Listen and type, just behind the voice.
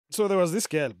So there was this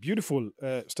girl, beautiful,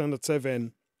 standard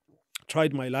 7,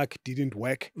 tried my luck, didn't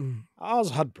work. I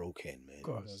was heartbroken, man. Of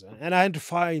course. And I had to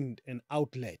find an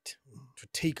outlet to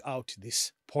take out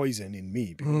this poison in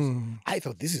me because I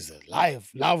thought this is the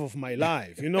love of my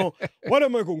life. You know, what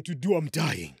am I going to do? I'm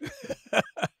dying.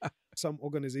 Some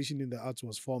organization in the arts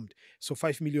was formed. So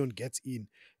 5 million gets in.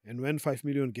 And when 5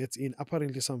 million gets in,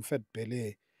 apparently some fat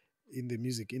belly in the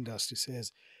music industry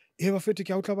says, and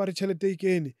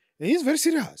he's very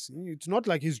serious. It's not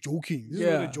like he's joking. This is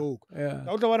not a joke.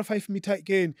 Yeah. 5 meter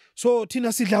again. So Tina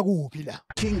sidla kuphi la.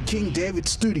 King David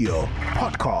Studio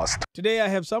Podcast. Today I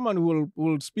have someone who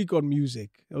will speak on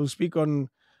music. He'll speak on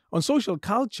social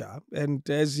culture. And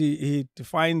as he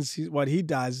defines what he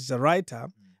does as a writer,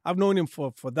 I've known him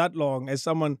for that long as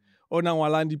someone ona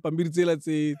walandi pambiritsela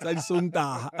tse tsa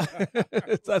disonta.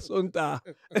 Tsa sonta.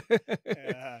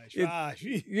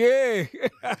 Yeah.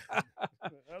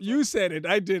 You said it,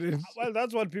 I didn't. Well,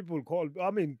 that's what people call.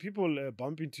 I mean, people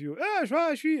bump into you.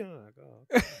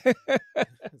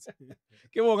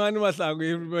 Bongani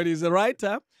Mahlangu, everybody is a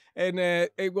writer. And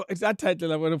it's that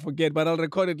title I'm going to forget, but I'll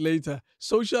record it later.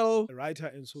 Social... A writer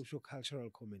and social cultural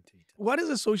commentator. What is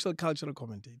a social cultural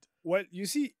commentator? Well, you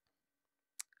see,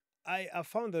 I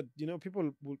found that, you know,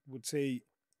 people would say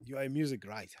you are a music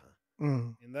writer.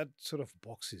 And that sort of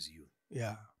boxes you.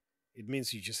 Yeah. It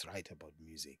means you just write about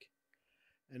music.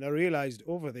 And I realized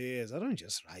over the years, I don't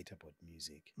just write about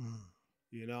music.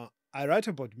 You know, I write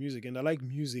about music and I like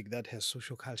music that has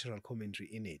social cultural commentary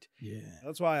in it. Yeah.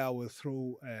 That's why I will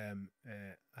throw,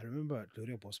 I remember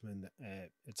Gloria Bosman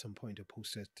at some point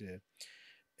posted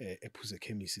a Puza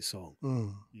Chemisi song,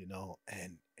 you know,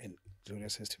 and Gloria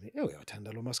says to me,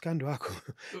 uyawathanda lo maskandi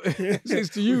wakho. Says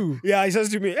to you. Yeah, he says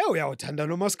to me, uyawathanda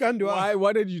lo maskandi wakho. Why?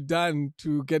 What had you done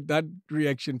to get that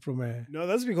reaction from her? No,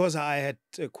 that's because I had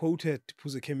quoted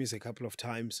Puza Chemisi a couple of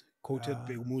times, quoted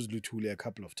Begumuz Luthuli a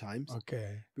couple of times.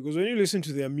 Okay. Because when you listen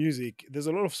to their music, there's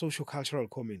a lot of social cultural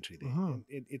commentary there. And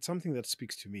it's something that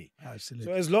speaks to me. Absolutely.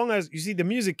 So as long as, you see, the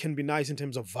music can be nice in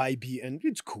terms of vibey and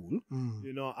it's cool.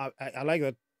 You know, I like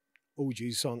that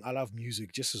OJ's song, I love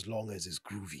music just as long as it's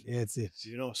groovy. Yeah, that's it.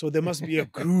 You know, so there must be a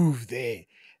groove there.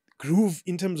 Groove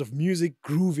in terms of music,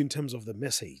 groove in terms of the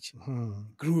message,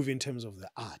 groove in terms of the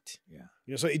art. Yeah.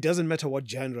 You know, so it doesn't matter what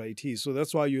genre it is. So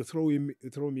that's why you throw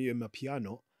me in my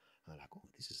piano. I'm like, oh,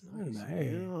 this is nice.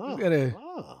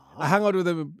 I hung out with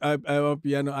a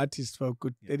piano artist for a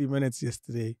good 30 minutes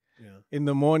yesterday in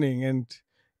the morning, and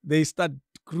they start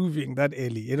grooving that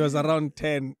early. It was around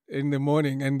 10 in the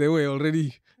morning, and they were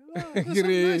already...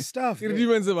 nice stuff. They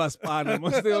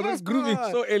already grooving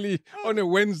so early on a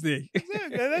Wednesday.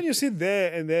 Exactly. And then you sit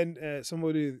there, and then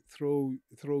somebody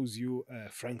throws you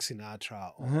Frank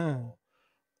Sinatra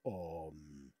or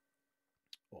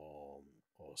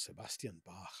Sebastian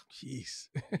Bach. Jeez.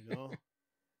 You know.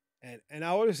 And I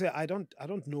always say I don't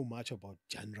know much about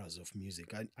genres of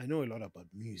music. I know a lot about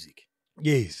music.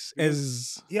 Yes,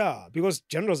 because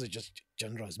genres are just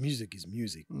genres. Music is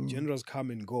music. Genres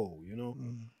come and go, you know.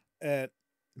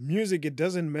 Music, it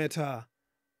doesn't matter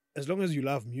as long as you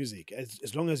love music,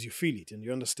 as long as you feel it and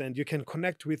you understand, you can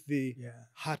connect with the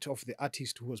heart of the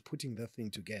artist who was putting that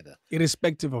thing together.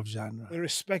 Irrespective of genre.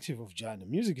 Irrespective of genre.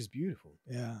 Music is beautiful.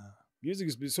 Yeah. Music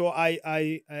is beautiful. So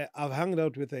I've hung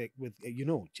out with you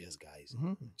know, jazz guys.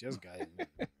 Jazz guys.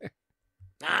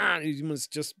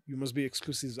 You must be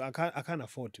exclusive. I can't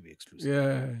afford to be exclusive.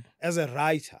 Yeah. As a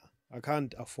writer, I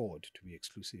can't afford to be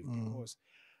exclusive because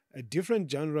different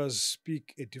genres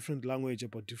speak a different language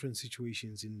about different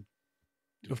situations in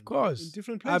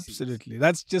different places. Absolutely.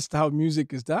 That's just how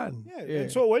music is done. Yeah. And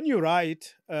so when you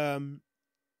write,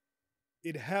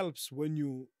 it helps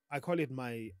when I call it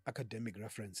my academic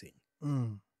referencing.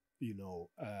 You know,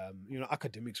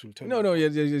 academics will tell you. No,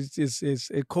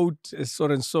 it's a quote, so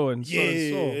and so and so and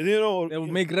so. You know, they will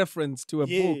make reference to a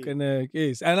book and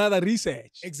another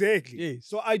research. Exactly. Yes.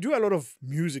 So I do a lot of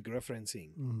music referencing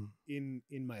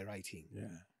in my writing.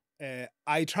 Yeah.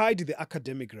 I tried the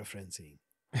academic referencing.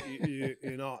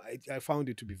 you know, I found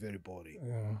it to be very boring.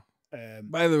 Yeah.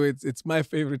 By the way, it's my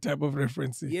favorite type of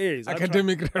referencing. Yes,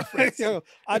 academic referencing.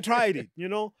 I tried it. You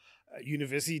know.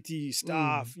 University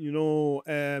stuff, you know,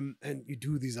 and you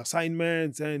do these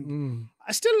assignments, and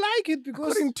I still like it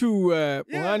because according to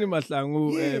Bongani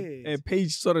Mahlangu,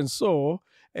 page so and so,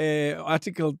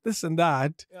 article this and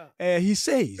that, he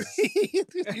says,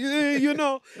 you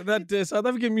know, that South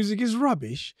African music is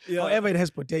rubbish. However, it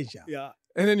has potential. Yeah.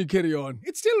 And then you carry on.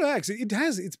 It still works. It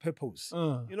has its purpose.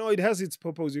 You know, it has its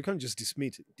purpose. You can't just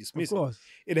dismiss it. Of course.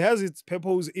 It has its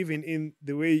purpose even in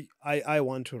the way I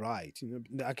want to write. You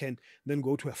know, I can then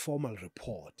go to a formal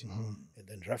report and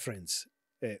then reference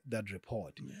that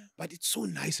report. But it's so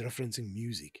nice referencing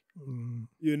music. Mm.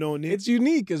 You know, It's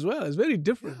unique as well. It's very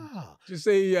different. yeah. To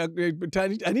say,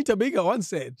 Anita Baker once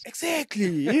said.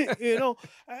 Exactly. you know,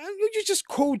 and you just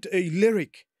quote a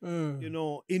lyric, you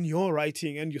know, in your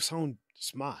writing and you sound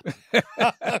smart.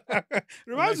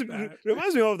 reminds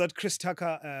me of that Chris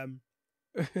Tucker,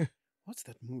 what's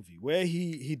that movie where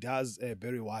he does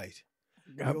Barry White?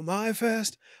 You're my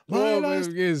first, my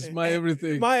last, yes, my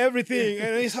everything. my everything.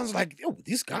 And it sounds like, oh,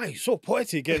 this guy is so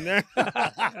poetic. And, And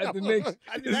the next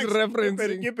is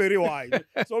referencing. Barry White.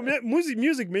 So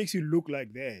music makes you look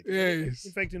like that. Yes.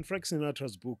 In fact, in Frank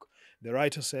Sinatra's book, the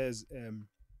writer says,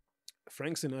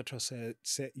 Frank Sinatra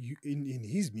said in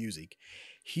his music,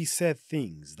 he said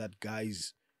things that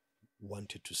guys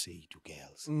wanted to say to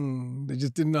girls. They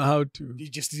just didn't know how to. They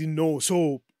just didn't know.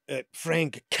 So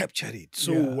Frank captured it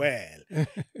so well.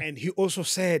 And he also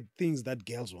said things that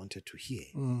girls wanted to hear.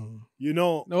 You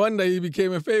know? No wonder he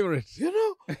became a favorite. You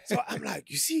know? So I'm like,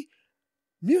 you see,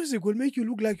 music will make you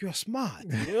look like you're smart.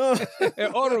 You know?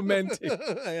 Or romantic.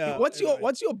 Yeah, What's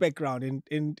your background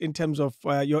in terms of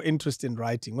your interest in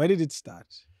writing? Where did it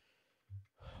start?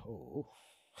 Oh.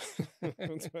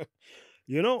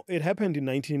 You know, it happened in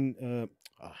I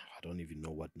don't even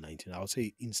know what 19. I would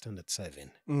say in standard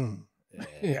 7.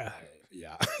 Yeah.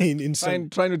 Yeah.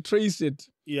 Trying to trace it.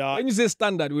 Yeah. When you say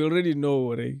standard, we already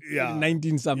know, right? Yeah.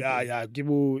 19 something. Yeah. You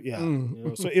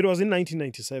know, so it was in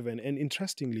 1997. And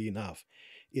interestingly enough,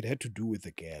 it had to do with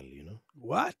the girl, you know.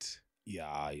 What?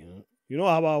 Yeah, you know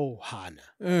about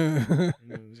Hannah.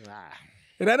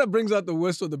 It either brings out the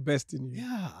worst or the best in you.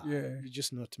 Yeah. Yeah. You're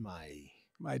just not my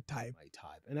type.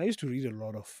 And I used to read a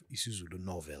lot of isiZulu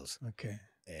novels. Okay.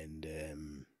 And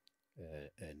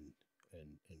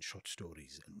short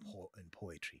stories and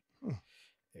poetry.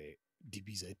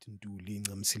 DBZ Ntuli,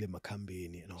 Ncamisile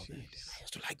Makambeni and all that. And I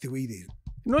used to like the way they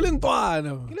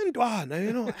Nolentwana.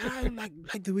 you know, and I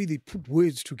like the way they put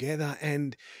words together,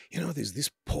 and you know, there's this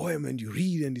poem and you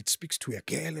read and it speaks to a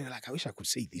girl, and you're like, I wish I could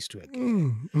say this to a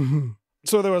girl.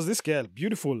 So there was this girl,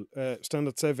 beautiful,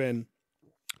 standard 7,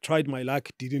 tried my luck,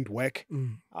 didn't work.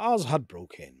 I was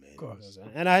heartbroken, man. Of course.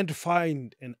 And I had to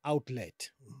find an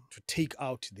outlet to take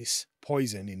out this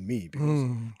poison in me, because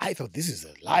I thought, this is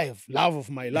the love of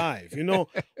my life. You know,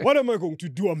 what am I going to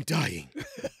do? I'm dying.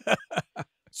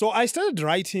 So I started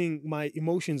writing my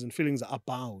emotions and feelings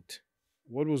about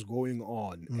what was going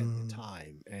on at the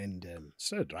time, and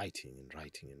started writing.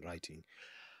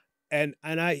 And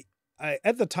I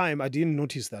at the time, I didn't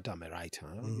notice that I'm a writer.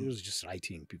 It was just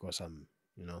writing because I'm,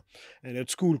 you know. And at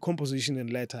school, composition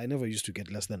and letter, I never used to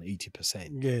get less than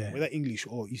 80%. Yeah. Whether English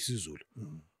or isiZulu.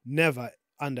 Never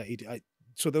under 80.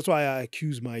 So that's why I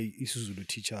accuse my isiZulu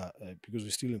teacher, because we're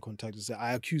still in contact.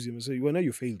 I accuse him and say, well, now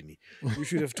you failed me. You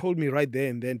should have told me right there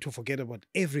and then to forget about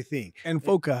everything. And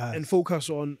focus. And focus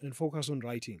on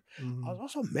writing. I was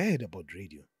also mad about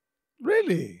radio.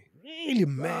 Really? Really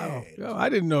mad. Wow. I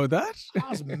didn't know that. I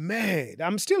was mad.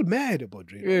 I'm still mad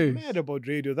about radio. I'm mad about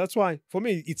radio. That's why, for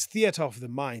me, it's theater of the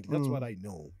mind. That's what I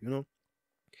know, you know.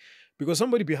 Because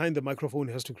somebody behind the microphone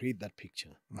has to create that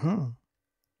picture.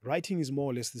 Writing is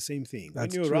more or less the same thing.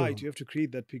 That's when you true. write, you have to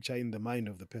create that picture in the mind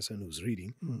of the person who's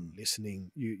reading,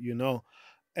 listening, you know.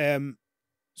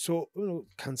 So, you know,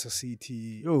 Kansas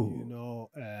City, you know.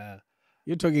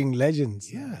 You're talking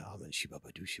legends. Yeah, I mean,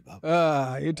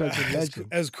 Shibaba. You're talking legends.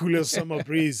 As cool as summer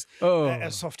breeze,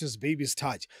 as soft as baby's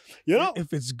touch. You know?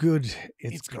 If it's good,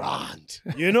 it's grand.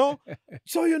 You know?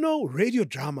 So, you know, radio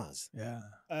dramas. Yeah.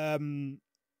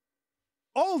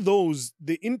 All those,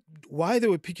 why they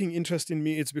were picking interest in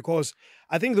me, it's because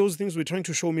I think those things were trying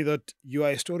to show me that you are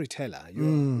a storyteller.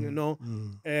 You know,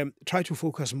 try to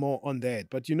focus more on that.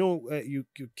 But you know, you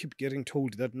keep getting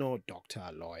told that no, doctor,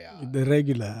 lawyer, the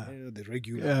regular,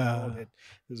 all that,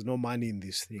 there's no money in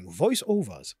this thing.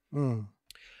 Voiceovers. Do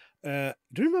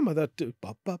you remember that?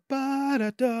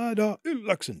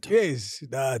 Lexington. Yes,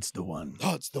 that's the one.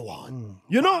 That's the one.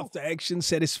 You know, after action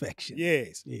satisfaction.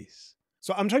 Yes. Yes.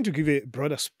 So I'm trying to give a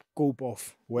broader scope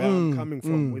of where I'm coming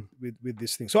from with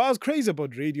this thing. So I was crazy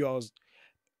about radio. I was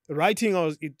writing.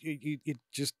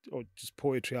 Just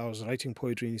poetry. I was writing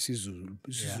poetry in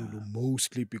isiZulu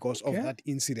mostly because of that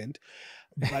incident.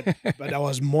 But I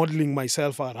was modeling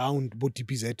myself around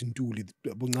DBZ Ntuli,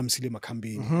 Ncamisile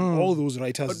Makambeni, all those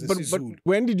writers. But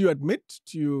when did you admit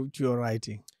to your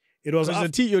writing? It was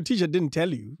after, your teacher didn't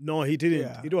tell you. No, he didn't.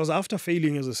 Yeah. It was after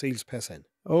failing as a salesperson.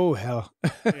 Oh hell!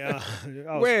 Yeah.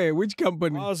 Where? Which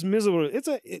company? I was miserable. There's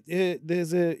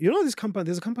a this company.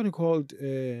 There's a company called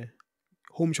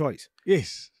Home Choice.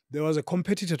 Yes. There was a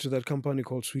competitor to that company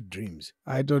called Sweet Dreams.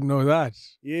 I don't know that.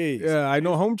 Yes. Yeah, I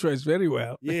know Home Choice very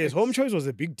well. Yes, Home Choice was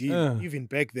a big deal, even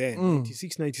back then,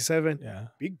 96, 97,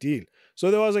 big deal. So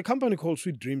there was a company called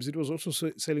Sweet Dreams. It was also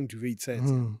selling duvet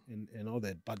sets and all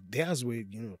that. But theirs were,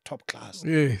 top class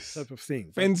type of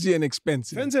thing. Fancy and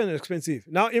expensive. Fancy and expensive.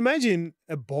 Now imagine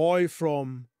a boy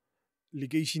from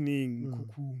Ligationing,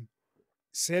 Kukum,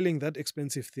 selling that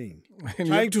expensive thing.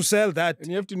 Trying to sell that. And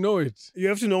you have to know it. You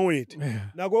have to know it. Yeah.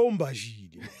 Now go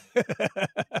umbajidi.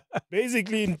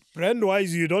 Basically,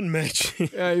 brand-wise, you don't match.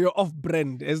 You're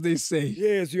off-brand, as they say.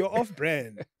 Yes, you're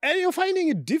off-brand. And you're finding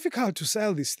it difficult to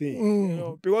sell this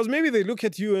thing. Because maybe they look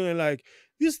at you and they're like,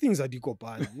 these things are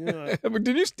dikopan. But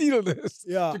did you steal this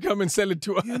to come and sell it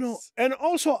to us? And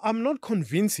also, I'm not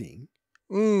convincing,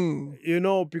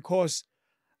 because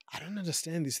I don't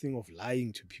understand this thing of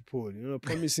lying to people,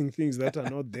 promising things that are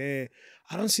not there.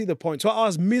 I don't see the point. So I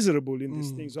was miserable in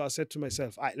this thing. So I said to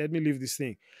myself, all right, let me leave this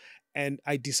thing. And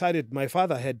I decided, my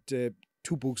father had 2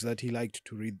 books that he liked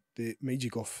to read, The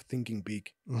Magic of Thinking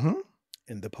Big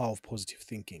and The Power of Positive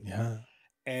Thinking. Yeah.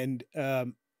 And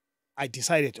I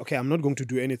decided, okay, I'm not going to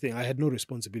do anything. I had no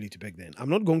responsibility back then. I'm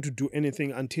not going to do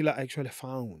anything until I actually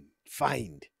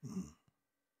find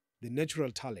the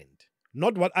natural talent.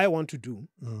 Not what I want to do,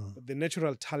 but the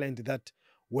natural talent that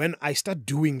when I start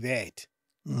doing that,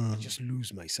 I just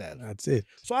lose myself. That's it.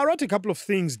 So I wrote a couple of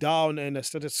things down and I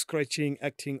started scratching,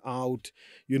 acting out,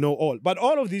 all. But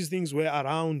all of these things were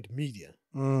around media.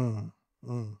 And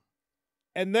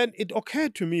then it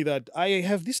occurred to me that I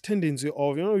have this tendency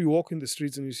of, you walk in the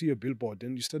streets and you see a billboard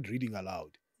and you start reading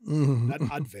aloud. That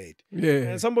advert. Yeah.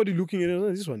 And somebody looking at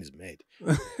it, this one is mad.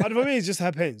 But for me, it just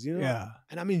happens, Yeah.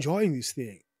 And I'm enjoying this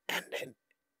thing. And then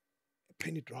a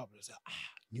penny dropped. I was like,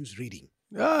 news reading.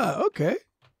 Ah, okay.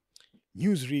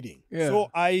 News reading. Yeah. So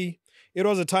it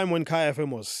was a time when Kaya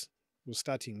FM was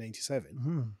starting,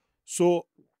 97. So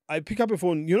I pick up a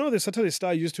phone. The Saturday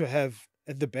Star used to have,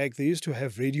 at the back, they used to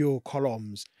have radio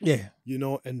columns. Yeah.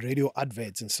 And radio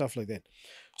adverts and stuff like that.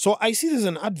 So I see there's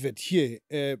an advert here,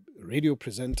 radio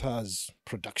presenters,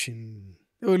 production.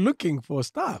 They were looking for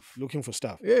staff.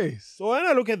 Yes. So when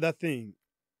I look at that thing,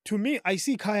 to me, I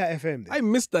see Kaya FM there. I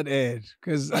missed that ad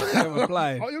because I could have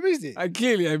applied. Oh, you missed it? I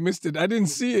missed it. I didn't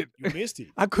see it. You missed it?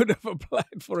 I could have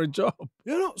applied for a job.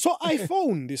 So I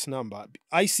phoned this number.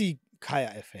 I see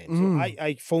Kaya FM. So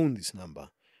I phoned this number.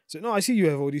 So, no, I see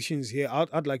you have auditions here.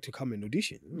 I'd like to come and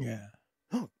audition. Yeah.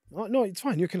 No, it's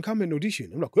fine. You can come and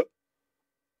audition. I'm like, what?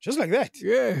 Just like that?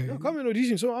 Yeah. Come and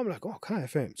audition. So I'm like, Kaya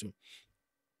FM.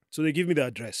 So they give me the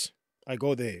address. I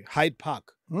go there, Hyde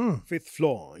Park, 5th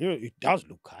floor. It does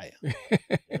look Kaya.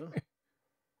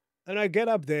 And I get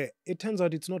up there. It turns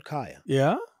out it's not Kaya.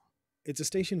 Yeah? It's a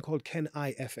station called Kenny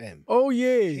FM. Oh,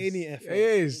 yes. Kenny FM.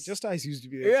 Yes. Just as used to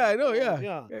be there. Yeah, I know,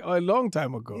 yeah. A long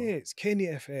time ago. Yes, Kenny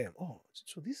FM. Oh,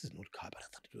 so this is not Kaya, but I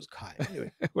thought it was Kaya.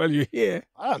 Anyway. Well, you're here.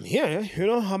 I'm here.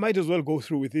 I might as well go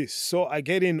through with this. So I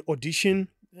get in audition.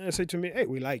 And they say to me, hey,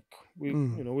 we like what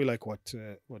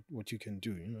you can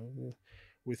do.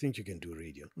 We think you can do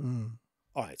radio.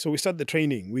 All right, so we start the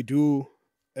training. We do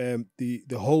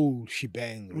the whole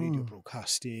shebang, radio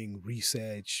broadcasting,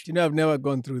 research. I've never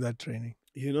gone through that training.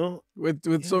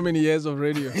 With so many years of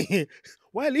radio.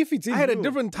 Well, if it's in I had a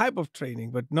different type of training,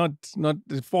 but not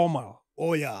the formal.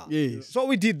 Oh, yeah. Yes. So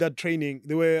we did that training.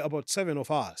 There were about 7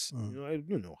 of us.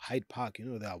 Hyde Park,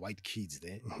 there are white kids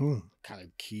there,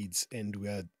 colored kids, and we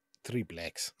are 3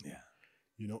 blacks. Yeah.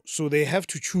 So they have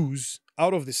to choose,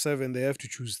 out of the 7, they have to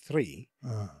choose 3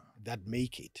 that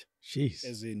make it. Jeez.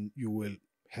 As in, you will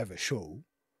have a show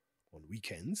on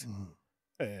weekends.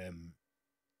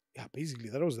 Basically,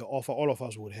 that was the offer. All of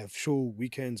us would have show,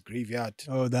 weekends, graveyard.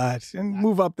 Oh, that. And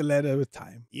move up the ladder with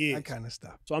time. Yeah. That kind of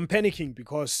stuff. So I'm panicking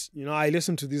because, I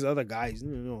listen to these other guys,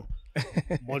 Model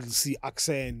C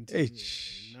accent.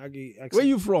 Nagi accent. Where are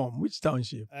you from? Which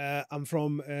township? I'm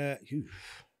from...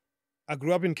 I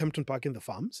grew up in Kempton Park in the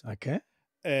farms. Okay.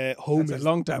 Home That's a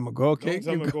long time ago. Okay.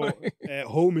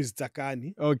 Home is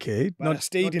Zakani. Okay. But I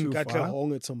stayed in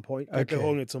Katlehong at some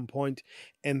point.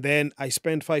 And then I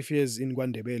spent 5 years in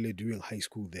Gwandebele doing high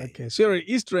school there. Okay. So you're an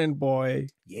East Rand boy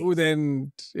who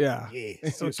then, Yeah.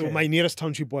 So my nearest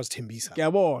township was Tembisa.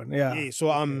 Gabon, Yeah.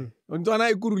 So I'm...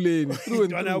 Yeah.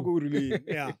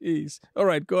 Yes. All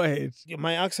right, go ahead.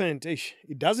 My accent,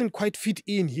 it doesn't quite fit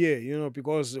in here,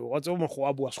 because what's over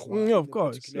of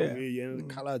course. Yeah. The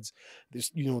colors,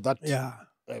 that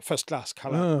first class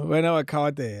color. When I was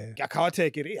there.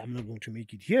 I'm not going to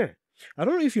make it here. I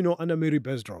don't know if you know Anna Mary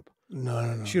Besdrop.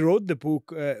 No. She wrote the book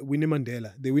the Winnie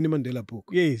Mandela book.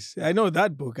 Yes, I know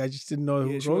that book. I just didn't know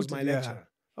who she wrote was my lecturer.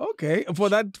 Okay, for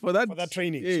that For that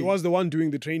training. yeah. She was the one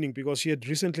doing the training because she had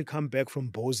recently come back from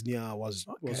Bosnia, was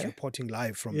reporting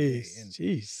live from there. And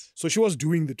Jeez. so she was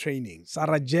doing the training.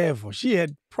 Sarajevo. She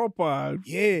had proper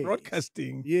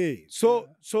broadcasting. Yeah.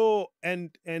 So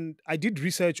and I did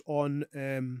research on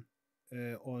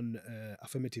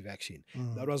affirmative action.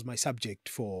 That was my subject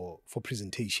for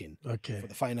presentation. Okay. For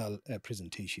the final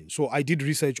presentation. So I did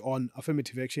research on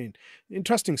affirmative action.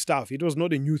 Interesting stuff. It was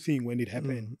not a new thing when it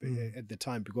happened at the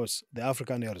time because the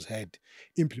Afrikaners had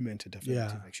implemented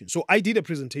affirmative action. So I did a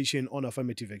presentation on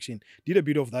affirmative action, did a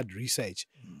bit of that research,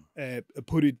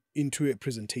 put it into a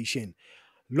presentation.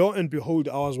 Lo and behold,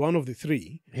 I was one of the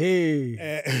three. Hey,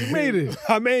 you made it.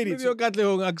 I made it. With your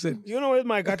Katlehong accent. You know, with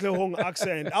my Katlehong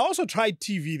accent. I also tried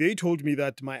TV. They told me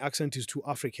that my accent is too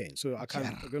African, so I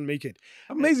can't make it.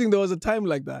 Amazing, there was a time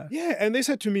like that. Yeah, and they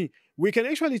said to me, we can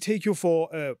actually take you for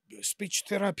speech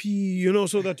therapy, you know,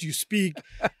 so that you speak.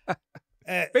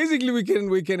 Basically,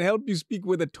 we can help you speak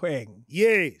with a twang.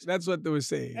 Yes. That's what they were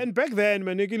saying. And back then,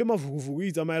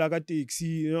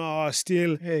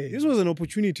 still, this was an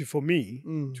opportunity for me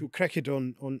to crack it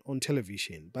on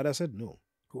television. But I said, no.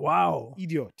 Wow.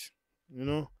 Idiot. You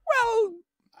know? Well,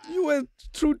 you were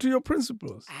true to your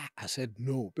principles. I said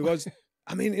no. Because,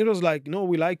 I mean, it was like, no,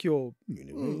 we like your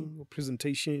your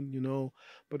presentation, you know,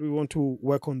 but we want to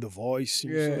work on the voice so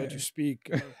that you speak.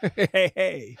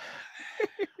 Hey.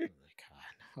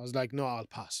 I was like, no, I'll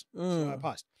pass. So I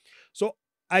passed. So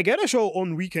I get a show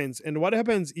on weekends, and what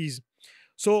happens is,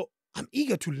 so I'm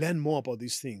eager to learn more about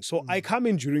these things. So I come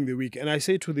in during the week, and I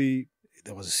say to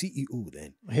there was a CEO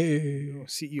then. Hey.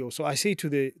 CEO. So I say to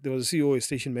there was a CEO, a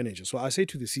station manager. So I say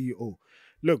to the CEO,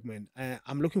 look, man,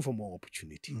 I'm looking for more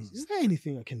opportunities. Is there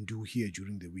anything I can do here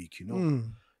during the week, you know?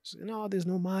 So, no, there's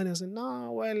no money. I said,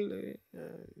 no, well,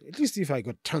 at least if I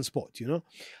got transport, you know,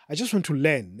 I just want to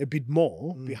learn a bit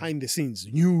more behind the scenes,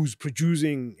 news,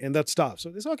 producing, and that stuff. So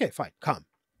they said, okay, fine, come.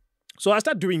 So I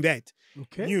start doing that.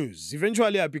 Okay. News.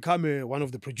 Eventually, I become one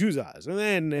of the producers, and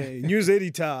then news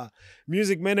editor,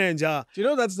 music manager. Do you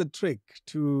know that's the trick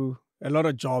to a lot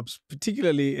of jobs,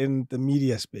 particularly in the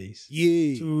media space?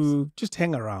 Yeah. To just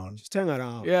hang around. Just hang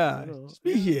around. Yeah. You know? Just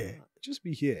be here. Just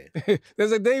be here.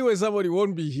 There's a day where somebody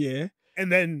won't be here.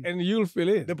 And you'll fill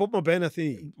in. The Pop Banner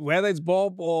thing. Whether it's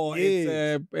Bob or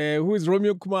it's who is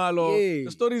Romeo Kumalo, the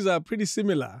stories are pretty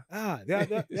similar. They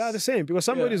are the same because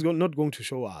somebody's not going to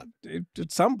show up.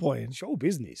 At some point. Show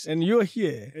business. And you're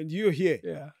here.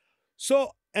 Yeah.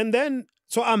 So I'm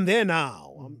there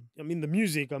now. I'm in the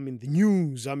music, I'm in the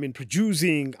news, I'm in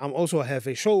producing. I also have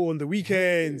a show on the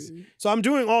weekends. So I'm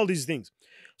doing all these things.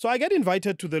 So I get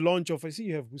invited to the launch of, I see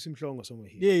you have Busi Mhlongo somewhere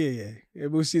here. Yeah.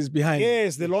 Busi is behind.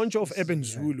 Yes, the launch of Eben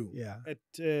Zulu at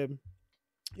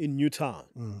in Newtown.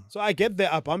 So I get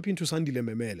there, I bump into Sandile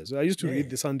Memele. So I used to read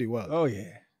the Sunday World. Oh,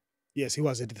 yeah. Yes, he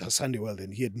was at the Sunday World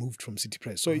and he had moved from City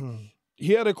Press. So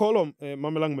he had a column,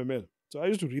 Mahlangu Memele. So I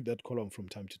used to read that column from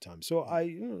time to time. So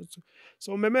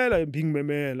so Memela being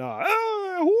Memela,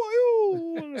 who are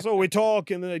you? So we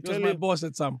talk and then I tell him. my boss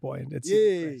at some point.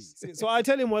 So I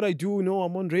tell him what I do. No,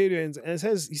 I'm on radio, and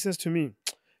he says to me,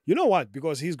 you know what?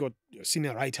 Because he's got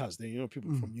senior writers, there, you know,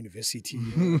 people from university,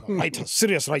 writers,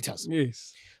 serious writers.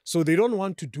 Yes. So they don't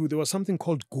want to do. There was something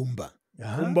called Gumba.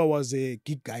 Gumba was a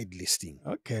gig guide listing.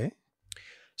 Okay.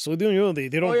 So they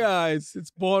don't. Oh yeah, it's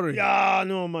boring. Yeah,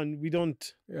 no man, we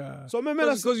don't. Yeah. So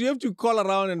because you have to call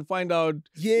around and find out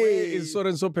where is so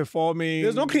and so performing.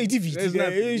 There's no creativity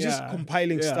there. It's just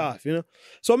compiling stuff, you know.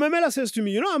 So Memela says to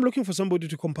me, you know, I'm looking for somebody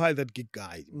to compile that gig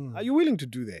guide. Are you willing to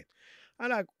do that?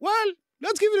 I'm like, well,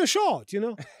 let's give it a shot, you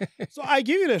know. So I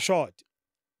give it a shot.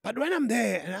 But when I'm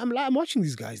there and I'm watching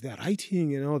these guys, they're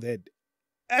writing and all that.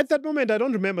 At that moment, I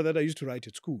don't remember that I used to write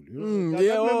at school. You know?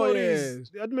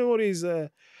 That memory is...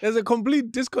 There's a complete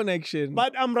disconnection.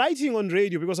 But I'm writing on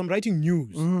radio because I'm writing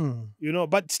news. You know,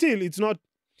 but still, it's not...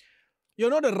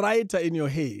 You're not a writer in your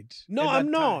head. No, I'm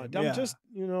not. I'm just,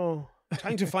 you know,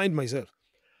 trying to find myself.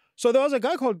 So there was a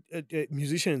guy called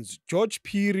musicians, George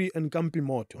Phiri and Kampi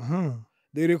Moto.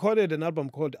 They recorded an album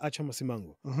called Acha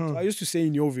Masimango. So I used to stay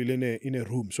in Yeovil in a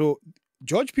room. So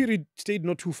George Phiri stayed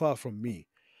not too far from me.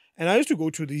 And I used to go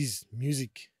to these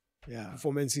music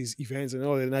performances, events, and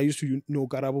all that. And I used to know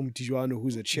Karabo Mtijuano,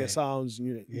 who's at Share Sounds,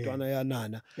 you know,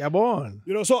 Nana.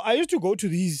 You know, so I used to go to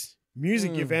these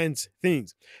music events,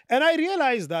 things. And I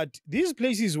realized that these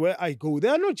places where I go,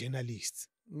 there are no journalists.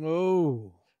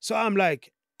 Oh. So I'm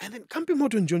like, and then Kampi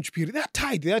Moto and John Chipiri,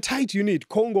 they're a tight unit,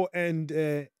 Congo and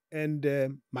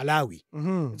Malawi.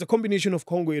 It's a combination of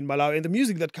Congo and Malawi. And the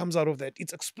music that comes out of that,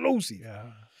 it's explosive.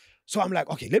 Yeah. So I'm like,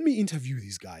 okay, let me interview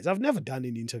these guys. I've never done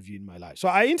an interview in my life. So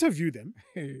I interview them,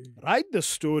 write the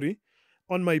story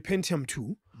on my Pentium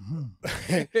 2,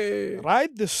 Mm-hmm.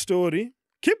 write the story,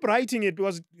 keep writing it,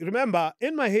 because remember,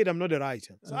 in my head, I'm not a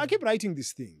writer. So I keep writing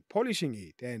this thing, polishing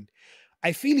it, and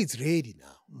I feel it's ready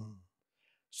now. Mm.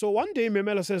 So one day,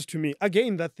 Mamela says to me,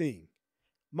 again, that thing.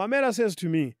 Mamela says to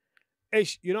me,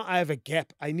 Ish, I have a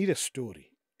gap. I need a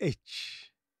story.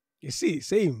 H. You see,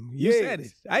 same. You Yes, said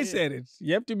it. I yeah. said it.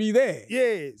 You have to be there.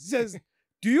 Yes. She says,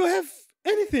 do you have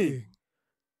anything?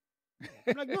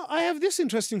 I'm like, no, I have this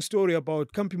interesting story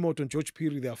about Kampimoto and George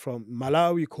Piri. They're from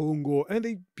Malawi, Congo, and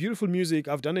they beautiful music.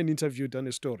 I've done an interview, done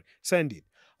a story. Send it.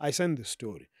 I send the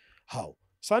story. How?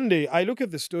 Sunday, I look at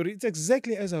the story. It's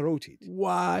exactly as I wrote it.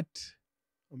 What?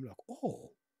 I'm like, oh,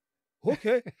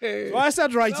 okay. So I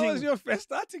start writing. That was your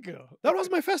first article. That was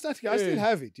my first article. I still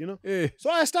have it, Eh. So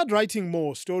I start writing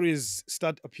more. Stories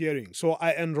start appearing. So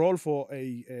I enroll for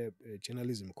a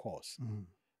journalism course. Mm.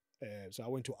 So I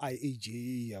went to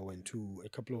IAG. I went to a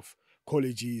couple of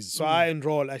colleges. So I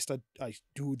enroll. I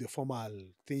do the formal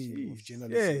thing of Jeez.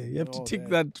 journalism. Yeah, you have to all tick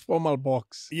that formal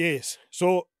box. Yes.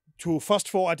 So to fast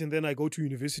forward, and then I go to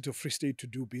University of Free State to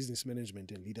do business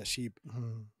management and leadership.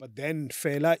 Mm. But then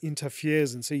Fela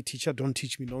interferes and say, teacher, don't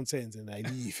teach me nonsense, and I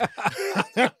leave.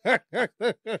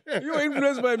 You were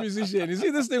influenced by a musician. You see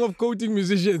this thing of quoting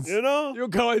musicians. You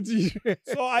can't teach.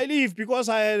 So I leave because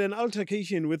I had an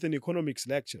altercation with an economics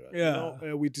lecturer.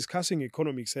 Yeah. We're discussing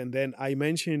economics, and then I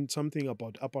mentioned something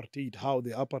about apartheid, how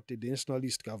the apartheid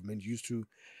nationalist government used to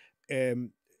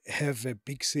have a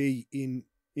big say in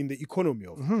the economy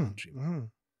of the country. Mhm.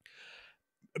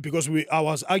 Because I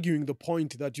was arguing the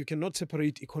point that you cannot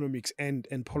separate economics and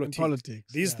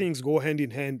politics. These things go hand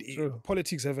in hand. True.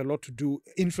 Politics have a lot to do,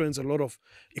 influence a lot of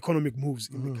economic moves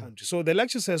in the country. So the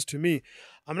lecturer says to me,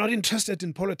 I'm not interested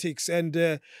in politics, and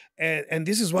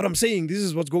this is what I'm saying. This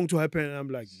is what's going to happen. And I'm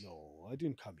like, no, I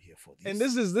didn't come here for this. And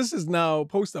this is now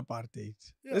post-apartheid.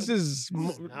 Yeah, this is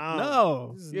now.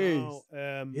 now. This is Yes.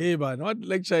 now. Yeah, but what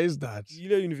lecture is that?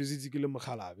 University ke le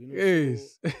Makgalaba,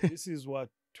 Yes. So this is what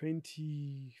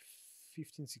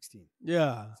 2015, 16,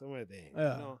 Yeah. somewhere there.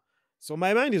 Yeah. So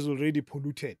my mind is already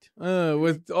polluted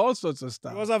With all sorts of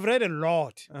stuff. because I've read a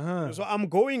lot. Uh-huh. So I'm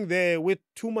going there with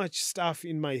too much stuff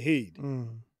in my head.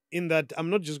 Mm. In that I'm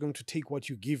not just going to take what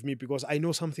you give me because I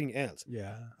know something else.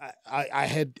 Yeah. I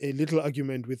had a little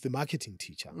argument with the marketing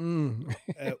teacher Mm.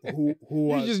 who You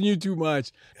was. just knew too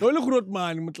much. Don't look at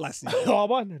man in class. Wa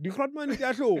bona, di Grootman di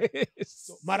a hloka.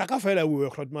 Mara ka fela we were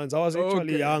Grootmans. I was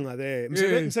actually Okay. younger there.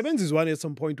 Yes. Msebenzi one at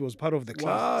some point was part of the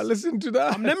class. Wow, listen to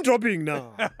that. I'm name dropping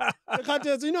now. I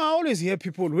always hear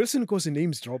people, Wilson goes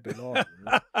names drop a lot.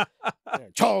 Yeah,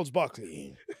 Charles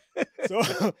Barkley. So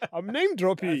I'm name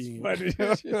dropping. Funny.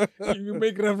 You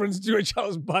make reference to a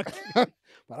Charles Buckley.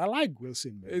 But I like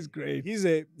Wilson, man. It's great. He's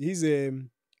a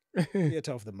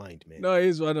theater of the mind, man. No,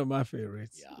 he's one of my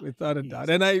favorites, Yeah, without a he doubt.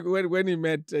 is. And when he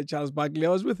met Charles Buckley, I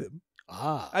was with him.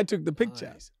 I took the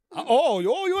picture. Nice. Oh,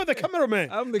 you were the cameraman.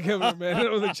 I'm the cameraman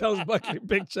of the Charles Buckley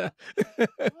picture.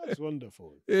 That's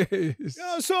wonderful. Yes.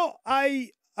 Yeah, so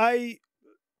I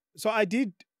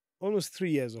did almost 3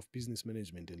 years of business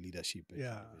management and leadership at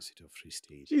Yeah. University of Free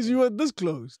State. Jeez, you were this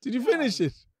close. Did you finish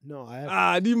it? No, I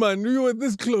have. Diman, you were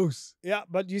this close. Yeah,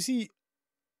 but you see,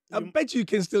 I bet you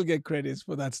can still get credits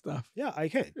for that stuff. yeah, I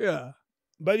can. Yeah.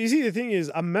 But you see, the thing is,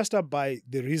 I'm messed up by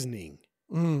the reasoning.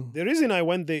 Mm. The reason I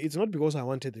went there, it's not because I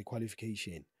wanted the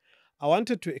qualification. I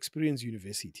wanted to experience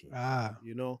university,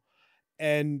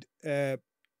 and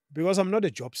because I'm not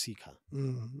a job seeker.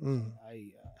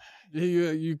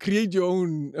 You create your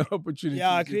own opportunities.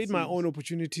 Yeah, I it create my seems. own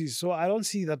opportunities. So I don't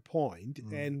see that point.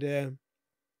 Mm. And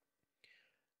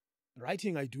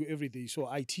writing I do every day. So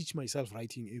I teach myself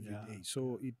writing every day.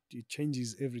 So it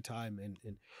changes every time. And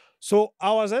so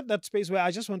I was at that space where I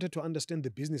just wanted to understand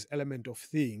the business element of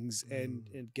things and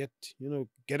get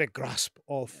a grasp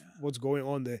of what's going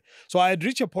on there. So I had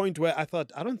reached a point where I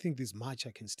thought, I don't think there's much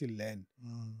I can still learn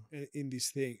in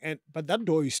this thing. But that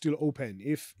door is still open.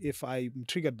 If I'm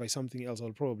triggered by something else,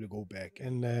 I'll probably go back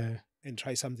and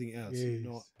try something else. Yes.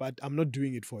 But I'm not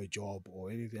doing it for a job or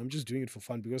anything. I'm just doing it for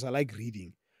fun because I like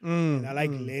reading. And I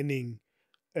like learning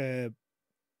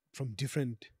from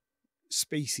different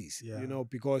spaces,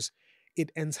 because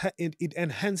it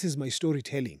enhances my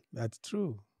storytelling. That's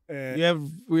true.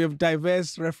 We have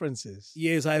diverse references.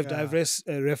 Yes, I have diverse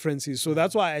references. So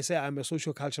that's why I say I'm a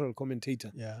social cultural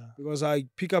commentator. Yeah. Because I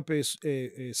pick up a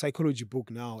psychology book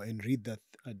now and read that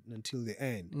until the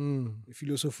end. A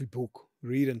philosophy book,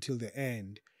 read until the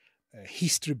end. A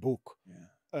history book. Yeah.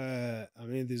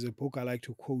 There's a book I like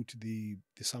to quote, the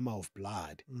Summer of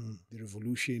Blood, the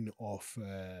revolution of,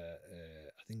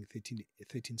 I think,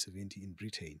 1370 in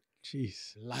Britain.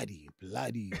 Jeez.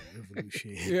 Bloody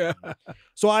revolution. Yeah.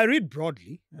 So I read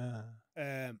broadly,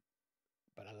 Yeah.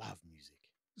 but I love music.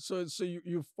 So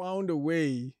you found a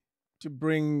way to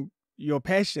bring your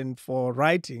passion for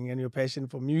writing and your passion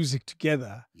for music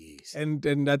together. Yes. And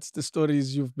that's the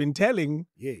stories you've been telling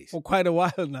Yes. for quite a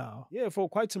while now. Yeah, for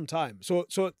quite some time. So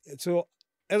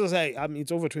as I say, I mean,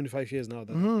 it's over 25 years now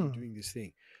that I've been doing this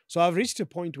thing. So I've reached a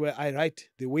point where I write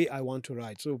the way I want to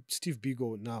write. So Steve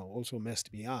Biko now also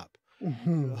messed me up.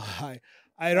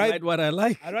 I write what I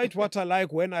like. I write what I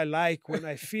like, when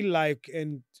I feel like,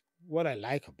 and what I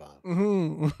like about.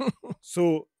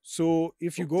 So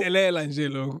if you go, Telela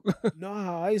nje lo.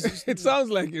 no, it's just, It sounds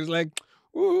like it's like,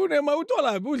 if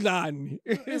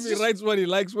he writes what he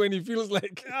likes when he feels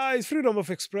like. it's freedom of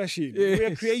expression. We are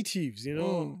Yes. creatives,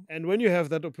 and when you have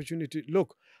that opportunity,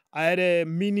 look, I had a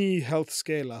mini health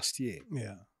scare last year,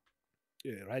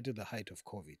 right at the height of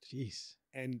COVID. Jeez.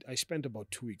 And I spent about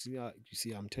 2 weeks. You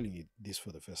see, I'm telling you this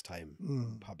for the first time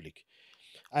in public.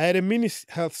 I had a mini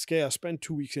health scare. I spent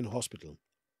 2 weeks in hospital.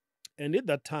 And at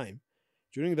that time,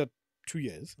 during that 2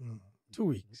 years, 2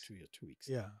 weeks. 2 years, 2 weeks.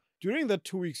 Yeah. During that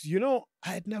 2 weeks, I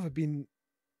had never been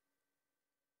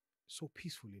so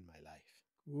peaceful in my life.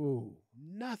 Ooh.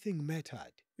 Nothing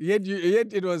mattered. Yet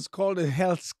it was called a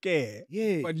health scare.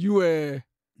 Yeah. But you were.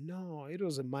 No, it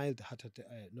was a mild heart attack,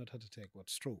 not heart attack, but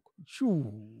stroke.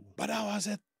 Shoo. But I was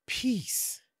at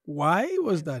peace. Why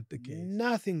was that the case?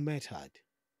 Nothing mattered.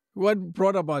 What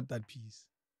brought about that peace?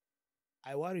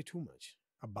 I worry too much.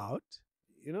 About?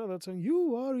 You know that song, you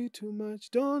worry too much,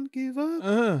 don't give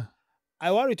up.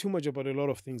 I worry too much about a lot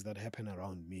of things that happen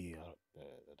around me,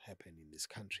 that happen in this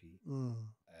country.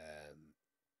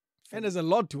 And there's a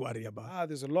lot to worry about.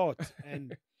 There's a lot.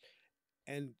 And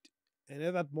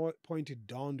at that point, it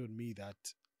dawned on me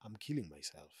that I'm killing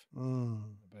myself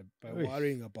by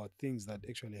worrying about things that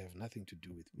actually have nothing to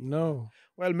do with me. No.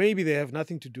 Well, maybe they have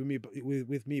nothing to do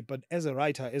with me, but as a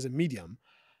writer, as a medium,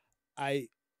 I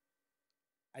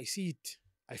see it,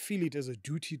 I feel it as a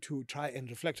duty to try and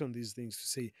reflect on these things, to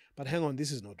say, but hang on,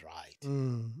 this is not right.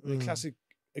 The classic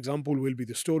example will be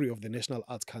the story of the National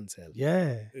Arts Council.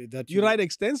 Yeah. That you write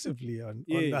extensively on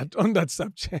that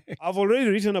subject. I've already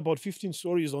written about 15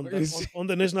 stories on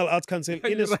the National Arts Council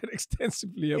you write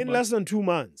extensively in less than 2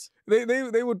 months.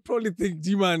 They would probably think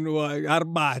Jiman are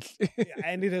bad.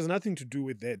 And it has nothing to do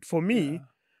with that. For me,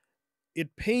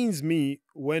 it pains me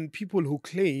when people who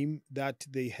claim that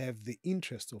they have the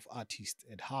interests of artists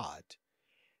at heart,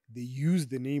 they use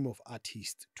the name of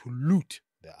artist to loot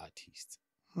the artist.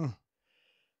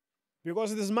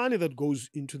 Because there's money that goes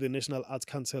into the National Arts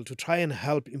Council to try and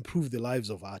help improve the lives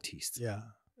of artists. Yeah.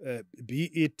 Be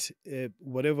it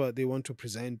whatever they want to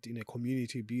present in a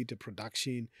community, be it a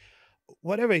production,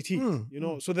 whatever it is,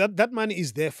 So that money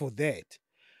is there for that.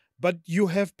 But you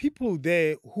have people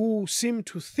there who seem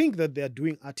to think that they are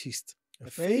doing artists a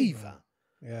favor.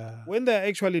 Yeah. When they're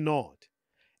actually not.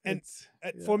 And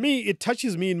for me, it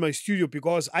touches me in my studio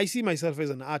because I see myself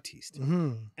as an artist.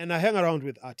 And I hang around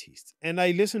with artists. And I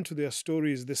listen to their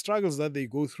stories, the struggles that they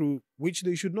go through, which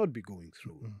they should not be going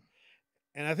through.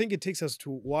 And I think it takes us to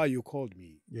why you called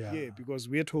me. Yeah. Because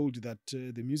we're told that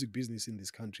the music business in this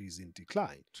country is in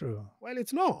decline. True. Well,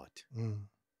 it's not.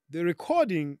 The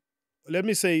recording, let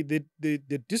me say, the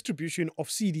distribution of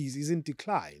CDs is in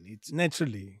decline. It's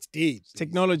naturally. It's dead.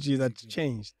 Technology that's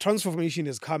changed. Transformation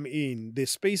has come in. The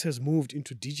space has moved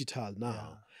into digital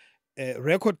now.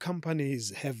 Record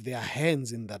companies have their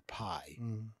hands in that pie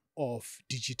of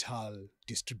digital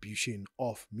distribution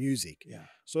of music. Yeah.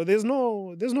 So there's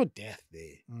no death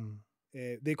there.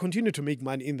 They continue to make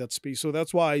money in that space. So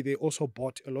that's why they also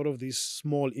bought a lot of these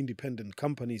small independent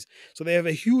companies. So they have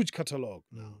a huge catalog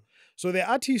now. So the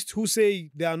artists who say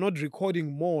they are not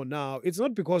recording more now, it's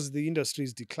not because the industry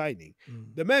is declining.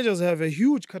 The managers have a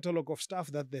huge catalog of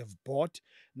stuff that they've bought.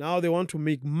 Now they want to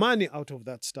make money out of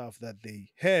that stuff that they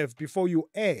have before you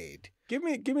add. Give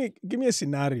me a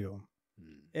scenario.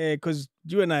 Because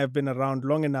you and I have been around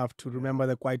long enough to remember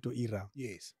the Kwaito era.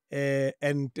 Yes.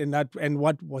 And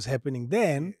what was happening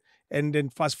then, and then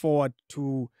fast forward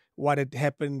to what had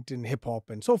happened in hip hop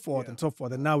and so forth and so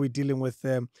forth. And now we're dealing with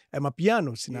a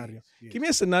Mapiano scenario. Yes. Give me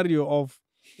a scenario of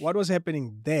what was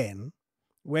happening then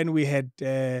when we had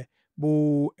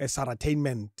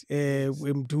Saratainment,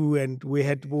 and we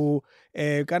had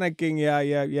Kana King,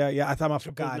 Atham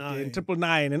Africa, and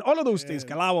 999, and all of those things.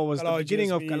 Kalawa was the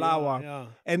beginning of Kalawa.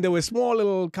 And there were small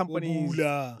little companies.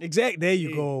 Exactly, there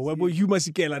you go. Hugh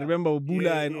Masekela, remember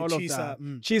Bula and all of that.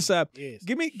 Chisa. Yes.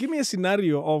 Give me a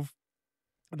scenario of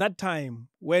that time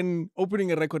when opening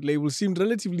a record label seemed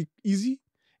relatively easy.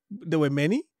 There were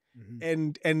many.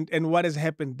 and what has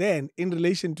happened then in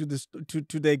relation to this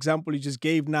to the example you just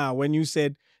gave now when you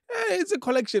said it's a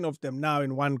collection of them now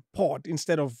in one pot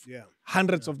instead of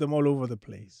hundreds of them all over the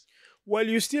place. Well,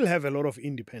 you still have a lot of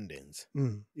independence.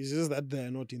 It's just that they're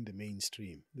not in the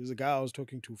mainstream. There's a guy I was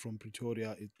talking to from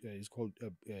Pretoria. It's called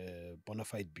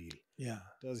Bonafide Bill. Yeah.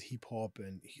 Does hip hop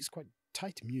and he's quite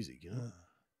tight music, you know.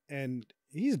 And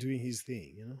he's doing his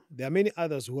thing, you know. There are many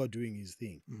others who are doing his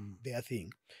thing, their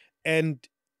thing. And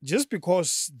just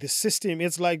because the system,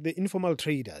 it's like the informal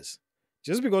traders.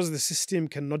 Just because the system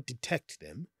cannot detect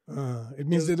them, it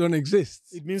means they don't exist.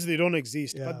 It means they don't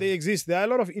exist, but they exist. There are a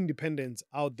lot of independents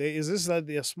out there. It's just that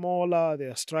they are smaller, they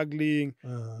are struggling.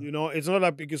 You know, it's not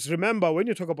like, because remember, when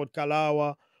you talk about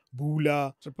Kalawa,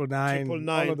 Bula,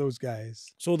 999, all of those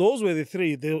guys. So those were the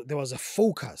three. There was a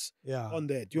focus on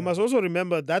that. You must also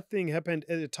remember that thing happened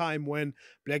at a time when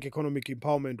Black economic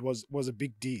empowerment was a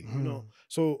big deal. You know,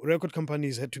 so record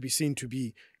companies had to be seen to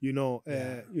be, you know,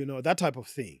 that type of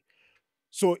thing.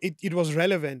 So it was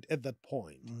relevant at that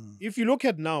point. If you look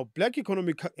at now, Black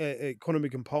economic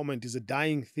empowerment is a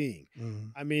dying thing.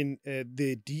 I mean,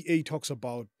 the DA talks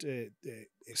about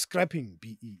scrapping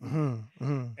BEE,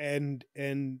 and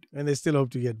they still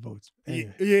hope to get votes.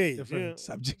 Anyway, different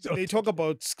subject. They talk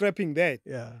about scrapping that.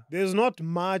 Yeah, there's not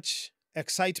much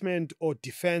excitement or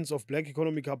defense of Black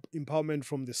economic empowerment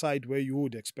from the side where you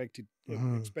would expect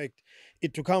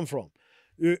it to come from.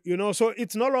 You know, so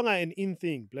it's no longer an in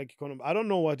thing, Black economy. I don't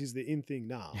know what is the in thing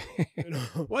now. You know?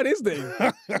 What is the in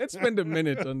thing? Let's spend a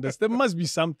minute on this. There must be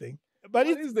something. But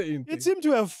what is the in thing? It seemed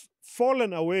to have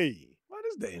fallen away. What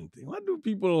is the in thing?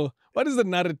 What is the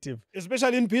narrative?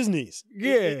 Especially in business.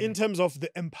 Yeah. In terms of the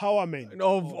empowerment.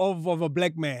 Of a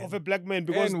black man. Of a black man.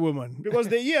 And woman. Because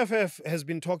the EFF has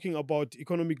been talking about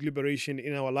economic liberation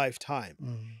in our lifetime.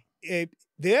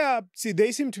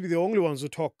 They seem to be the only ones who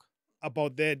talk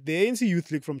about that. The ANC Youth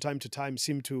League from time to time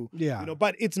seem to, you know,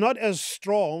 but it's not as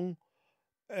strong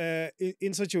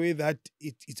in such a way that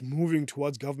it's moving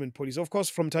towards government policy. Of course,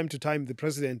 from time to time, the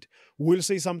president will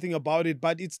say something about it,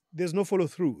 but there's no follow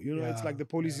through. You know, it's like the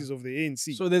policies of the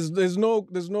ANC. So there's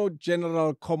no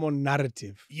general common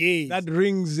narrative. Yes. That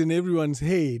rings in everyone's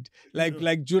head,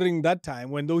 like during that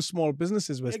time when those small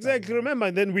businesses were exactly. Remember,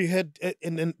 and then we had,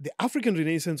 and then the African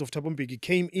Renaissance of Thabo Mbeki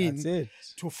came in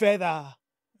to further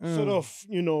sort of,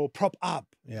 you know, prop up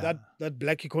that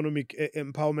Black economic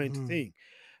empowerment thing.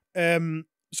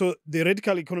 So the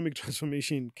radical economic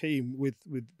transformation came with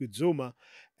Zuma,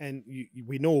 and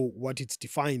we know what it's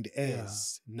defined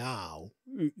as now.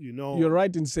 You know, you're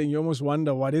right in saying you almost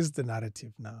wonder what is the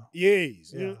narrative now.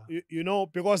 Yes, you know,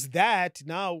 because that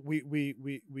now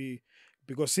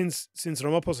because since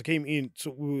Ramaphosa came in,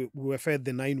 so we were fed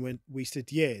the 9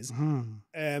 wasted years,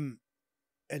 and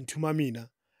Tumamina.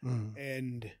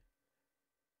 And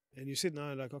you sit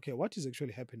now like, okay, what is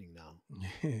actually happening now?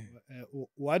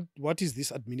 What is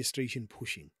this administration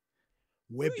pushing?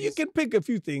 You can pick a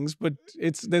few things, but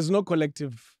there's no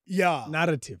collective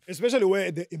narrative, especially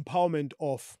where the empowerment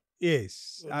of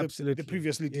absolutely the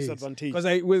previously disadvantaged.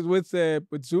 Because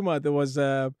with Zuma there was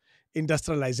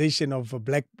industrialization of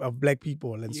black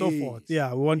people and so forth.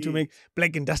 Yeah, we want to make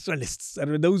black industrialists,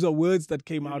 and those are words that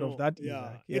came out of that.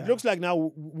 It looks like now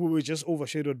we were just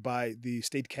overshadowed by the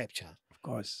state capture. Of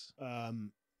course,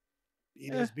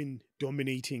 it has been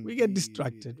dominating. We get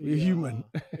distracted. We're human.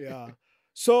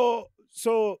 So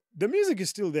the music is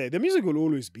still there. The music will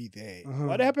always be there.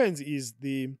 What happens is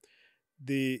there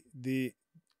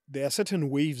are certain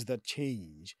waves that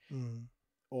change.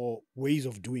 Or ways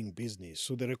of doing business.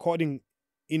 So the recording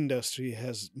industry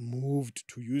has moved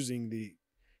to using the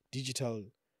digital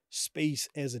space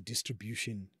as a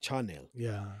distribution channel.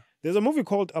 Yeah. There's a movie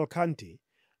called Alcante.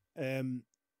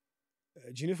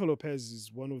 Jennifer Lopez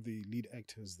is one of the lead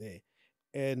actors there.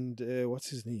 And what's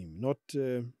his name? Not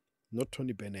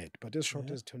Tony Bennett, but as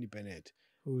short as Tony Bennett.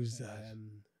 Who's that?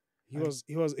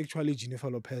 He was actually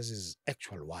Jennifer Lopez's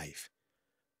actual wife.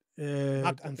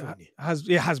 Mark Anthony.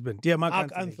 Husband. Yeah,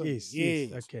 Mark Anthony.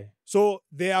 Yes. Okay. So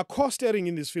they are co-starring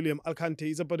in this film. Alcante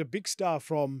is about a big star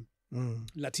from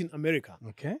Latin America.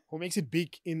 Okay. Who makes it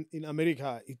big in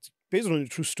America. It's based on a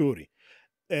true story.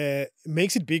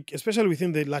 Makes it big, especially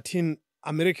within the Latin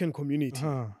American community.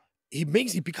 He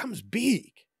becomes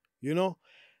big, you know.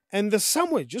 And there's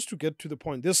somewhere, just to get to the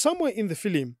point, there's somewhere in the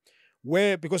film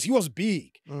where, because he was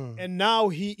big, and now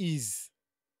he's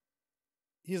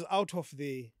out of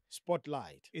the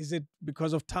spotlight. Is it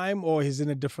because of time or he's in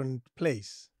a different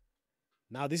place?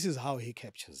 Now, this is how he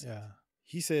captures it.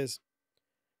 He says,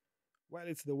 well,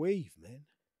 it's the wave, man.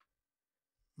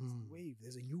 It's the wave.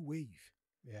 There's a new wave.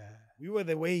 Yeah. We were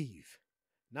the wave.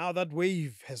 Now that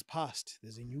wave has passed.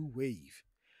 There's a new wave.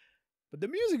 But the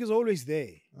music is always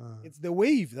there. It's the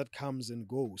wave that comes and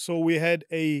goes. So we had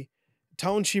a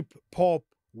township pop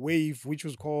wave, which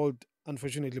was called,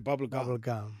 unfortunately, bubblegum.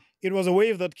 Bubblegum. It was a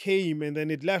wave that came and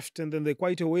then it left, and then the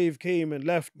Kwaito wave came and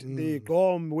left. The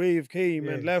Gom wave came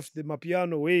and left. The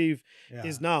Mapiano wave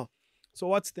is now. So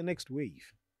what's the next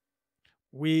wave?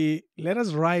 Let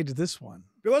us ride this one.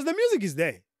 Because the music is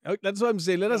there. That's what I'm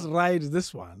saying. Let us ride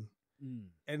this one.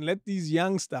 And let these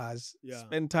young stars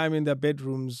spend time in their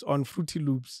bedrooms on Fruity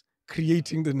Loops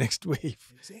creating the next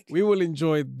wave. Exactly. We will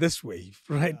enjoy this wave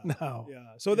right now. Yeah.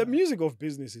 So the music of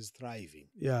business is thriving.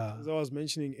 Yeah. As I was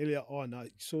mentioning earlier on, I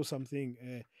saw something,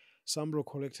 Sambro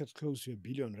collected close to R1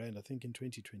 billion, I think, in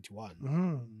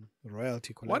 2021.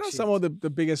 Royalty collections. What are some of the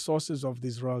biggest sources of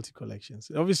these royalty collections?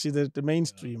 Obviously, the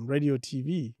mainstream, radio,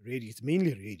 TV. Radio. It's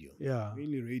mainly radio. Yeah.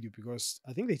 Mainly radio, because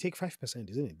I think they take 5%,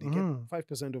 isn't it? They get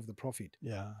 5% of the profit.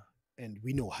 Yeah. And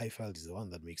we know Highfield is the one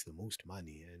that makes the most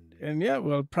money. And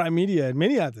well, Prime Media and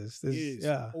many others. Yes,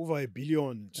 over R1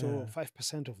 billion. So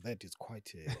 5% of that is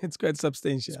quite... it's quite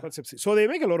substantial. It's quite substantial. So they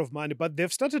make a lot of money, but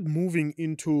they've started moving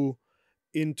into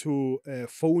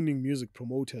phoning music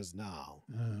promoters now.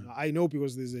 I know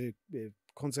because there's a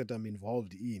concert I'm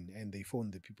involved in, and they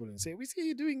phone the people and say, "We see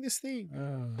you doing this thing."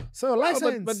 So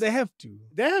license, but they have to.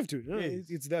 They have to. No,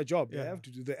 it's their job. They have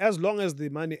to do that, as long as the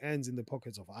money ends in the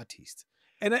pockets of artists.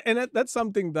 And that's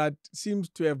something that seems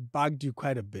to have bugged you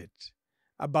quite a bit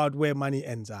about where money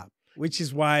ends up, which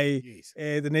is why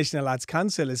the National Arts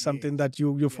Council is something that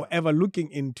you're forever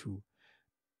looking into.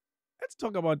 Let's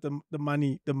talk about the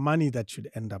money that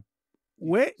should end up.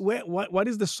 What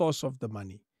is the source of the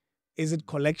money? Is it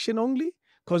collection only?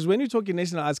 Because when you're talking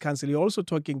National Arts Council, you're also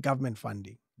talking government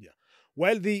funding. Yeah.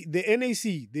 Well, the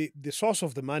NAC, the source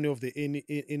of the money of the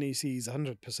NAC is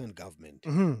 100% government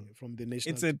from the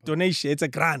national. It's a donation. It's a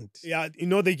grant. Yeah,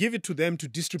 they give it to them to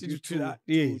distribute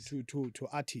to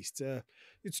artists.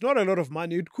 It's not a lot of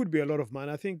money. It could be a lot of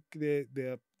money. I think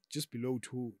they're just below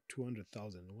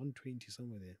 200,000, 120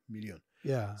 somewhere there, million.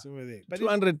 Yeah, somewhere there. But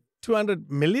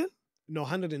 200 million? No,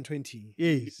 120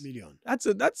 million.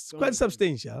 That's quite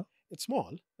substantial. It's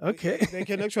small. Okay. They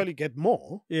can actually get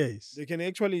more. Yes. They can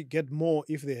actually get more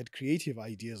if they had creative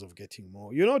ideas of getting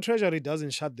more. Treasury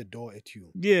doesn't shut the door at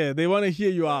you. Yeah, they want to hear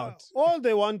you out. All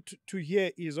they want to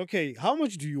hear is, okay, how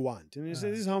much do you want? And you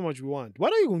say, this is how much we want.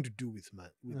 What are you going to do with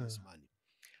this money?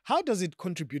 How does it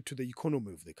contribute to the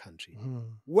economy of the country?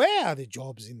 Where are the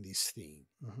jobs in this thing?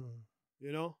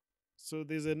 So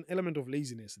there's an element of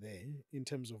laziness there in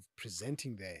terms of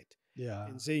presenting that. Yeah.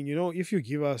 And saying, if you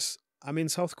give us,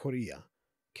 South Korea,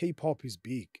 K-pop is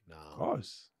big now. Of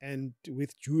course. And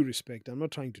with due respect, I'm not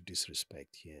trying to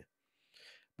disrespect here.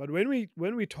 But when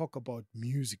we talk about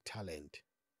music talent,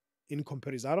 in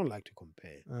comparison, I don't like to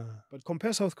compare, but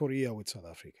compare South Korea with South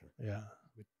Africa. Yeah.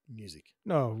 With music.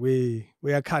 No, we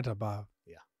are cut above.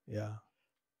 Yeah. Yeah.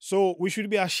 So we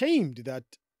should be ashamed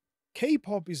that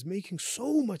K-pop is making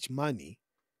so much money,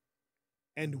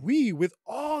 and we, with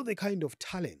all the kind of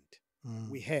talent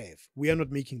we have, we are not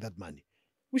making that money.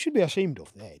 We should be ashamed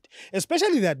of that,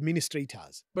 especially the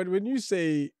administrators. But when you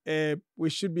say we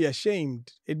should be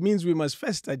ashamed, it means we must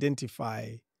first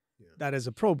identify that as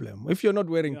a problem. If you're not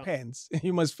wearing pants,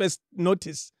 you must first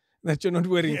notice that you're not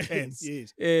wearing pants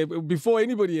before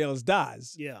anybody else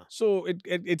does. Yeah. So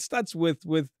it starts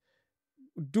with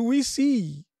do we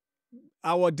see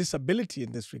our disability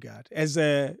in this regard as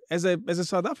a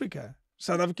South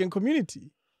African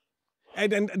community,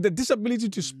 and the disability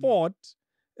to spot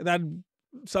that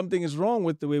something is wrong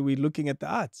with the way we're looking at the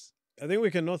arts? I think we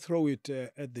cannot throw it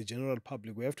at the general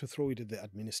public. We have to throw it at the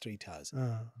administrators,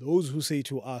 those who say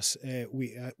to us,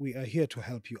 we are here to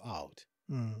help you out.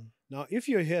 Now, if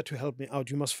you're here to help me out,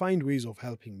 you must find ways of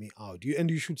helping me out. And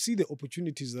you should see the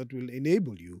opportunities that will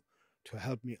enable you to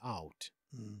help me out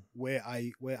where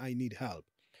I need help.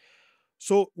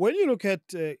 So when you look at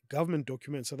government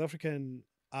documents, South African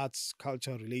arts,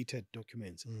 culture related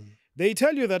documents, they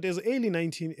tell you that as early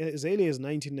as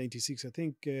 1996, I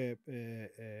think Jay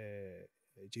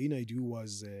Naidoo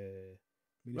was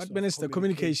Minister of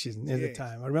Communication at the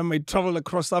time. I remember he traveled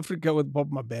across Africa with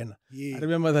Bob Mabena. Yeah. I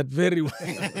remember that very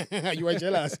well. You were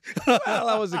jealous. Well,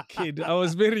 I was a kid. I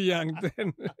was very young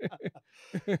then.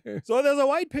 So there's a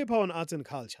white paper on arts and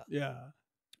culture. Yeah.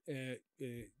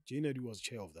 Jay Naidoo was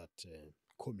chair of that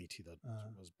committee that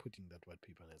was putting that white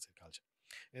paper on arts and culture.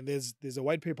 And there's a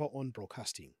white paper on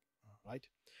broadcasting, right?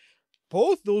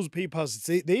 Both those papers,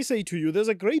 they say to you, there's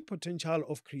a great potential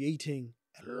of creating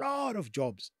a lot of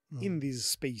jobs in these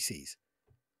spaces.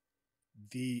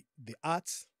 The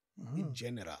arts in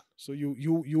general. So you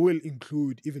will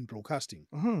include even broadcasting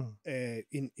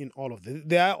in all of this.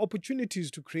 There are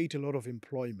opportunities to create a lot of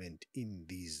employment in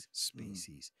these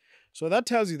spaces. So that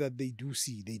tells you that they did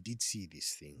see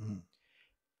this thing.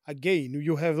 Again,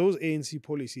 you have those ANC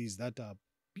policies that are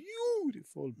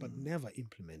beautiful but never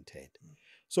implemented.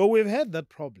 So we've had that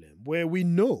problem where we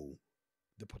know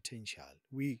the potential,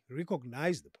 we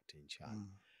recognize the potential.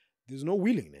 There's no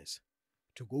willingness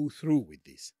to go through with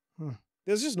this.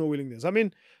 There's just no willingness. I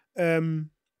mean, Pravin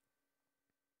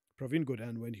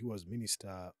Gordhan, when he was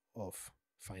Minister of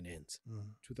Finance,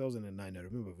 2009, I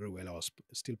remember very well, I was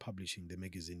still publishing the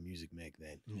magazine Music Mag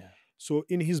then. So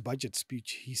in his budget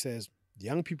speech, he says, the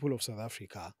young people of South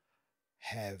Africa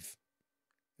have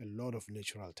a lot of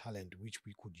natural talent which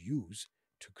we could use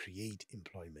to create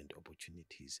employment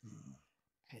opportunities.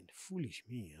 And foolish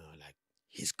me, like,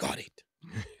 he's got it.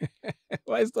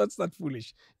 Why is that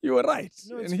foolish? You were right,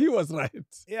 and he was right.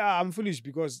 Yeah, I'm foolish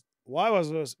because why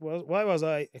was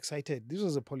I excited? This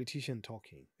was a politician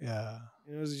talking. Yeah,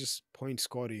 it was just point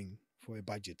scoring for a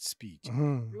budget speech.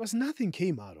 Because nothing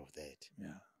came out of that.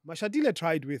 Yeah, Mashatile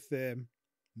tried with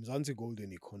Mzansi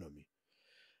Golden Economy,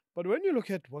 but when you look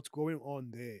at what's going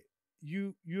on there,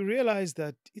 you realize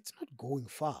that it's not going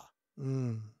far.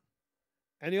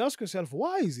 And you ask yourself,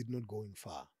 why is it not going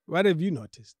far? What have you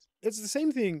noticed? It's the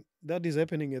same thing that is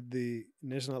happening at the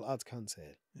National Arts Council.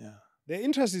 Yeah. The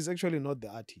interest is actually not the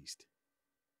artist.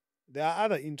 There are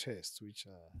other interests which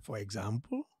are... For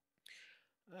example?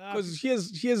 Because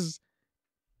here's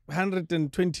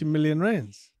 120 million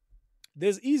rands.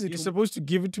 You're supposed to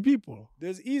give it to people.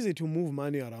 There's easy to move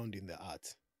money around in the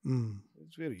arts.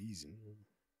 It's very easy.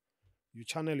 You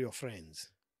channel your friends.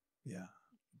 Yeah.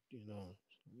 You know,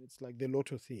 it's like the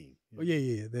lotto thing. Oh,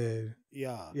 yeah.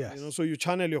 Yes. So you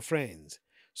channel your friends.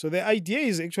 So the idea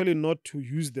is actually not to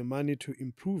use the money to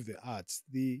improve the arts.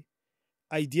 The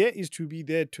idea is to be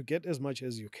there to get as much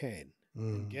as you can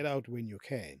and get out when you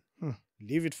can.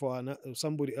 Leave it for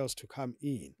somebody else to come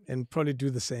in. And probably do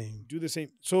the same.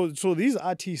 So these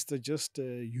artists are just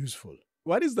useful.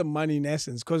 What is the money in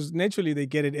essence? Because naturally they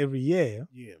get it every year.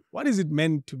 Yeah. What is it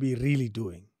meant to be really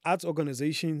doing? Arts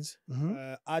organizations,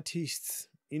 artists,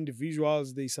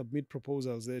 individuals, they submit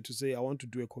proposals there to say, I want to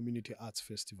do a community arts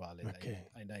festival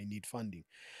and I need funding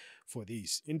for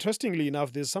this. Interestingly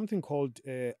enough, there's something called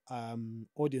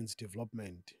audience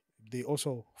development. They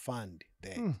also fund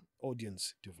that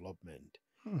audience development.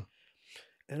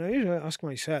 And I usually ask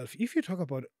myself, if you talk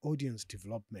about audience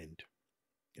development,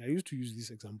 I used to use this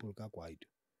example, Kwaito.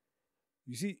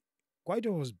 You see,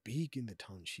 Kwaito was big in the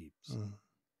townships.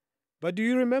 But do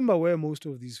you remember where most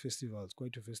of these festivals,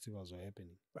 Kwaito festivals, were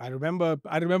happening? I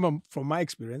remember from my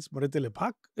experience, Moretele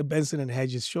Park, Benson and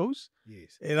Hedges shows.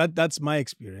 Yes. That's my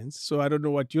experience. So I don't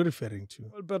know what you're referring to.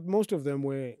 Well, but most of them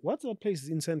were, what's that place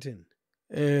in Sandton?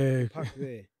 Park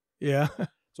there. Yeah.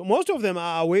 So most of them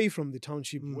are away from the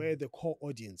township where the core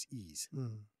audience is.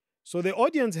 So the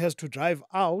audience has to drive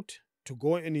out to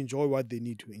go and enjoy what they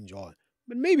need to enjoy.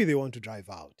 But maybe they want to drive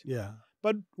out. Yeah.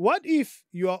 But what if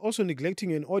you are also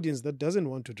neglecting an audience that doesn't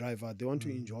want to drive out? They want to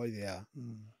enjoy their...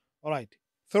 All right.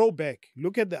 Throwback.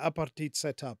 Look at the apartheid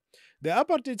setup. The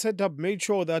apartheid setup made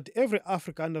sure that every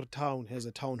Afrikaner town has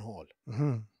a town hall.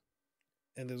 And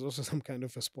there's also some kind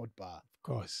of a sport bar. Of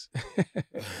course.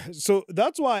 So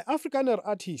that's why Afrikaner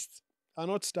artists are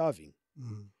not starving.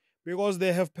 Because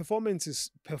they have performance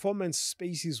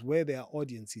spaces where their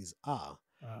audiences are.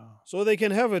 Wow. So they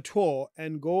can have a tour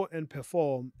and go and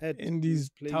perform in these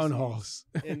town halls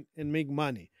and make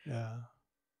money. Yeah.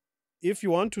 If you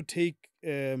want to take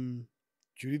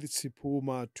Judith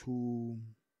Sipuma to,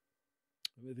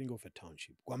 let me think of a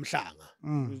township,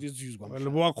 Mahlangu. Let's use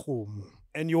Mahlangu.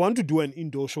 And you want to do an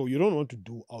indoor show, you don't want to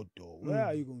do outdoor. Where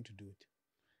are you going to do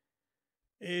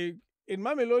it? In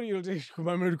Mamelodi, you'll take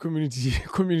Mamelodi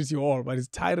Community Hall, but it's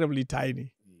terribly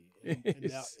tiny.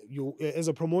 And you, as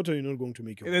a promoter, you're not going to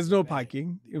make your... There's no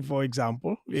parking, for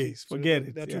example. Yes, forget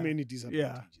it. There are too many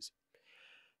disadvantages.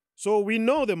 So we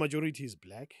know the majority is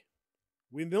black.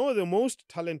 We know the most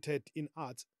talented in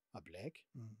arts are black.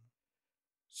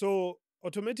 So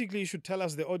automatically you should tell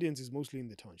us the audience is mostly in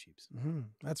the townships.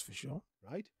 That's for sure.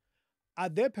 Right? Are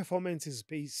there performances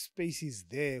spaces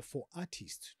there for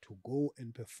artists to go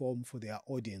and perform for their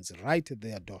audience right at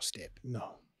their doorstep?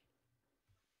 No.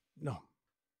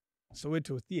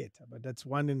 Soweto Theatre, but that's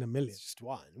one in a million. It's just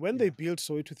one. When they built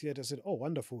Soweto Theatre, I said, oh,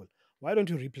 wonderful. Why don't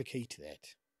you replicate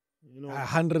that?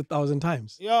 100,000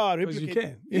 times. Yeah, replicate. You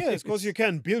can. Yes, because you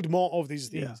can build more of these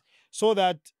things. So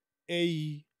that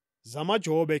a Zama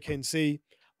Jobe can say,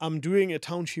 I'm doing a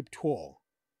township tour.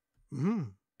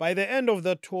 By the end of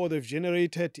that tour, they've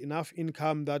generated enough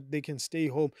income that they can stay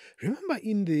home. Remember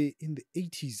in the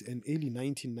 80s and early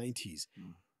 1990s,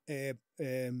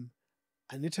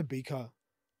 Anita Baker,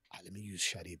 let me use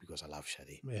Shadi because I love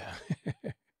Shadi. Yeah.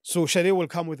 So Shadi will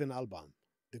come with an album,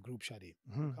 the group Shadi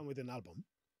will come with an album,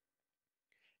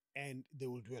 and they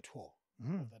will do a tour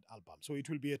of that album. So it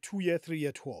will be a 2-year,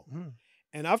 3-year tour.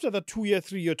 And after that 2-year,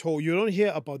 3-year tour, you don't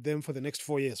hear about them for the next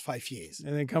 4 years, 5 years.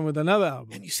 And then come with another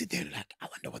album. And you sit there like, I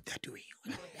wonder what they're doing.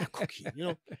 They're cooking, you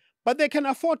know. But they can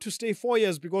afford to stay 4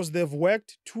 years because they've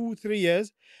worked 2-3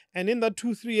 years. And in that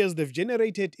 2-3 years, they've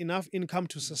generated enough income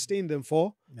to sustain them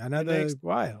for another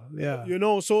while. Yeah. You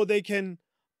know, so they can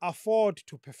afford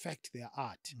to perfect their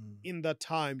art in that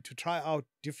time, to try out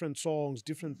different songs,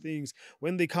 different things.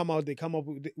 When they come out, they come up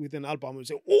with an album and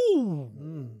say, oh,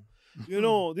 you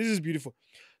know, this is beautiful.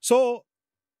 So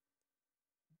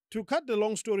to cut the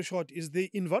long story short, is the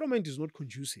environment is not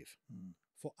conducive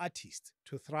for artists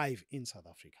to thrive in South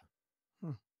Africa.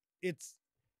 It's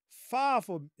far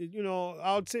from, you know,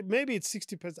 I would say maybe it's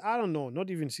 60%. I don't know, not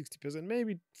even 60%,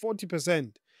 maybe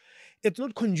 40%. It's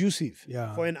not conducive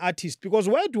for an artist, because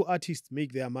where do artists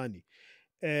make their money?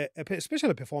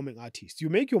 Especially performing artists. You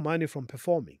make your money from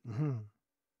performing.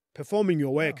 Performing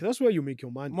your work. That's where you make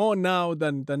your money. More now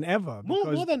than ever.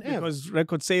 More than ever. Because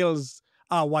record sales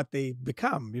are what they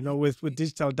become, you know, with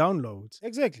digital downloads.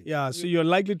 Exactly. Yeah, so you're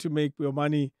likely to make your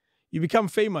money. You become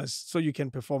famous so you can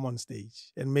perform on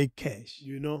stage and make cash.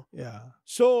 You know? Yeah.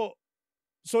 So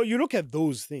you look at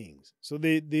those things. So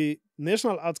the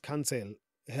National Arts Council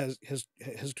has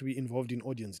to be involved in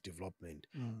audience development.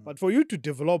 But for you to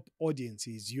develop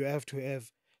audiences, you have to have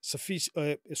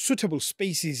sufficient suitable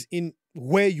spaces in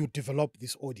where you develop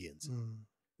this audience.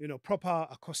 You know, proper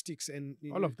acoustics and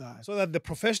all of that, so that the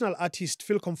professional artists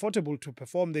feel comfortable to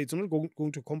perform there. It's not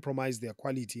going to compromise their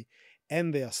quality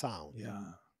and their sound.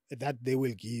 That they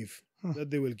will give to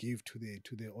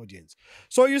the audience.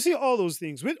 So you see all those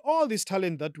things. With all this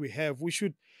talent that we have, we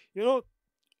should, you know,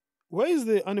 where is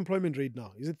the unemployment rate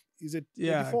now? Is it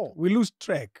 24? We lose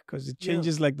track because it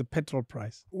changes like the petrol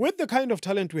price. With the kind of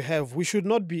talent we have, we should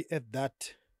not be at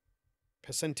that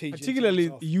percentage.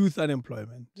 Particularly youth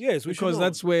unemployment. Yes, because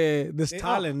that's where this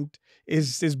talent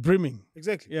is brimming.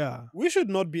 Exactly. Yeah. We should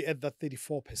not be at that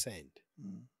 34%.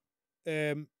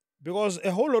 Because a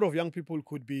whole lot of young people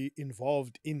could be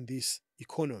involved in this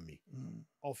economy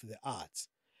of the arts.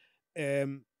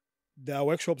 There are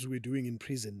workshops we're doing in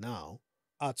prison now,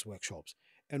 arts workshops.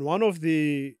 And one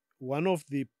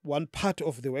part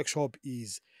of the workshop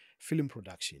is film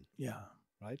production. Yeah.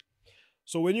 Right?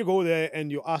 So when you go there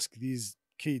and you ask these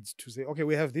kids to say, okay,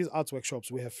 we have these arts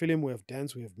workshops, we have film, we have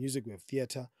dance, we have music, we have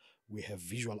theater, we have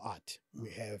visual art,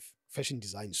 we have fashion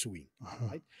design, sewing,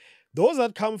 right? Those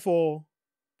that come for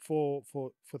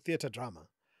theater drama,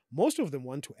 most of them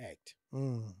want to act.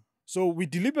 So we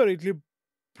deliberately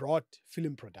brought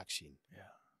film production. Yeah.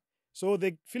 So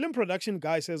the film production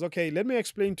guy says, okay, let me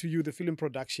explain to you the film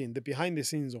production, the behind the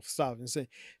scenes of stuff, and say,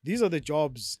 these are the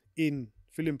jobs in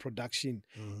film production.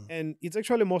 And it's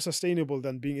actually more sustainable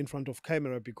than being in front of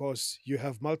camera because you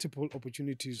have multiple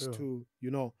opportunities to,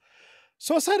 you know.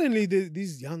 So suddenly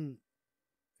these young,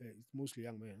 mostly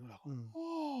young men, are like,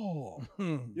 oh,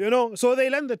 you know, so they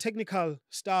learn the technical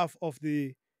stuff of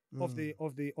the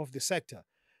sector.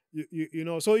 You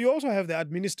know, so you also have the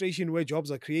administration where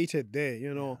jobs are created there,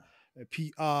 you know.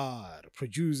 PR,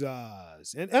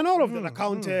 producers, and all of the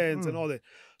accountants and all that.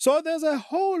 So there's a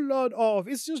whole lot of,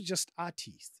 it's just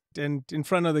artists. And in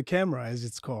front of the camera, as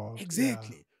it's called.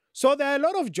 Exactly. Yeah. So there are a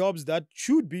lot of jobs that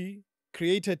should be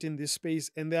created in this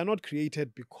space, and they are not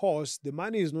created because the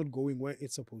money is not going where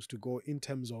it's supposed to go in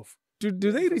terms of do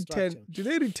they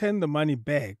return the money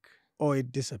back or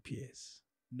it disappears?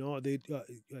 No, they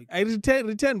I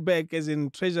return back as in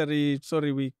treasury.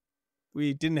 Sorry,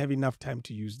 we didn't have enough time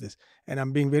to use this. And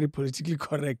I'm being very politically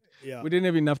correct. Yeah. We didn't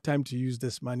have enough time to use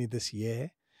this money this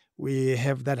year. We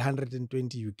have that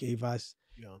 120 you gave us.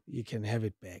 Yeah. You can have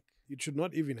it back. It should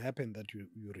not even happen that you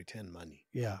return money.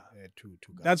 Yeah. To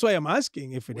government. That's why I'm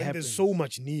asking if it happens. There's so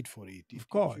much need for it. Of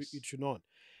course. It should not.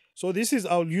 So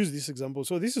I'll use this example.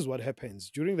 So this is what happens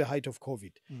during the height of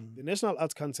COVID. The National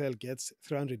Arts Council gets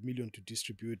 300 million to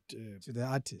distribute to the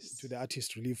artists,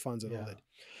 relief funds and all that.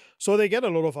 So they get a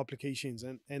lot of applications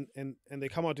and they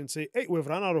come out and say, hey, we've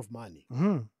run out of money,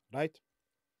 right?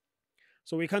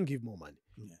 So we can't give more money.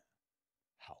 Yeah.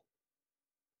 How?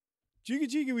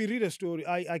 Jiggy, we read a story.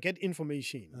 I get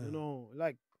information, you know,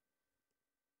 like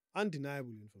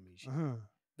undeniable information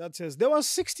that says there was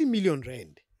 60 million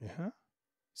rand.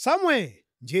 Somewhere,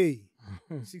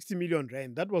 60 million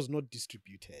rand, that was not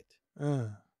distributed.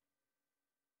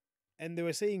 and they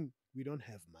were saying, we don't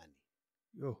have money.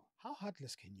 Yo. How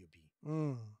heartless can you be?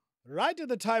 Mm. Right at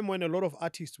the time when a lot of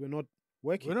artists were not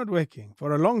working. We're not working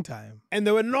for a long time. And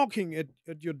they were knocking at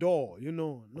your door,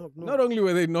 knock. Not only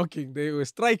were they knocking, they were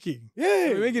striking. Yeah.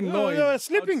 They were making noise. They were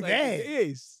sleeping outside. there.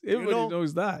 Yes. Everybody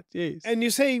knows that. Yes. And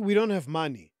you say, we don't have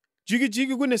money. Jiggy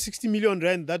Jiggy win a 60 million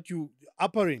rand that you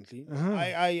apparently,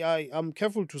 I'm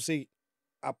careful to say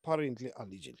apparently,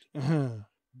 allegedly.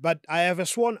 But I have a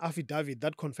sworn affidavit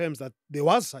that confirms that there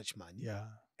was such money. Yeah.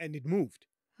 And it moved.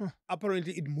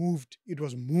 Apparently it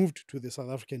was moved to the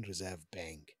South African Reserve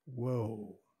Bank.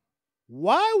 Whoa.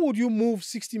 Why would you move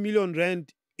 60 million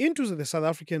rand into the South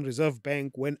African Reserve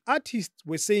Bank when artists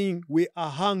were saying we are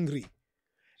hungry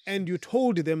and you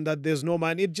told them that there's no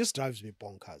money? It just drives me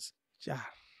bonkers.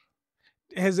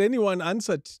 Has anyone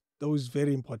answered those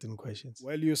very important questions?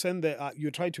 Well, you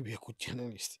try to be a good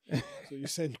journalist. So you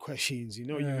send questions, you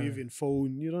even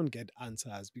phone, you don't get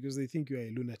answers because they think you're a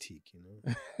lunatic,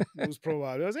 Most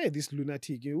probably, I say, this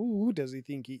lunatic, who does he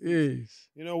think he is?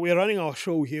 Yes. We're running our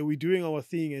show here, we're doing our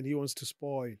thing, and he wants to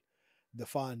spoil the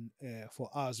fun for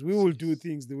us. We will do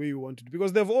things the way we want to do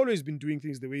because they've always been doing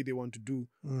things the way they want to do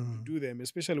them,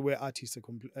 especially where artists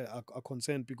are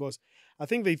concerned, because I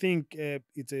think they think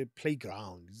it's a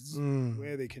playground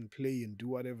where they can play and do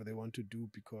whatever they want to do,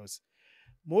 because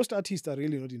most artists are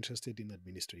really not interested in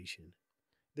administration.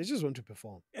 They just want to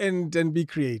perform and be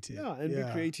creative. Yeah, and be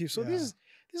creative. So these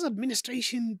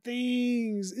administration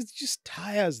things, it just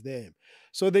tires them.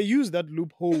 So they use that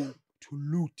loophole to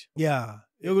loot. Yeah.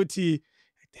 They won't see.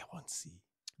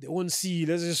 They won't see.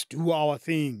 Let's just do our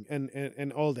thing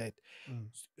and all that.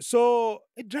 So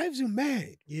it drives you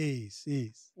mad. Yes.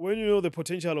 When you know the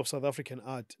potential of South African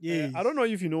art. Yes. I don't know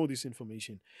if you know this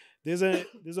information. There's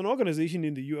an organization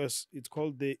in the US. It's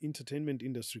called the Entertainment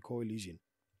Industry Coalition.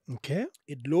 Okay.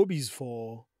 It lobbies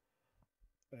for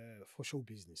show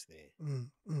business there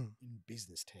in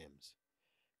business terms.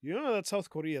 You know that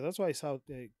South Korea, that's why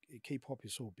K-pop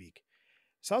is so big.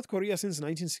 South Korea since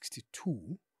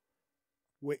 1962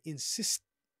 were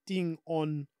insisting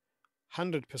on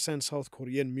 100% South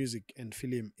Korean music and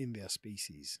film in their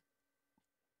spaces.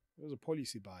 It was a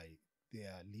policy by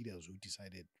their leaders who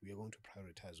decided we are going to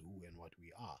prioritize who and what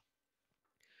we are.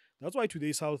 That's why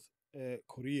today South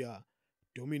Korea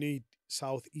dominate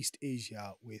Southeast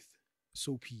Asia with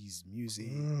soapies,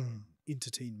 music,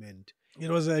 entertainment. It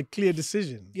was a clear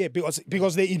decision. Yeah,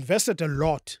 because they invested a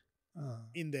lot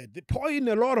in that. They poured in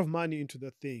a lot of money into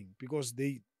the thing because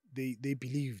they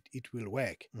believed it will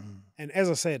work. And as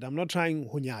I said, I'm not trying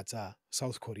hunyata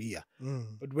South Korea.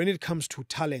 But when it comes to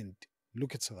talent,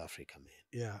 look at South Africa, man.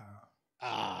 Yeah.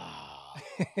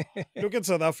 Look at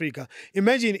South Africa.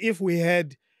 Imagine if we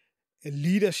had a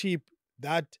leadership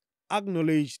that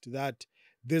acknowledged that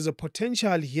there's a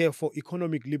potential here for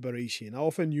economic liberation. I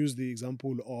often use the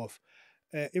example of,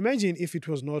 imagine if it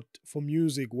was not for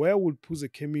music, where would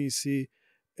Phuzekemi see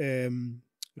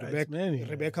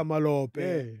Rebecca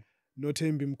Malope,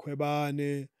 Nothembi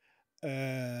Mkhwebane,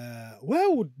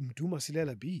 where would Mduma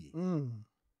Silela be?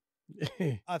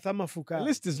 Arthur Mafuka. The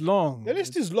list is long. The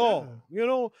list is long.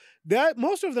 Yeah.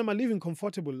 Most of them are living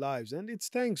comfortable lives, and it's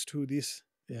thanks to this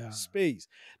space.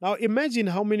 Now, imagine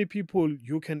how many people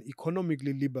you can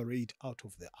economically liberate out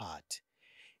of the art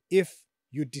if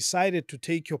you decided to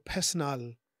take your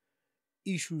personal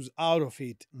issues out of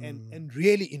it and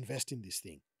really invest in this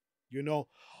thing.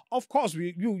 Of course,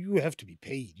 you have to be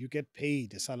paid. You get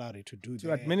paid a salary to do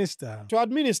that. To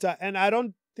administer. And I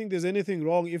don't think there's anything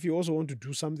wrong if you also want to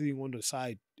do something on the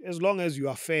side, as long as you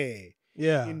are fair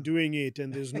in doing it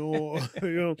and there's no,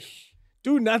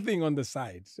 Do nothing on the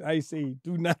side. I say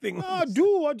do nothing. No,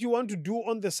 do what you want to do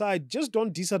on the side. Just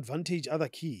don't disadvantage other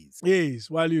kids. Yes,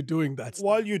 while you're doing that stuff.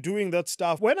 While you're doing that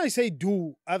stuff. When I say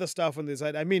do other stuff on the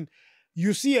side, I mean,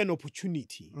 you see an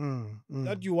opportunity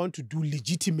that you want to do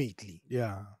legitimately.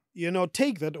 Yeah.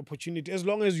 Take that opportunity as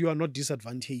long as you are not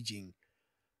disadvantaging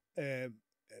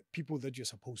people that you're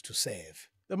supposed to serve.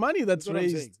 The money that's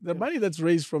money that's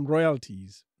raised from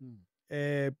royalties.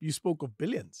 You spoke of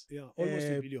billions. Yeah, almost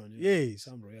 $1 billion. Yes.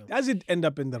 Does it end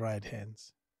up in the right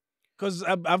hands? Because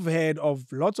I've heard of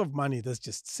lots of money that's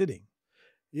just sitting.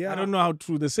 Yeah. I don't know how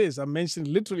true this is. I'm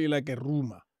mentioning literally like a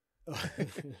rumor.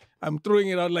 I'm throwing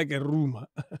it out like a rumor.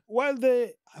 Well,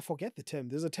 I forget the term.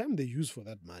 There's a term they use for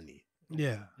that money.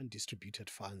 Yeah. Undistributed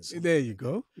funds. There you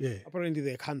go. Yeah. Apparently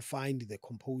they can't find the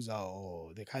composer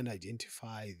or they can't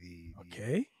identify the...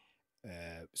 Okay.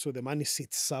 So the money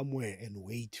sits somewhere and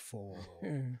wait for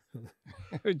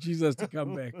Jesus to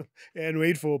come back. And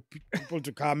wait for people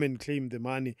to come and claim the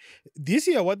money. This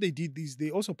year, what they did is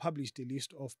they also published a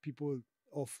list of people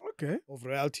of Okay.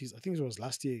 royalties. I think it was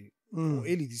last year or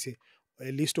early this year.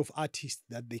 A list of artists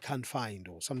that they can't find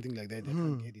or something like that they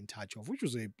can't get in touch of, which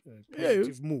was a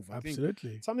positive move. I think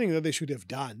Absolutely. something that they should have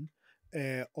done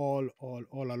all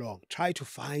along. Try to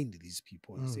find these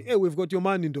people and say, hey, we've got your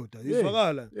money, daughter.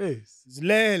 Yes.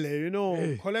 Zilele,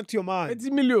 Yes. collect your money. 80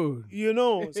 million.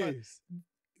 So Yes.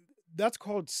 that's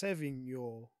called serving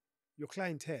your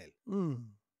clientele. Mm.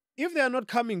 If they are not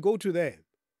coming, go to them.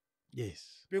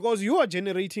 Yes. Because you are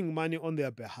generating money on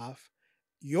their behalf.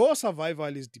 Your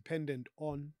survival is dependent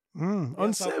on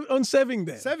On serving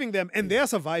them. serving them and their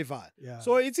survival. Yeah.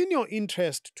 So it's in your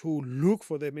interest to look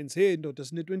for them and say, hey, ndoda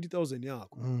sine 20,000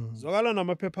 yakho. Zwakala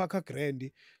namaphepha akha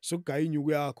grand sokugaya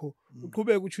inyuku yakho.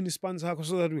 Uqhubeke utshune ispan sakho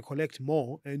so that we collect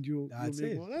more and you That's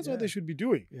make it. more. That's Yeah. what they should be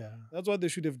doing. Yeah. That's what they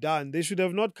should have done. They should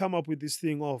have not come up with this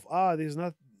thing of, there's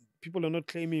not, people are not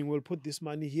claiming we'll put this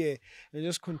money here and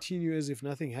just continue as if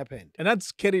nothing happened. And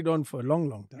that's carried on for a long,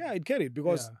 long time. Yeah, it carried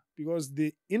because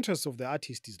the interest of the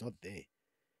artist is not there.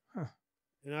 Huh.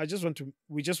 And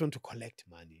we just want to collect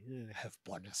money, have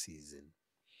bonuses and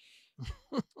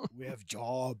we have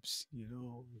jobs,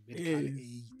 medical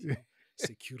aid,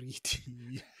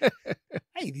 security.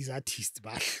 Hey, these artists,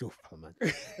 man.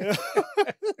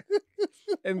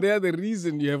 And they're the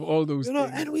reason you have all those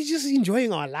things. And we're just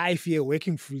enjoying our life here,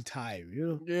 working full time,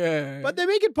 Yeah. But they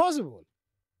make it possible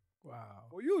Wow.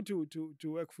 for you to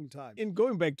work full time. In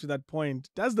going back to that point,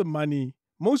 does the money,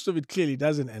 most of it clearly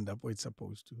doesn't end up where it's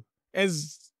supposed to,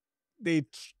 as they're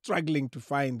struggling to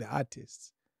find the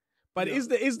artists. But is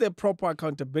there proper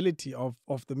accountability of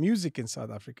the music in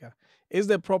South Africa? Is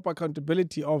there proper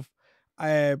accountability of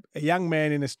a young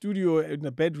man in a studio, in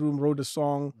a bedroom, wrote a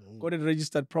song, got it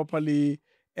registered properly,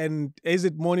 and is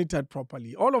it monitored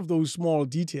properly? All of those small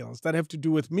details that have to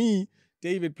do with me,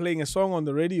 David, playing a song on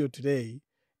the radio today,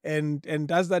 and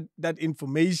does that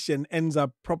information ends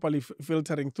up properly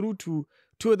filtering through to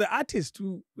the artist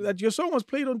that your song was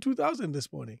played on 2000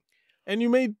 this morning, and you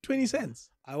made 20 cents.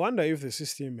 I wonder if the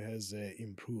system has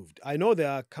improved. I know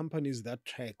there are companies that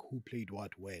track who played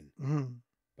what when.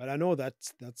 But I know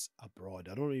that's abroad.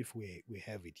 I don't know if we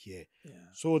have it here. Yeah.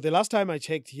 So the last time I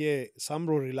checked here,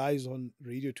 Samro relies on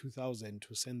Radio 2000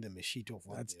 to send them a sheet of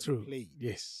what That's they true. played.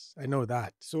 Yes, I know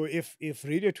that. So if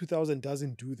Radio 2000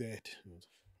 doesn't do that,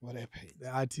 what happens? The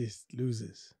artist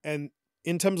loses. And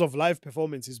in terms of live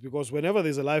performances, because whenever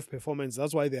there's a live performance,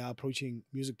 that's why they are approaching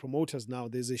music promoters now.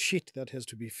 There's a sheet that has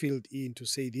to be filled in to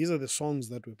say these are the songs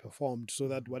that were performed, so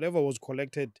that whatever was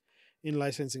collected in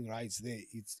licensing rights there,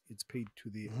 it's paid to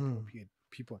the appropriate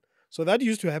people. So that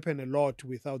used to happen a lot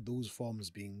without those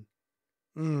forms being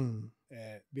filled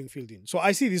in. So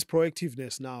I see this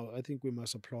proactiveness now. I think we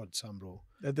must applaud Samro.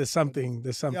 That there's something.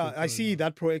 Yeah, I see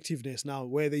that proactiveness now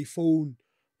where they phone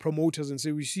promoters and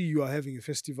say, we see you are having a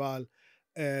festival.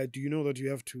 Do you know that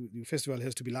the festival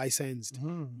has to be licensed,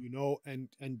 and you go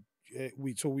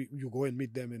and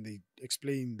meet them and they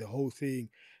explain the whole thing.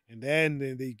 And then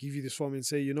they give you this form and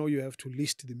say, you have to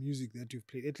list the music that you've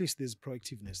played. At least there's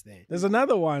proactiveness there. There's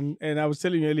another one, and I was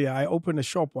telling you earlier, I opened a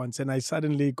shop once and I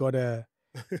suddenly got a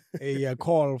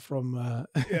call from,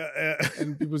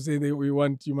 and people say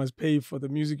you must pay for the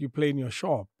music you play in your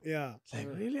shop. Yeah. Like,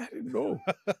 really? I didn't know.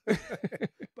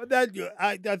 But that,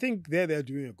 I think they're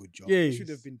doing a good job. Yes. They should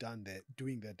have been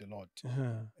doing that a lot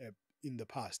in the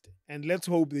past. And let's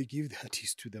hope they give the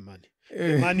artist to the money.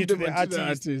 The money to the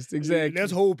artist. Exactly.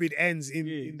 Let's hope it ends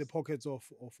in the pockets of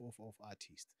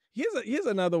artists. Here's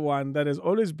another one that has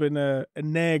always been a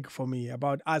nag for me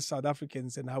about us South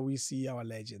Africans and how we see our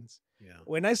legends. Yeah.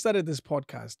 When I started this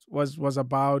podcast was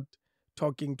about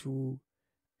documenting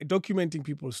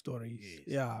people's stories. Yes.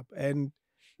 Yeah. And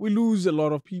we lose a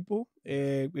lot of people.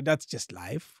 That's just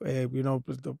life.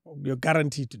 You're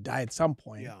guaranteed to die at some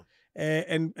point. Yeah.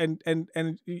 And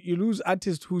you lose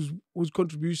artists whose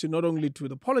contribution not only to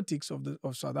the politics of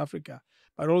South Africa,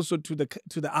 but also to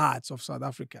the arts of South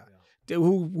Africa,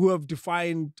 who have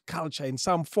defined culture in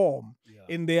some form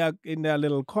in their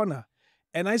little corner.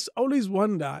 And I always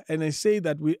wonder, and I say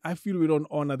that I feel we don't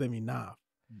honor them enough,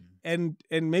 and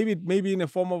maybe in a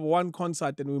form of one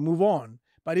concert and we move on,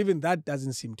 but even that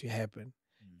doesn't seem to happen.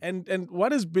 And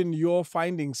what has been your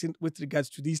findings with regards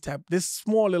to this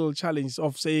small little challenge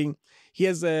of saying,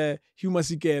 here's a Hugh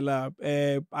Masekela,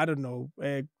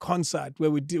 concert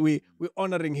where we're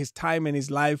honoring his time and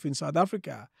his life in South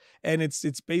Africa, and it's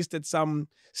based at some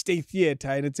state theater,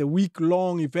 and it's a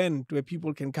week-long event where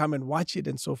people can come and watch it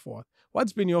and so forth.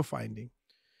 What's been your finding?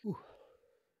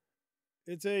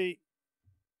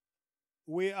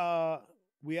 We are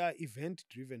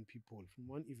event-driven people, from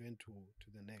one event to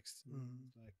the next.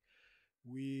 Like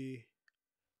we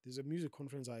there's a music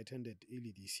conference I attended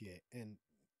early this year, and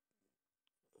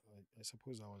I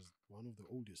suppose I was one of the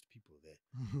oldest people there.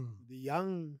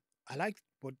 I liked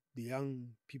what the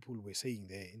young people were saying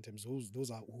there in terms of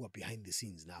those are who are behind the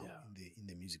scenes now in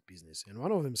the music business. And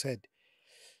one of them said,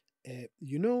 the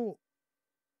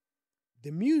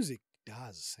music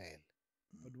does sell,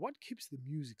 but what keeps the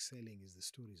music selling is the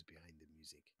stories behind the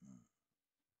music.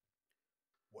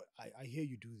 Well, I hear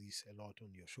you do this a lot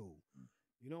on your show.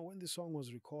 When the song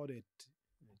was recorded,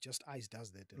 Just Ice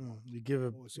does that a lot. You give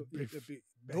a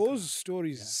those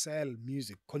stories sell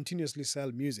music, continuously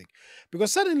sell music.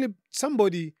 Because suddenly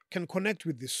somebody can connect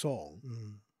with the song.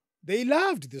 They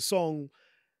loved the song,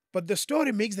 but the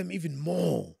story makes them even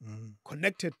more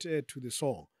connected to the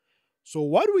song. So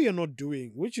what we are not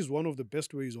doing, which is one of the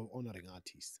best ways of honoring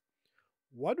artists,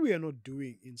 what we are not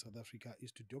doing in South Africa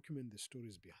is to document the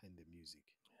stories behind the music.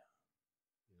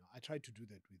 I try to do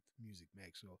that with Music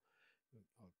Mag. So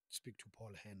I'll speak to Paul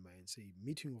Hanma and say,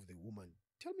 meeting of the woman,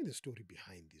 tell me the story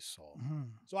behind this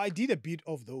song. So I did a bit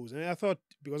of those. And I thought,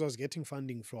 because I was getting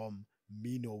funding from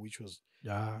Mino, which was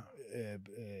the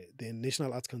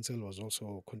National Arts Council was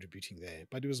also contributing there.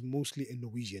 But it was mostly a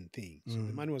Norwegian thing. So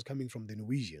the money was coming from the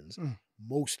Norwegians,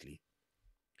 mostly.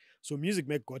 So Music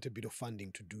Mag got a bit of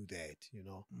funding to do that,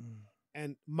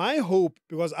 And my hope,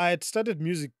 because I had started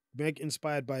Music Mag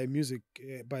inspired by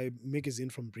by a magazine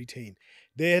from Britain.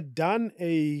 They had done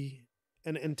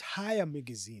an entire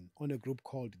magazine on a group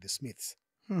called The Smiths.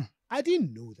 I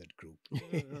didn't know that group.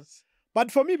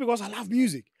 But for me, because I love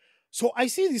music, so I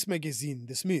see this magazine,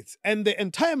 The Smiths, and the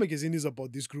entire magazine is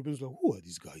about this group. And it's like, who are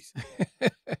these guys?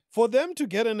 For them to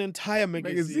get an entire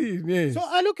magazine. Yes. So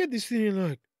I look at this thing and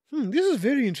like, this is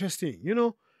very interesting.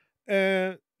 You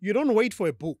don't wait for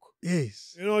a book.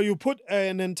 Yes. You put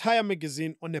an entire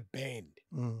magazine on a band.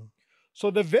 So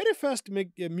the very first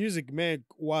Music Mag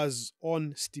was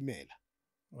on Stimela.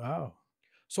 Wow.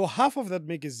 So half of that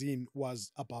magazine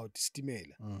was about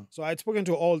Stimela. So I'd spoken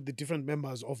to all the different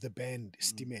members of the band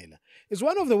Stimela. It's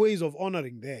one of the ways of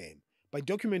honoring them by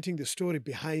documenting the story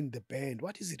behind the band.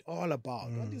 What is it all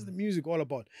about? What is the music all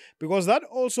about? Because that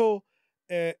also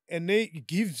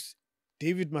gives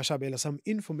David Mashabela some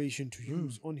information to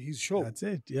use on his show. That's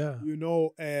it, yeah.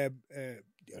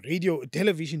 Radio,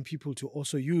 television people to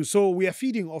also use. So we are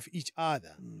feeding off each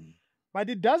other. But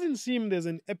it doesn't seem there's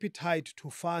an appetite to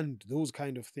fund those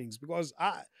kind of things because,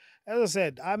 as I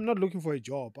said, I'm not looking for a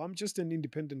job. I'm just an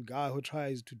independent guy who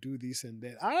tries to do this and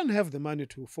that. I don't have the money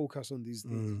to focus on these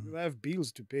things. I have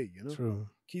bills to pay, True.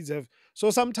 Kids have.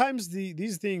 So sometimes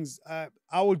these things, I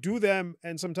will do them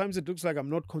and sometimes it looks like I'm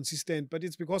not consistent, but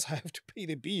it's because I have to pay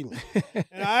the bill.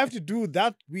 And I have to do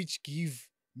that which give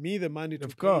me the money to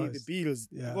pay the bills.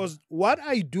 Yeah. Because what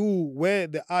I do where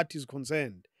the art is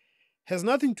concerned has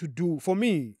nothing to do, for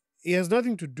me, it has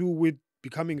nothing to do with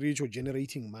becoming rich or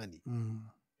generating money.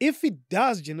 If it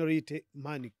does generate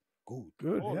money, good.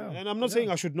 Yeah. And I'm not saying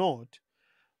I should not,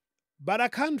 but I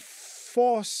can't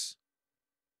force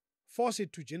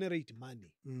it to generate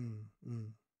money.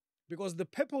 Because the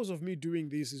purpose of me doing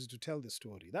this is to tell the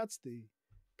story. That's the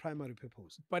primary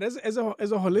purpose. But as a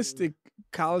holistic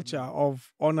culture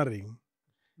of honoring,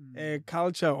 a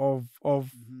culture of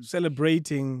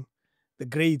celebrating the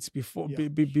greats before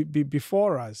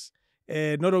us,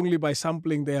 not only by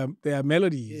sampling their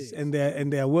melodies and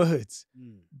their words,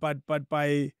 but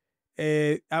by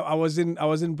I was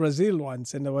in Brazil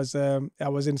once, and I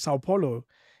was in Sao Paulo.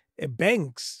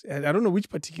 Banks, I don't know which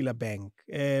particular bank,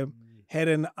 had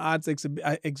an arts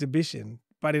exhibition,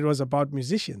 but it was about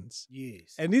musicians.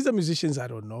 Yes. And these are musicians I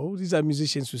don't know. These are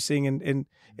musicians who sing in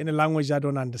a language I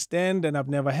don't understand, and I've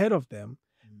never heard of them.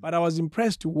 But I was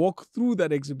impressed to walk through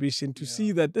that exhibition to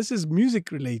see that this is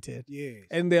music related. Yes.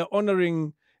 And they're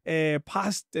honoring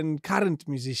past and current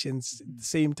musicians at the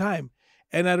same time.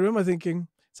 And I remember thinking,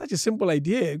 such a simple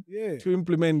idea to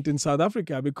implement in South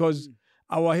Africa because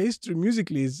our history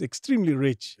musically is extremely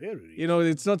rich. Very rich.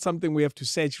 It's not something we have to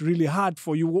search really hard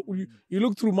for. You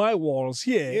look through my walls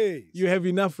here, you have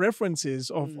enough references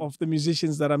of the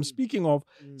musicians that I'm speaking of,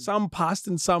 some past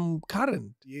and some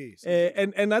current. Yes.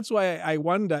 And that's why I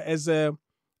wonder, as a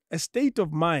state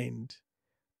of mind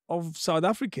of South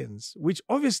Africans, which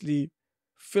obviously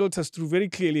filters through very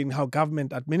clearly in how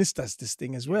government administers this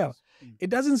thing as well. It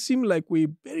doesn't seem like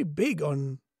we're very big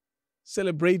on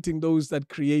celebrating those that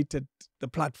created the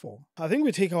platform. I think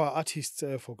we take our artists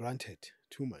for granted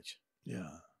too much.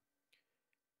 Yeah.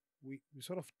 We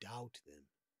sort of doubt them.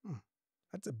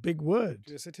 That's a big word.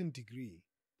 To a certain degree,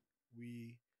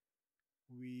 we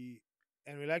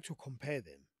like to compare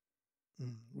them.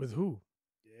 With who?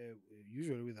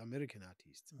 Usually with American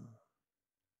artists.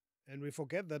 And we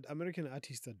forget that American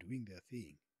artists are doing their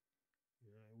thing,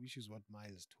 which is what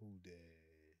Miles told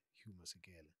Hugh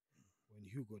Masekela. When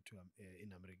Hugh got to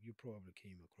in America, you probably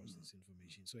came across this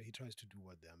information. So he tries to do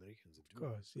what the Americans are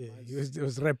doing. Of course, yeah. Miles, He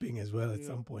was rapping as well at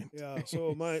some point. Yeah.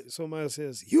 So Miles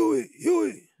says,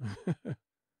 Huey,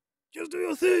 just do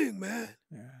your thing, man.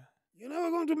 Yeah. You're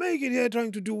never going to make it here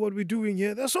trying to do what we're doing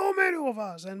here. There's so many of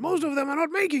us, and most of them are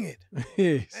not making it.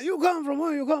 Yes. And you come from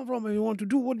where you come from, and you want to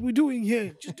do what we're doing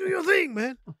here. Just do your thing,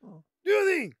 man. Do your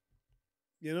thing.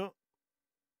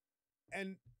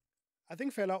 And I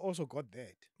think Fela also got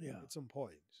that at some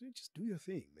point. So just do your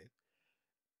thing, man.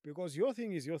 Because your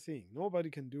thing is your thing.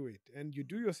 Nobody can do it. And you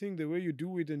do your thing the way you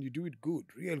do it, and you do it good,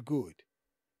 real good.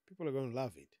 People are going to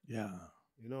love it. Yeah.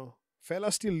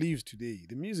 Fela still lives today.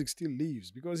 The music still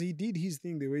lives because he did his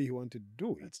thing the way he wanted to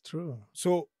do it. That's true.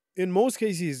 So in most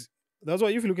cases, that's why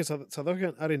if you look at South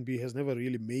African R&B has never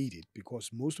really made it,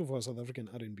 because most of our South African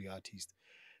R&B artists,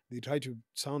 they try to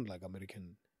sound like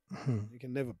American. You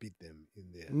can never beat them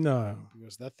in there. No.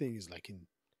 Because that thing is like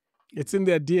it's in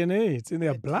their DNA. It's in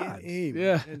their blood. DNA,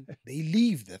 yeah. And they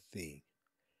live that thing.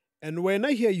 And when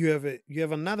I hear you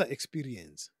have another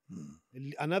experience,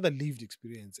 another lived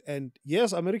experience. And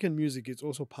yes, American music is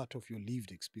also part of your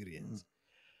lived experience.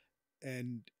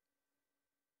 And,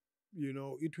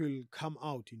 it will come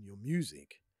out in your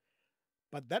music.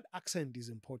 But that accent is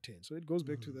important. So it goes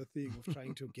back to the thing of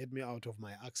trying to get me out of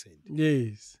my accent.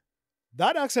 Yes.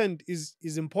 That accent is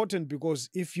important because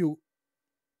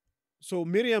so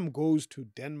Miriam goes to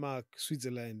Denmark,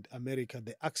 Switzerland, America,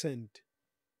 the accent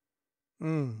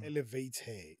elevates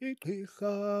her.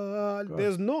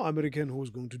 There's no American who's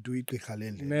going to do it.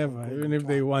 Never, even if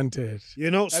they wanted.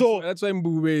 That's why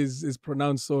Mbube is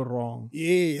pronounced so wrong.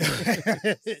 Yeah,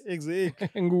 exactly.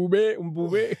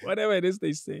 Mbube, whatever it is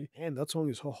they say. And that song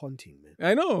is so haunting, man.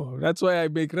 I know. That's why I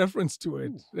make reference to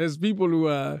it. There's people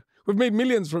who've made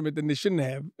millions from it and they shouldn't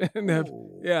have.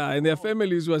 And their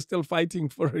families who are still fighting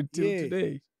for it till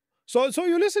today. So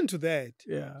you listen to that.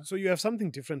 Yeah. So you have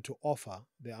something different to offer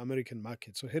the American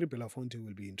market. So Harry Belafonte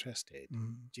will be interested.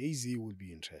 Jay-Z will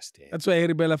be interested. That's why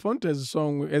Harry Belafonte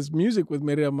has music with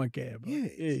Miriam Makeba.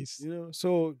 Yes.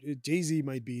 So Jay-Z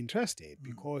might be interested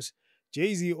because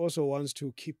Jay-Z also wants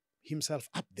to keep himself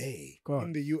up there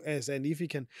in the US. And if he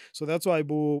can, so that's why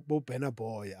Bo Benna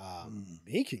Boy are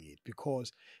making it,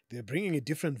 because they're bringing a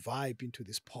different vibe into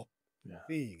this pop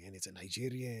thing. And it's a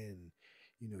Nigerian,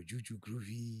 juju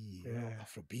groovy,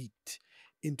 Afrobeat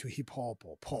into hip hop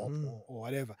or pop or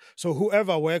whatever. So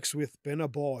whoever works with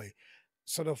Benna Boy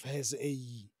sort of has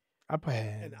an upper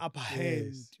hand.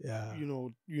 Yes. Yeah.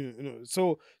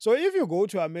 So if you go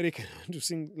to America to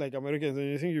sing like Americans and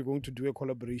you think you're going to do a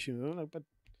collaboration, but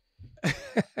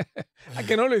I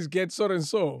can always get so and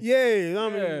so.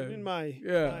 In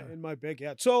my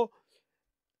backyard. So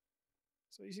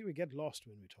you see, we get lost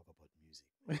when we talk about music.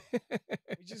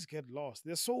 We just get lost.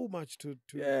 There's so much to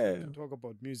talk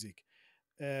about music.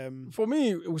 For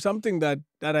me, something that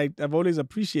I've always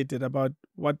appreciated about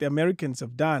what the Americans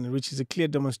have done, which is a clear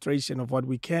demonstration of what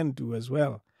we can do as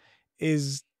well,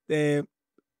 is the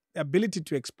ability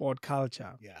to export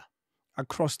culture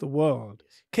across the world.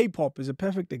 K-pop is a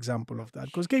perfect example of that,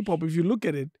 because K-pop, if you look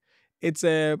at it,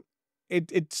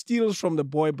 it steals from the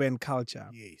boy band culture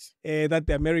that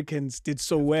the Americans did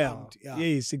so well.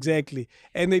 Yes, exactly.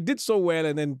 And they did so well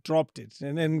and then dropped it.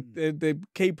 And then the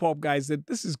K-pop guys said,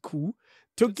 this is cool.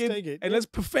 Took it and let's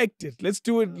perfect it. Let's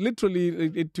do it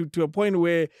literally to a point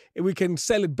where we can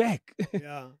sell it back.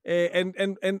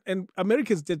 And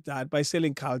Americans did that by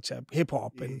selling culture,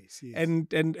 hip-hop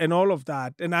and all of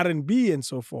that, and R&B and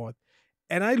so forth.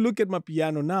 And I look at my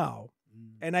piano now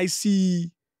and I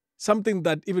see something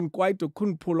that even Kwaito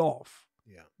couldn't pull off,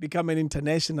 become an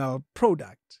international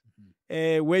product,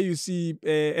 where you see,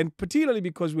 and particularly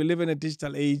because we live in a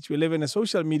digital age, we live in a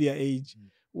social media age,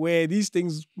 where these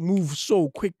things move so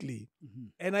quickly.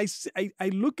 And I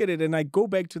look at it and I go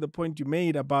back to the point you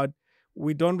made about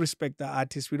we don't respect the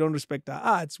artists, we don't respect the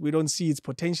arts, we don't see its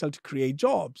potential to create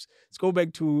jobs. Let's go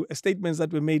back to statements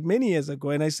that were made many years ago.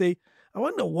 And I say, I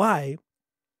wonder why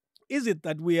is it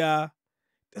that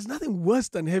there's nothing worse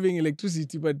than having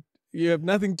electricity, but you have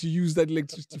nothing to use that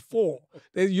electricity for.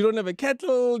 You don't have a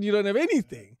kettle, you don't have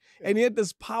anything. And yet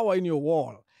there's power in your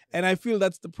wall. And I feel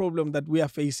that's the problem that we are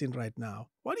facing right now.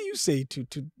 What do you say to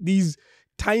these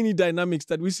tiny dynamics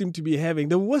that we seem to be having?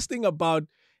 The worst thing about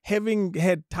having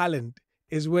had talent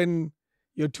is when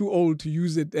you're too old to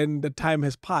use it and the time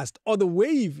has passed, or the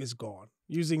wave is gone,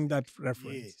 using that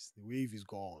reference. Yes, the wave is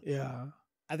gone. Yeah.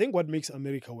 I think what makes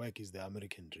America work is the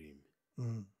American dream.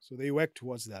 So they work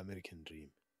towards the American dream.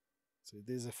 So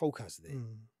there's a focus there.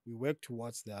 We work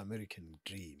towards the American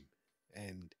dream.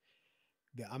 And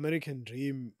the American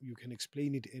dream, you can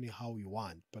explain it anyhow you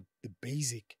want, but the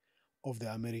basic of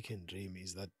the American dream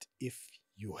is that if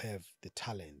you have the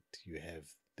talent, you have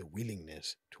the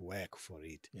willingness to work for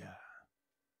it,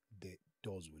 the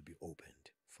doors will be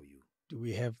opened for you. Do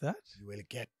we have that? You will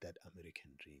get that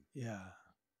American dream. Yeah.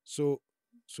 So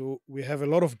we have a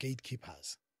lot of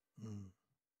gatekeepers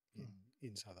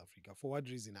in South Africa. For what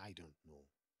reason, I don't know.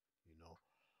 You know,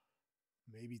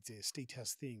 maybe it's a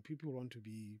status thing. People want to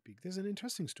be big. There's an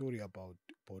interesting story about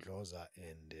Bodloza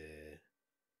and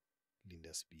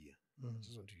Linda Spear. I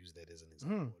just want to use that as an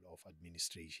example of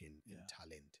administration and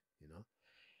talent. You know,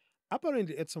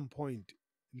 apparently at some point,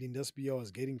 Linda Spear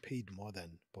was getting paid more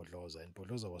than Bodloza, and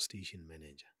Bodloza was station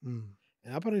manager.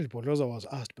 And apparently Bodloza was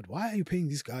asked, but why are you paying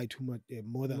this guy too much,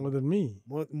 more than me?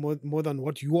 More than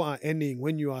what you are earning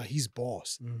when you are his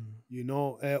boss? You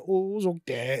know,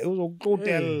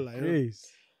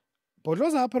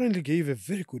 Bodloza apparently gave a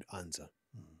very good answer.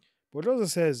 Bodloza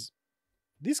says,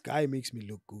 this guy makes me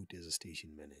look good as a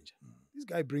station manager. This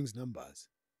guy brings numbers,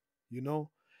 you know.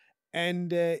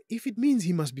 And if it means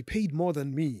he must be paid more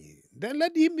than me, then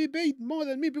let him be paid more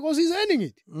than me because he's earning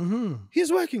it.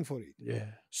 He's working for it. Yeah.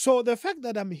 So the fact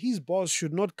that I'm his boss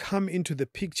should not come into the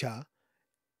picture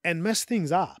and mess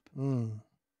things up.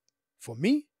 For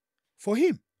me, for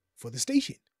him, for the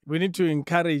station. We need to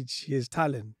encourage his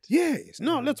talent. Yes.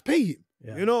 No, let's pay him.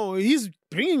 Yeah. You know, he's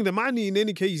bringing the money in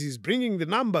any case. He's bringing the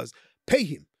numbers. Pay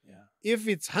him. Yeah. If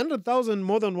it's 100,000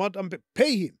 more than what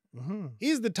pay him.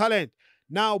 He's the talent.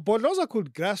 Now, Bodloza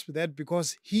could grasp that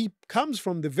because he comes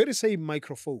from the very same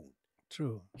microphone.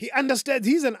 True. He understands.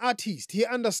 He's an artist. He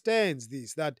understands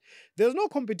this, that there's no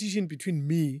competition between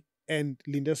me and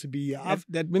Linda Sibiya.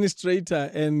 The administrator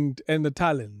and the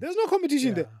talent. There's no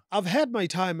competition there. I've had my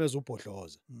time as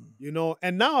Bodloza, you know,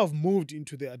 and now I've moved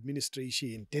into the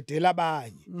administration. You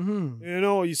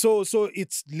know, so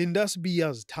it's Linda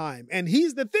Sibiya's time, and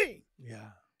he's the thing. Yeah.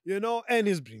 You know, and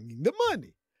he's bringing the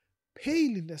money. Pay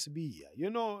Linda Sibiya, you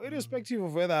know, irrespective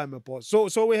of whether I'm a boss.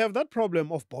 So we have that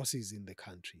problem of bosses in the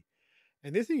country.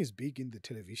 And this thing is big in the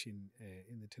television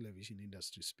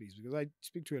industry space, because I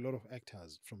speak to a lot of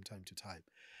actors from time to time.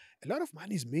 A lot of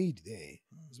money is made there,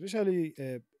 especially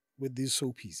with these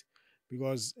soapies,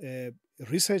 because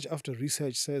research after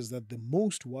research says that the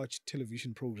most watched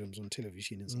television programs on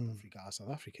television in South Africa are South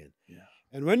African. Yeah.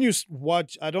 And when you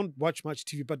watch, I don't watch much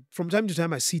TV, but from time to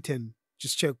time I sit and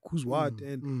just check who's what,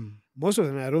 and most of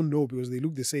them I don't know because they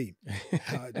look the same.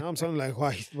 Now I'm sounding like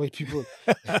white people.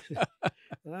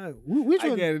 Which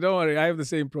one? I get it. Don't worry. I have the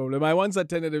same problem. I once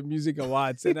attended a music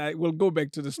awards, and I will go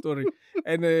back to the story.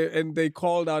 And they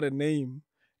called out a name,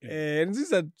 and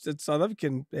these are South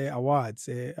African awards,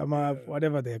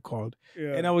 whatever they're called.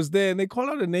 Yeah. And I was there, and they called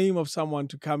out a name of someone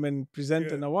to come and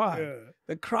present an award. Yeah.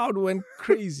 The crowd went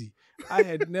crazy. I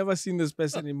had never seen this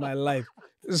person in my life.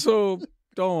 So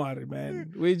don't worry,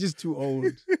 man. We're just too old.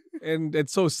 And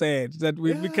it's so sad that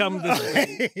we've become this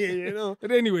way. You know.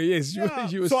 But anyway, yes.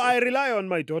 So I rely on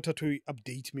my daughter to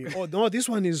update me. Oh, no, this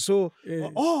one is so... Yeah.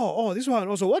 Oh, this one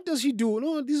also. What does she do?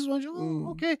 No, this one...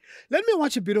 Oh, okay. Let me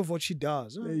watch a bit of what she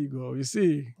does. There you go. You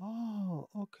see. Oh,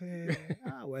 okay.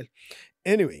 Well.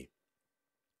 Anyway.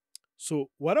 So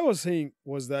what I was saying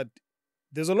was that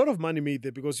there's a lot of money made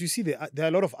there because you see there are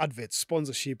a lot of adverts,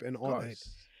 sponsorship and all that.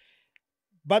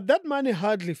 But that money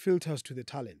hardly filters to the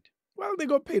talent. Well, they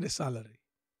got paid a salary.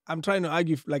 I'm trying to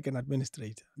argue like an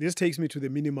administrator. This takes me to the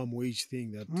minimum wage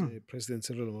thing that President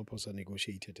Cyril Ramaphosa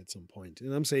negotiated at some point.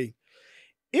 And I'm saying,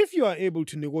 if you are able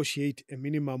to negotiate a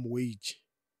minimum wage,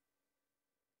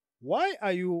 why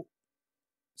are you...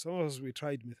 Some of us, we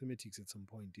tried mathematics at some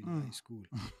point in high school.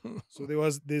 So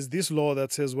there's this law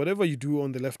that says whatever you do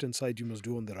on the left-hand side, you must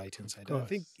do on the right-hand side. And I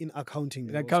think in accounting...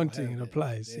 In accounting, it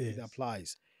applies. It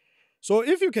applies. So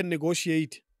if you can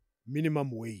negotiate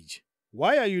minimum wage,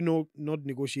 why are you not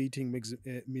negotiating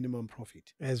minimum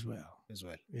profit? As well.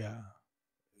 Yeah.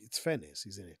 It's fairness,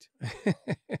 isn't it?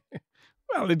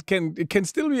 Well, it can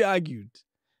still be argued.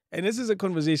 And this is a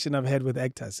conversation I've had with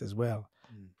actors as well.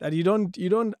 That you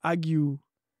don't argue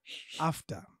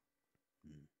after.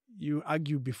 You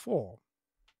argue before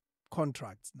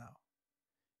contracts now.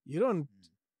 You don't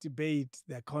debate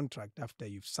their contract after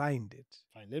you've signed it.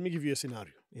 Fine. Let me give you a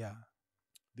scenario. Yeah.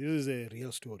 This is a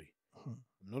real story.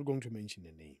 I'm not going to mention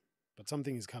a name, but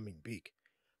something is coming big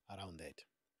around that.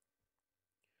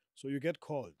 So you get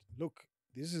called. Look,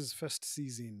 this is first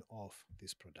season of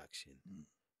this production.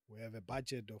 We have a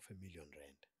budget of R1 million.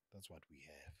 That's what we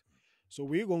have. So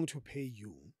we're going to pay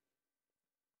you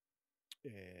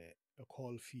a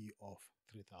call fee of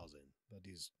 3,000. That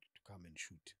is to come and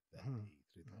shoot that day,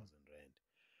 3,000 rand.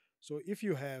 So if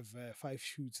you have 5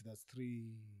 shoots, that's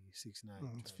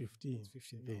 369. It's 15. It's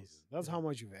 15,000. Yes. That's how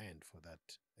much you've earned for that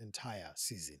entire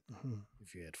season.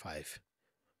 If you had 5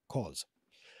 calls,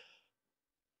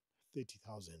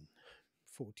 30,000,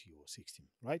 40 or 60,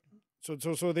 right? So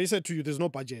they said to you, there's no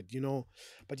budget,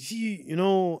 but you see,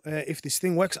 if this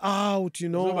thing works out,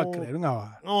 Rizoba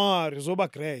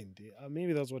grand.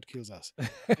 Maybe that's what kills us.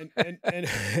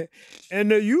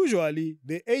 and usually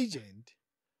the agent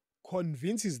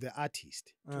convinces the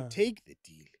artist to take the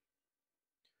deal.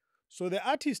 So the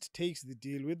artist takes the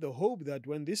deal with the hope that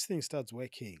when this thing starts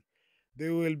working,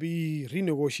 there will be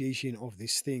renegotiation of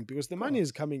this thing because the money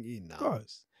is coming in now. Of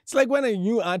course. It's like when a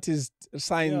new artist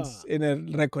signs in a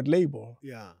record label.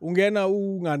 Yeah. Ungena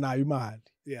unganayo imali.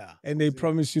 Yeah. And they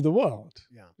promise you the world.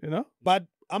 Yeah. But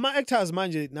ama actors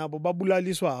manje nabo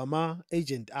babulaliswa ama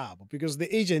agent abo because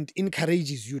the agent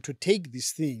encourages you to take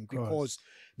this thing because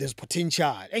there's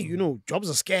potential. Hey, jobs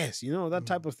are scarce, that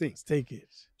type of thing. Let's take it.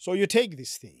 So you take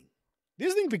this thing.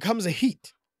 This thing becomes a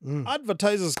hit.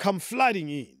 Advertisers come flooding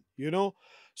in,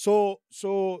 So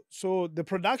the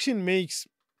production makes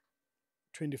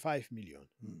 25 million,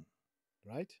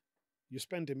 right? You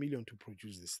spent $1 million to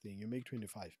produce this thing. You make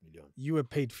 25 million. You were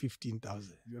paid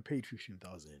 15,000. You were paid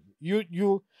 15,000. You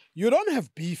don't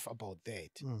have beef about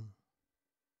that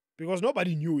because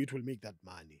nobody knew it will make that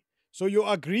money. So you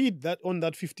agreed that on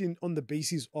that 15 on the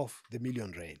basis of the $1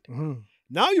 million rand.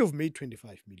 Now you've made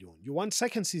 25 million. You want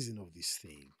second season of this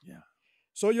thing. Yeah.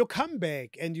 So you come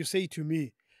back and you say to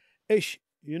me, Ish,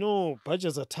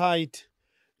 budgets are tight.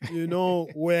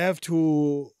 We have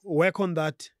to work on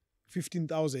that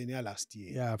 15,000 last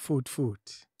year. Yeah, food.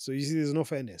 So you see, there's no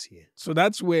fairness here. So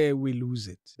that's where we lose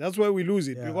it. That's where we lose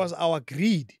it because our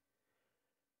greed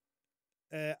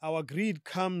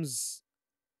comes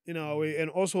in our way, and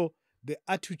also the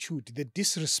attitude, the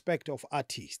disrespect of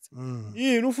artists. But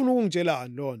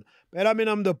I mean,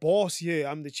 I'm the boss here.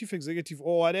 I'm the chief executive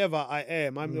or whatever I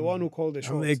am. I'm the one who called the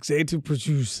shots. I'm the executive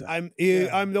producer. I'm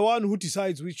the one who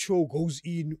decides which show goes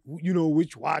in,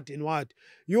 which what and what.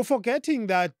 You're forgetting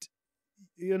that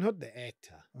you're not the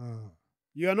actor.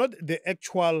 You are not the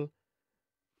actual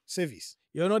service.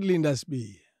 You're not Linda's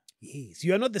B. Yes,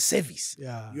 you are not the service.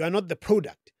 Yeah. You are not the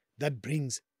product that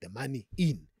brings the money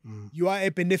in. You are a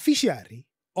beneficiary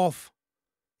of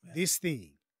this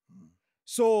thing.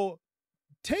 So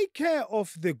take care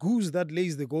of the goose that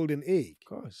lays the golden egg. Of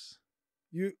course.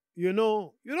 You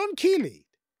don't kill it.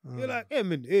 You're like, hey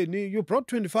man, you brought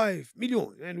 25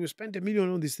 million and we spent $1 million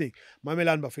on this thing.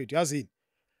 Mamelani bafethu yazini.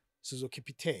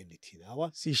 Sizokhipha 10 thina.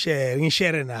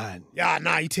 Ngishare nani. Yeah,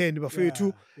 na 10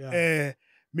 bafethu.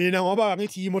 Mina ngoba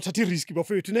ngithi imothatha risk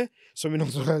bafethu ne. So mina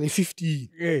ngizolala 15.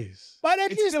 Yes. But at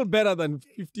least it's still better than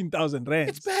 15,000 rand.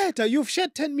 It's better. You've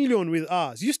shared 10 million with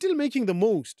us. You're still making the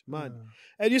most, man.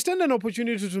 And you stand an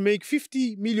opportunity to make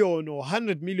 50 million or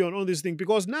 100 million on this thing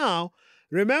because now,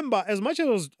 remember, as much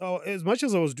as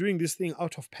I was doing this thing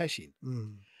out of passion,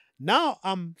 now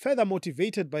I'm further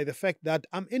motivated by the fact that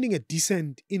I'm earning a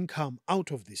decent income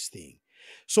out of this thing.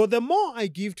 So the more I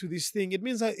give to this thing, it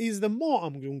means that is the more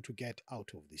I'm going to get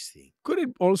out of this thing. Could it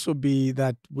also be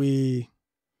that we,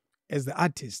 as the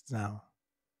artists now,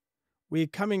 we're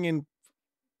coming in,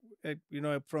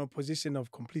 from a position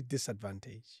of complete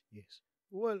disadvantage? Yes.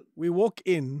 Well, we walk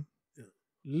in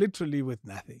literally with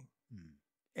nothing.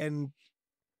 And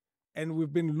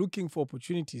we've been looking for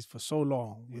opportunities for so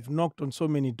long. We've knocked on so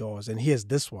many doors, and here's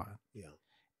this one. Yeah.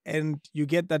 And you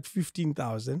get that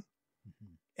 15,000,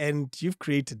 and you've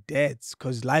created debts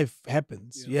because life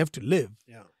happens. You have to live.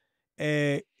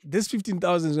 Yeah. This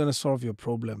 15,000 is going to solve your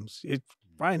problems.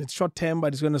 Fine, it's short term,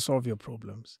 but it's going to solve your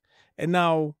problems. And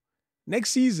now,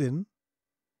 next season,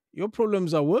 your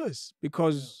problems are worse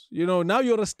because, now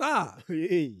you're a star.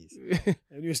 Yes.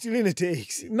 And you're still in a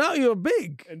taxi. Now you're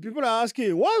big. And people are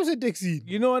asking, why was it taxi?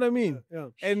 You know what I mean? Yeah.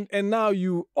 And now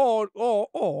you,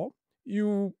 or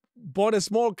you bought a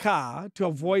small car to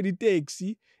avoid the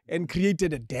taxi and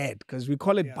created a debt because we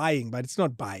call it buying, but it's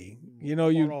not buying. You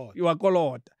are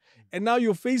kolota. And now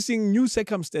you're facing new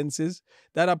circumstances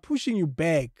that are pushing you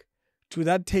back to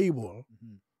that table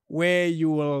where you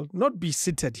will not be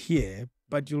seated here,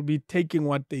 but you'll be taking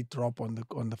what they drop on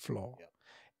the floor.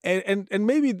 Yeah. And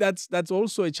maybe that's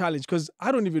also a challenge because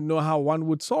I don't even know how one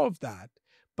would solve that.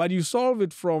 But you solve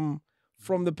it from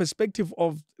the perspective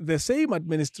of the same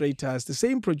administrators, the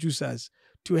same producers,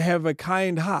 to have a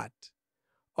kind heart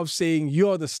of saying,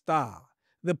 you're the star.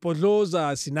 The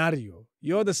Podloza scenario,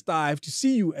 you're the star. I have to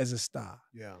see you as a star.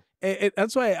 Yeah. And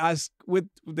that's why I ask, with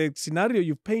the scenario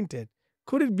you've painted,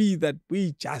 could it be that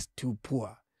we just too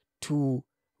poor to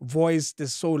voice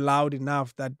is so loud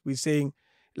enough that we're saying,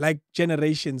 like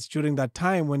generations during that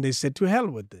time when they said, to hell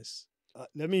with this.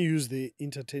 Let me use the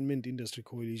Entertainment Industry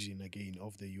Coalition again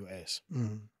of the US.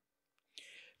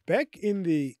 Back in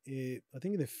the, I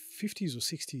think in the 50s or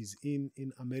 60s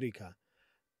in America,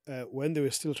 when they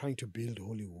were still trying to build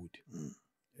Hollywood,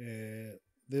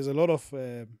 there's a lot of,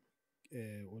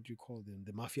 what do you call them,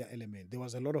 the mafia element. There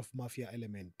was a lot of mafia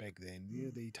element back then. You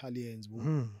know, the Italians,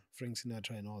 Frank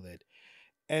Sinatra and all that.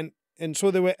 And so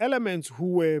there were elements who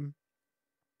were,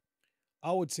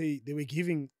 I would say, they were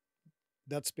giving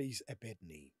that space a bad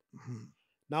name.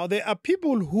 Now, there are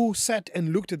people who sat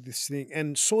and looked at this thing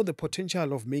and saw the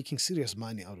potential of making serious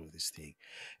money out of this thing.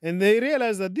 And they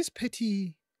realized that these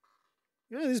petty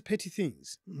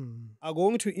things are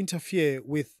going to interfere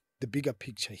with the bigger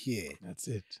picture here. That's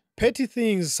it. Petty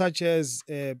things such as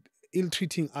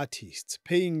ill-treating artists,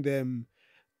 paying them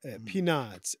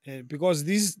peanuts, because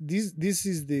this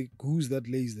is the goose that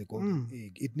lays the golden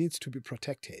egg. It needs to be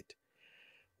protected.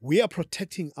 We are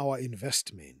protecting our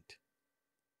investment.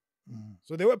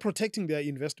 So they were protecting their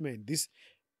investment, these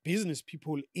business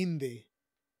people in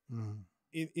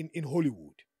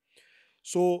Hollywood.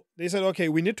 So they said, okay,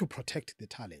 we need to protect the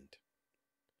talent.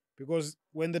 Because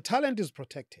when the talent is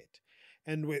protected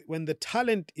and when the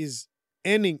talent is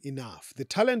earning enough, the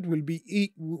talent will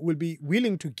be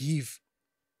willing to give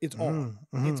its all,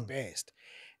 its best.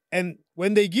 And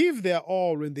when they give their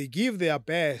all, when they give their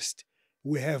best,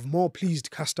 we have more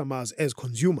pleased customers as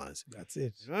consumers. That's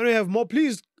it. When we have more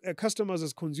pleased customers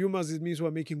as consumers, it means we're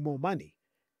making more money.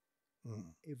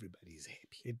 Everybody is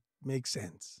happy. It makes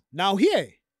sense. Now here,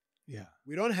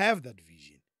 we don't have that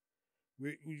vision.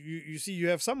 You see, you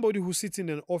have somebody who sits in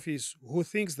an office who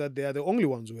thinks that they are the only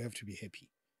ones who have to be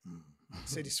happy,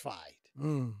 satisfied.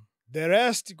 The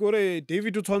rest, go to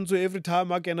David Utonzo every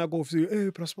time I can go say, hey,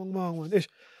 Prasmang man, ish.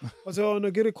 I say, oh, no,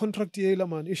 get a contract here,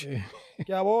 man, ish.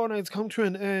 Yeah, well, it's come to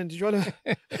an end. They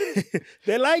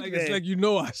like that. It's like you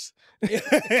know us.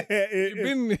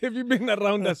 Have you been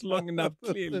around us long enough,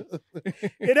 clearly?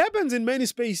 It happens in many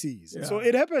spaces. So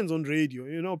it happens on radio.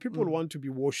 You know, people want to be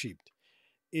worshipped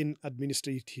in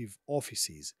administrative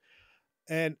offices.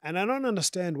 And I don't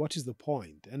understand what is the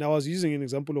point. And I was using an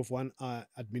example of one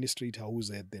administrator who's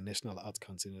at the National Arts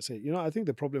Council. And I said, you know, I think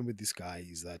the problem with this guy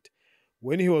is that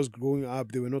when he was growing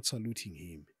up, they were not saluting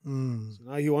him. So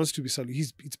now he wants to be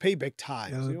saluted. It's payback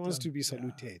time. So he wants to be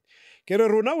saluted.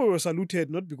 Now we were saluted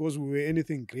not because we were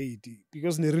anything great,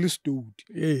 because they really stood.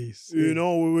 Yes. You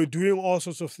know, we were doing all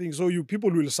sorts of things. So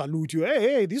people will salute you.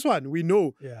 Hey, this one, we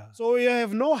know. So you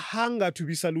have no hunger to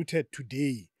be saluted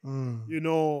today. You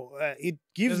know, it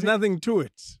gives There's nothing to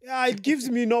it. Yeah, it gives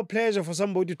me no pleasure for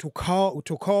somebody to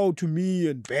call to me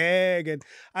and beg, and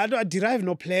I derive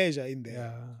no pleasure in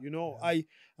there. You know, I'd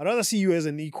rather see you as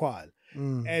an equal.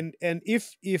 And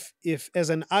if as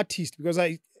an artist, because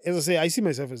as I say, I see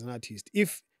myself as an artist.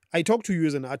 If I talk to you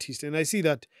as an artist and I see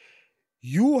that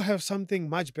you have something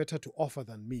much better to offer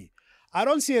than me, I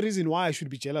don't see a reason why I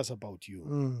should be jealous about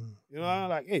you. You know, I'm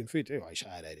like, hey, fit, hey, I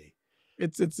shy that day.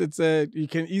 It's a you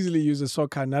can easily use a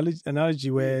soccer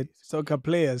analogy where soccer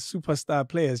players, superstar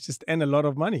players, just earn a lot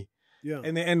of money.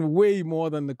 And they earn way more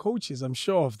than the coaches. I'm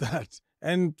sure of that.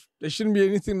 And there shouldn't be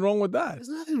anything wrong with that. There's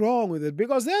nothing wrong with it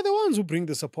because they're the ones who bring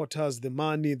the supporters, the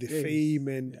money, the fame,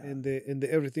 and the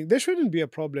everything. There shouldn't be a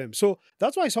problem. So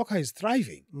that's why soccer is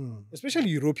thriving, especially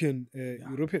European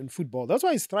football. That's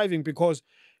why it's thriving, because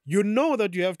you know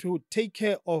that you have to take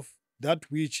care of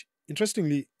that which.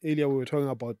 Interestingly, earlier we were talking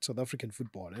about South African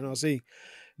football, and I was saying,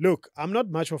 look, I'm not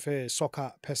much of a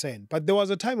soccer person, but there was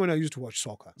a time when I used to watch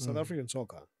soccer, South African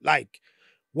soccer,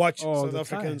 South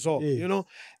African soccer, you know.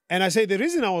 And I say the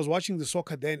reason I was watching the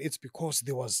soccer then, it's because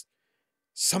there was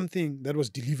something that was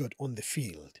delivered on the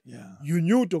field. You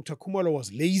knew Dr. Khumalo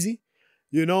was lazy,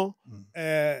 you know,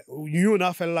 you knew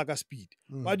na fell like a speed,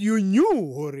 but you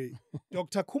knew, Hori,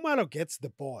 Dr. Khumalo gets the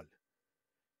ball.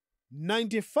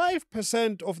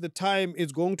 95% of the time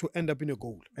it's going to end up in a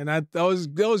goal. And that was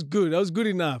good. That was good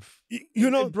enough. You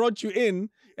know, it brought you in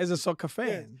as a soccer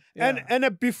fan.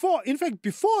 And before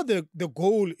the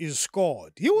goal is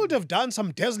scored, he would have done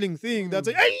some dazzling thing that's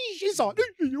like, hey, she saw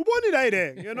you won it right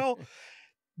there, you know.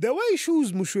 The way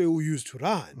Shoes Mushweu used to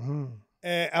run.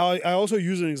 I also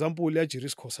use an example of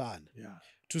Jiris Kosan.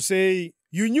 To say,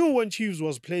 you knew when Chiefs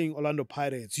was playing Orlando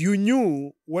Pirates. You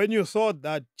knew when you thought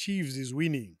that Chiefs is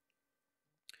winning.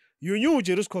 You knew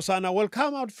Jerus Kosana will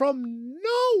come out from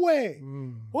nowhere.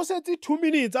 Who said it 2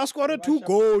 minutes? I scored 2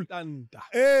 goals.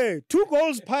 2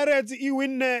 goals, Pirates, he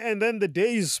win, and then the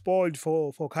day is spoiled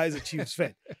for Kaizer Chiefs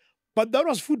fan. But that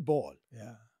was football.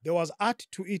 There was art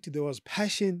to it. There was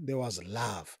passion. There was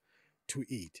love. to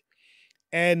it.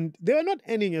 And they were not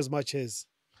earning as much as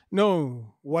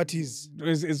No, what is.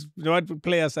 is what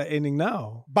players are earning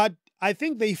now. But I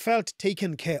think they felt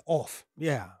taken care of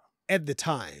Yeah. at the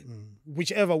time,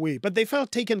 whichever way. But they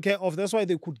felt taken care of. That's why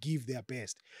they could give their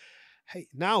best. Hey,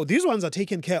 now these ones are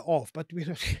taken care of, but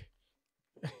we're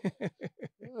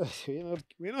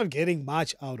not getting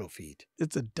much out of it.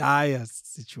 It's a dire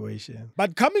situation.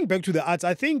 But coming back to the arts,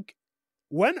 I think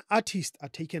when artists are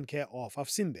taken care of, I've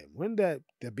seen them, when they're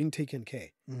being taken care,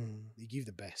 they give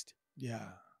the best. Yeah.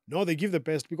 No, they give the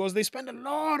best because they spend a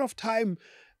lot of time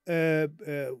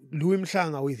Louis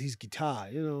Mahlangu with his guitar.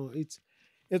 You know, it's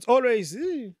always.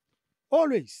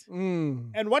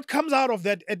 And what comes out of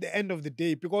that at the end of the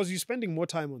day, because you're spending more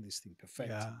time on this thing,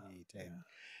 perfecting it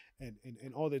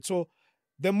and all that. So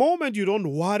the moment you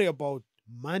don't worry about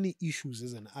money issues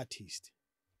as an artist,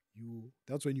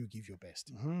 that's when you give your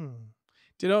best.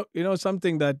 You know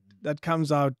something that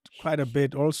comes out quite a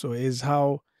bit also is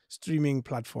how streaming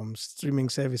platforms, streaming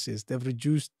services, they've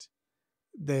reduced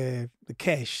the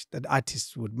cash that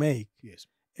artists would make. Yes.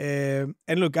 And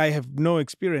look, I have no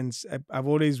experience. I've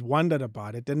always wondered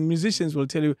about it. And musicians will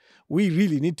tell you, we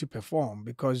really need to perform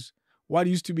because what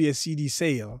used to be a CD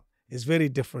sale is very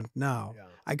different now. Yeah.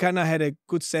 I kind of had a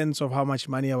good sense of how much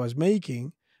money I was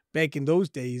making back in those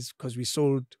days because we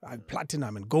sold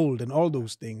platinum and gold and all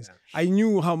those things. Yeah. I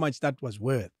knew how much that was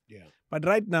worth. Yeah. But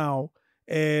right now,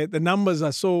 the numbers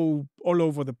are so all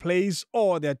over the place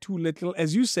or they're too little.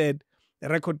 As you said, the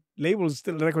record labels,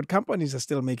 record companies are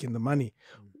still making the money.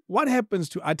 What happens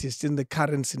to artists in the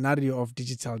current scenario of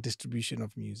digital distribution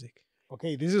of music?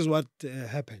 Okay, this is what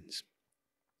happens.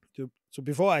 So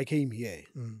before I came here,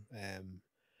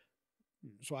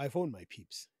 so I phoned my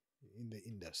peeps in the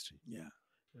industry. Yeah.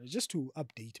 Just to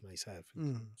update myself.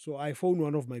 So I phoned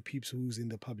one of my peeps who's in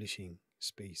the publishing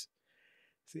space.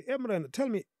 Say, Emran, tell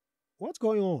me, what's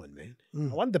going on, man?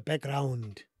 I want the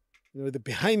background, the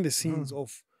behind the scenes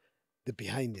of the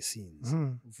behind the scenes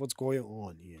of what's going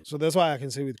on here. So that's why I can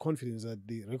say with confidence that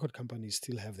the record companies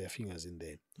still have their fingers in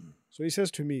there. So he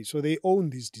says to me, so they own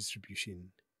this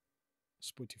distribution,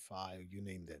 Spotify, you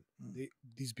name them.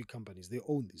 These big companies, they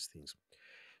own these things.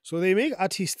 So they make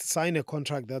artists sign a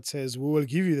contract that says, we will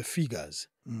give you the figures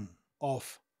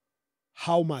of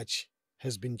how much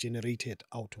has been generated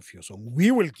out of your song. We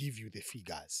will give you the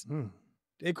figures.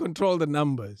 They control the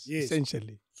numbers, yes.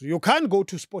 Essentially. So you can't go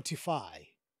to Spotify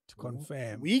to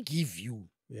confirm. We give you.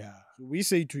 Yeah. So we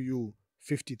say to you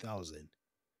 50,000.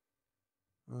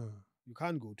 You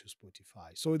can't go to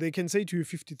Spotify. So they can say to you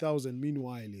 50,000.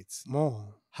 Meanwhile, it's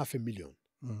more. 500,000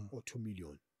 or 2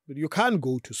 million. But you can't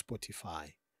go to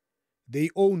Spotify. They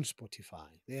own Spotify.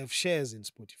 They have shares in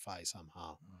Spotify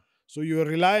somehow. So you're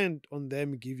reliant on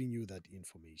them giving you that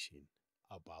information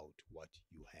about what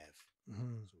you have.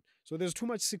 So there's too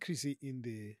much secrecy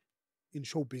in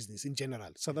show business in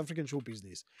general, South African show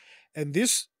business. And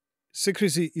this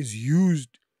secrecy is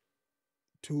used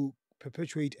to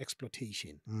perpetuate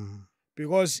exploitation.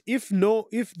 Because if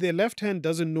the left hand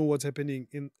doesn't know what's happening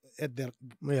at the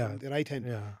right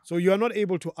hand, so you are not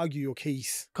able to argue your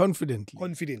case confidently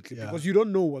because you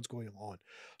don't know what's going on.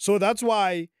 So that's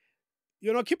why,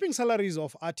 keeping salaries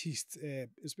of artists,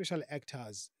 especially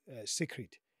actors,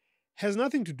 secret, has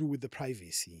nothing to do with the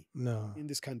privacy in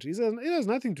this country. It has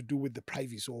nothing to do with the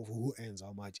privacy of who earns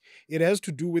how much. It has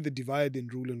to do with the divide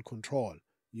and rule and control.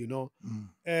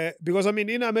 Because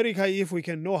in America, if we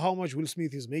can know how much Will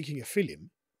Smith is making a film,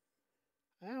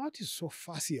 what is so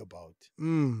fussy about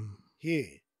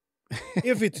here?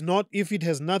 if it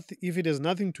has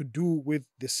nothing to do with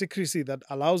the secrecy that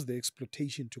allows the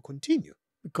exploitation to continue.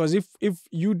 Because if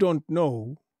you don't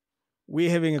know, we're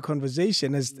having a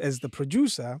conversation as the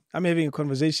producer. I'm having a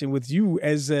conversation with you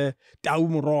as a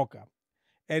Daumoroka,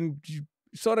 and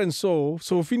so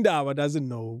Findawa doesn't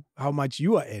know how much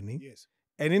you are earning. Yes.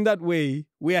 And in that way,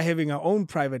 we are having our own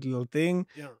private little thing.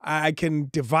 Yeah. I can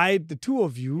divide the two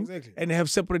of you and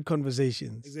have separate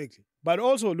conversations. Exactly. But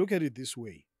also look at it this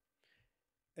way.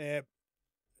 A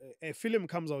film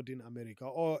comes out in America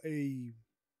or a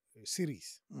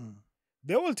series.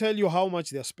 They will tell you how much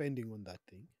they're spending on that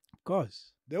thing. Of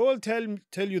course. They will tell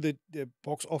you the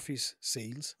box office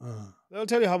sales. They'll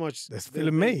tell you how much this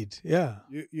film made. Yeah.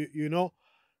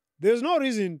 There's no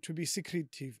reason to be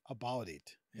secretive about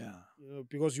it. Yeah.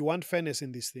 Because you want fairness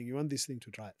in this thing. You want this thing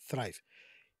to thrive.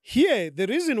 Here, the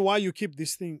reason why you keep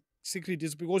this thing secret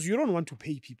is because you don't want to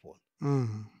pay people.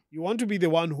 You want to be the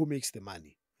one who makes the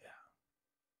money.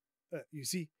 Yeah. You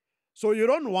see? So you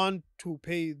don't want to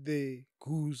pay the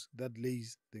goose that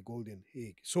lays the golden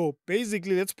egg. So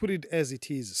basically, let's put it as it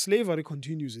is. Slavery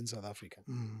continues in South Africa.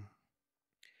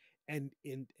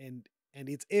 and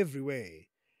it's everywhere.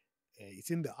 It's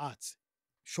in the arts,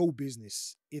 show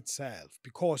business itself.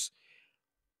 Because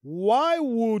why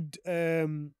would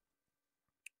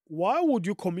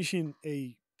you commission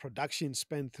a production,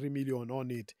 spend 3 million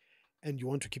on it, and you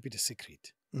want to keep it a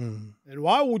secret? And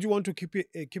why would you want to keep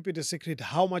it a secret?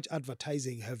 How much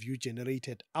advertising have you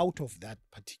generated out of that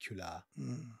particular?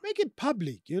 Make it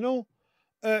public, so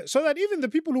that even the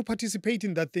people who participate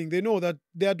in that thing, they know that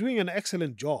they are doing an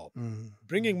excellent job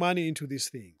bringing money into these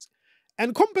things,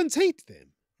 and compensate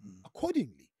them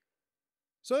accordingly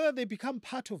so that they become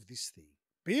part of this thing.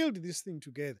 Build this thing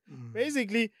together.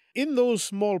 Basically, in those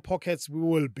small pockets, we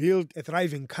will build a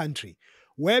thriving country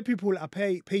where people are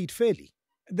paid fairly.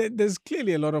 There's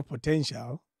clearly a lot of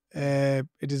potential.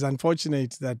 It is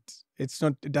unfortunate that it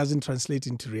doesn't translate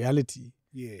into reality.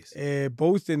 Yes.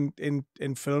 Both in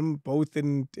film, both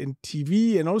in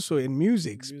TV, and also in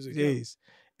music. Yes.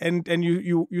 Yeah. And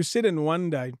you sit and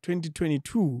wonder in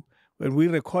 2022 when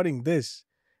we're recording this,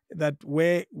 that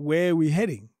where are we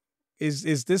heading?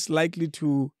 Is this likely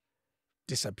to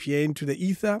disappear into the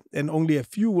ether and only a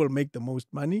few will make the most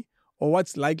money, or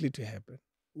what's likely to happen?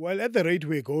 Well, at the rate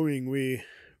we're going, we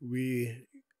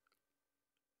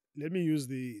let me use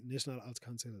the National Arts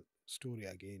Council story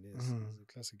again as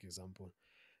a classic example.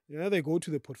 They go to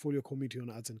the Portfolio Committee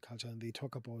on Arts and Culture and they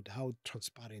talk about how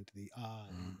transparent they are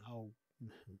and how.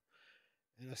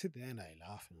 And I sit there and I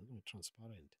laugh.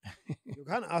 Transparent. You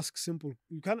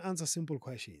can't answer simple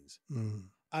questions.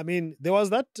 I mean, there was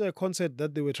that concert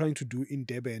that they were trying to do in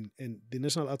Durban, and the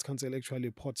National Arts Council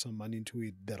actually poured some money into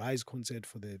it. The Rise concert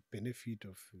for the benefit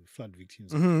of flood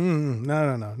victims.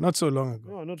 No, not so long ago.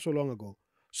 No, not so long ago.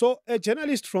 So a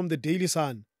journalist from the Daily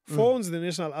Sun phones the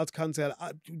National Arts Council.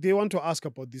 They want to ask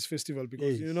about this festival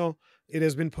because, it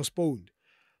has been postponed.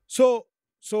 So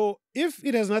if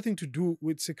it has nothing to do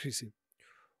with secrecy,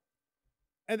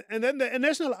 and then the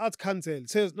National Arts Council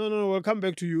says, no, we'll come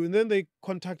back to you. And then they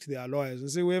contact their lawyers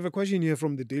and say, we have a question here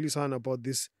from the Daily Sun about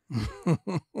this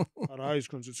Rise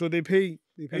concert. So they pay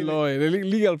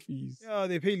legal fees. Yeah,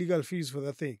 they pay legal fees for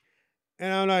the thing.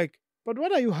 And I'm like, but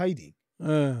what are you hiding?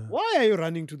 Why are you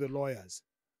running to the lawyers?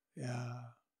 Yeah.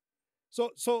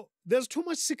 So there's too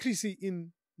much secrecy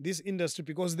in this industry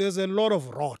because there's a lot of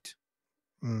rot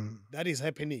that is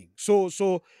happening.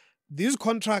 So these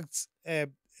contracts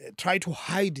try to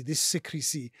hide this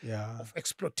secrecy of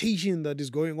exploitation that is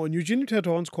going on. Eugene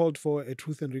Teta once called for a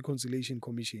Truth and Reconciliation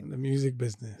Commission. The music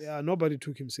business. Yeah, nobody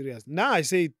took him serious. Now I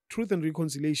say Truth and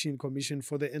Reconciliation Commission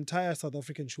for the entire South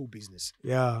African show business.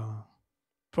 Yeah.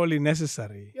 Probably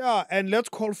necessary. Yeah, and let's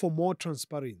call for more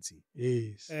transparency.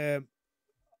 Yes.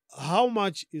 How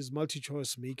much is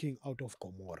MultiChoice making out of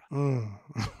Gomorrah?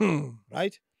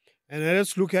 Right? And then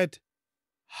let's look at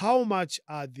how much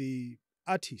are the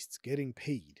artists getting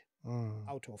paid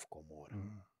out of Gomorrah.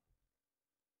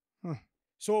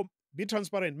 So be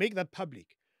transparent, make that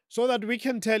public so that we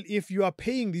can tell if you are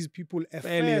paying these people a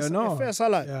fair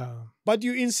salary. Yeah. But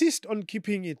you insist on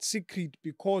keeping it secret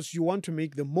because you want to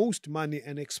make the most money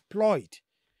and exploit.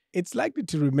 It's likely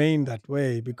to remain that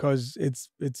way because it's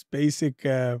basic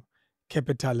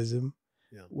capitalism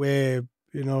where,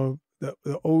 the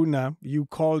owner, you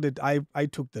called it, I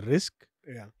took the risk.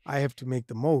 Yeah. I have to make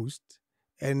the most.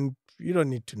 And you don't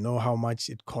need to know how much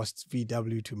it costs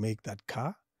VW to make that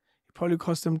car. It probably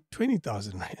costs them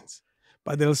 20,000 rands.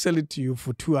 But they'll sell it to you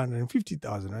for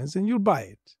 250,000 rands and you'll buy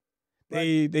it.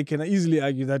 They can easily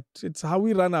argue that it's how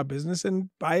we run our business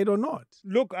and buy it or not.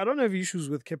 Look, I don't have issues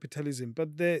with capitalism,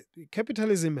 but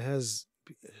capitalism has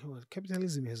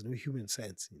no human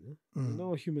sense.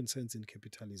 No human sense in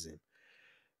capitalism.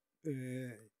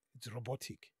 It's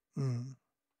robotic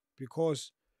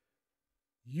because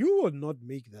you will not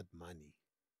make that money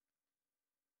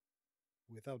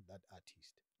without that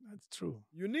artist. That's true.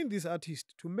 You need this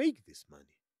artist to make this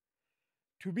money.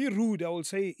 To be rude, I will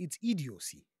say it's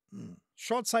idiocy.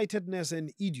 Short-sightedness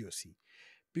and idiocy.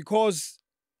 Because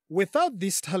without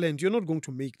this talent, you're not going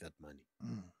to make that money.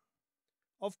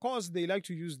 Of course, they like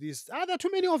to use this. There are too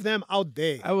many of them out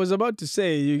there. I was about to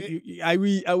say, are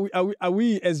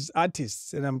we as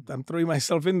artists, and I'm throwing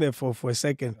myself in there for a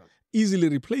second, easily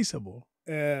replaceable?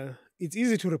 It's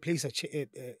easy to replace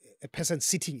a person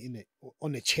sitting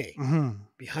on a chair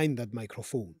behind that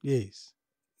microphone. Yes.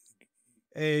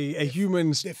 A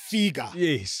human... The figure.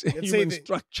 Yes. A human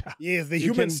structure. Yes, the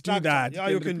human structure. Do that. Yeah,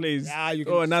 you can replace. Yeah, you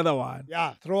can throw another one.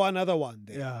 Yeah, throw another one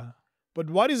there. Yeah. But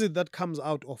what is it that comes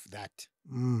out of that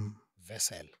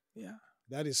vessel? Yeah.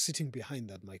 That is sitting behind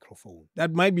that microphone.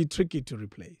 That might be tricky to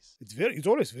replace. It's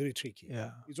always very tricky.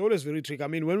 Yeah. It's always very tricky. I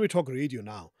mean, when we talk radio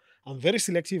now, I'm very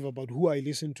selective about who I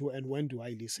listen to and when do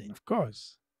I listen. Of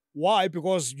course. Why?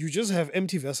 Because you just have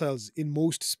empty vessels in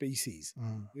most spaces.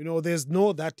 You know, there's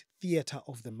no that theater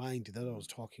of the mind that I was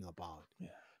talking about. Yeah.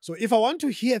 So if I want to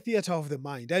hear theater of the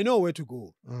mind, I know where to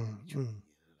go.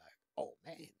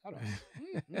 Like, oh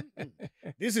man,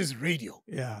 this is radio.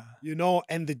 Yeah. You know,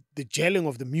 and the gelling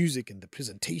of the music and the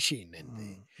presentation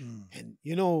and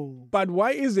you know. But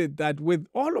why is it that with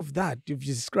all of that you've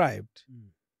described,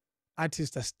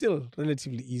 artists are still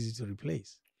relatively easy to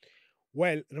replace?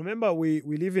 Well, remember we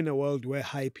live in a world where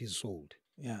hype is sold.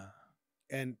 Yeah.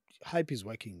 And hype is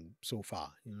working so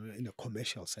far, you know, in a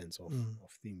commercial sense of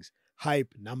things.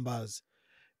 Hype, numbers,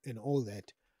 and all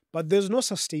that. But there's no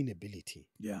sustainability.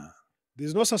 Yeah.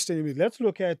 There's no sustainability. Let's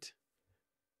look at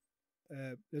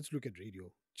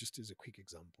radio, just as a quick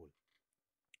example.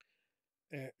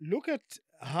 Look at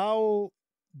how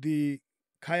the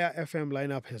Kaya FM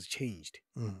lineup has changed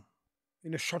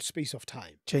in a short space of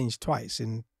time. Changed twice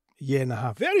in a year and a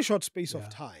half. Very short space of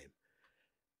time.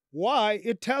 Why?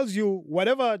 It tells you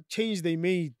whatever change they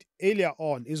made earlier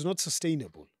on is not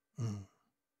sustainable.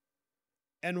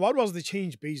 And what was the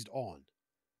change based on?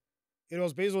 It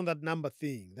was based on that number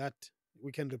thing that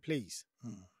we can replace.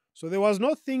 So there was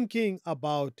no thinking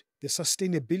about the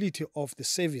sustainability of the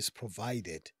service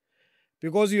provided,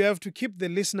 because you have to keep the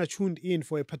listener tuned in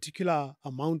for a particular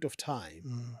amount of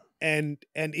time, and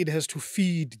it has to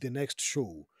feed the next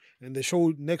show, and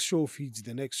the next show feeds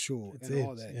the next show. That's and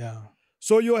all that. Yeah.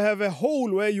 So you have a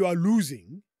hole where you are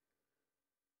losing,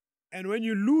 and when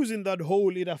you lose in that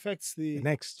hole, it affects the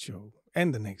next show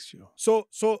and the next show.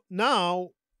 So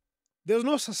now there's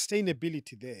no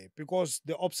sustainability there, because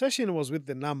the obsession was with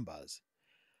the numbers,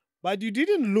 but you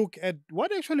didn't look at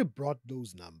what actually brought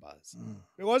those numbers.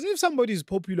 Because if somebody is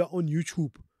popular on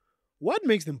YouTube, what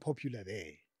makes them popular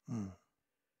there?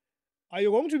 Are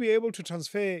you going to be able to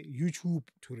transfer YouTube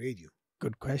to radio?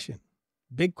 Good question.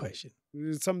 Big question.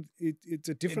 It's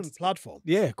a different platform.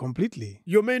 Yeah, completely.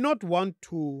 You may not want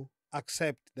to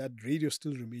accept that radio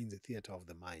still remains a theater of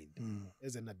the mind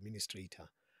as an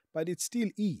administrator, but it still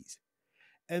is.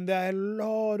 And there are a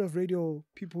lot of radio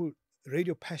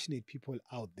passionate people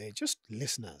out there, just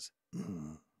listeners.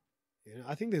 You know,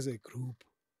 I think there's a group,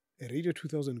 a Radio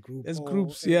 2000 group. There's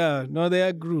groups, yeah. No, there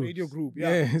are groups. Radio group,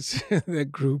 yeah. Yes, there are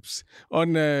groups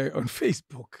on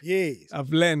Facebook. Yes.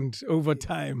 I've learned over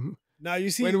time. Now,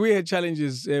 you see, when we had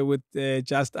challenges with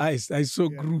Just Ice, I saw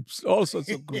groups, all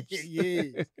sorts of groups.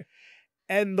 Yes.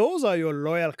 And those are your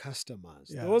loyal customers.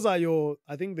 Yeah. Those are your,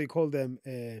 I think they call them,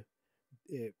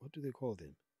 what do they call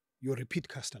them? Your repeat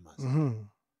customers.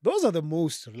 Those are the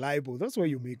most reliable. That's where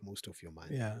you make most of your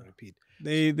money. Yeah. Repeat.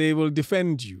 They will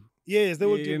defend you. Yes, they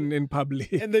will in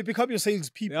public. And they become your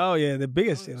salespeople. Oh, yeah, the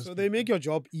biggest sales. So they make your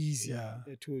job easier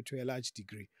to a large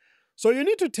degree. So you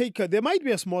need to take care. There might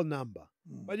be a small number,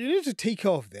 but you need to take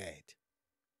care of that,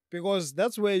 because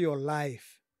that's where your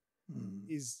life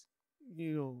is,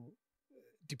 you know,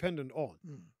 dependent on.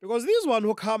 Because these one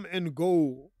who come and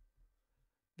go,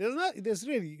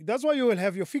 that's why you will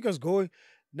have your figures going.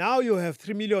 Now you have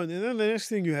 3 million, and then the next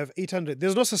thing you have 800.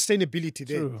 There's no sustainability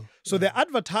there. True. So the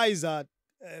advertiser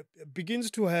begins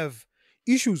to have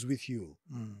issues with you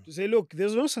to say, look,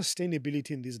 there's no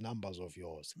sustainability in these numbers of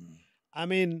yours. I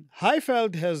mean,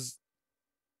 Highveld has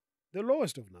the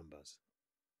lowest of numbers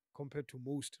compared to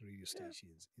most radio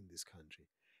stations in this country.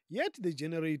 Yet they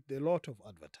generate a lot of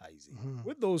advertising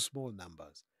with those small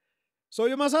numbers. So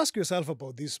you must ask yourself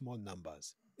about these small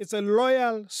numbers. It's a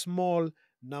loyal, small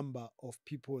number of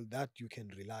people that you can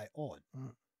rely on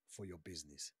for your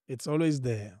business. It's always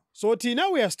there. So Tina,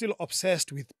 we are still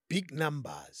obsessed with big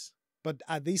numbers, but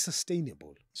are they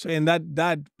sustainable? So, and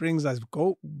that brings us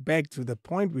back to the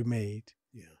point we made.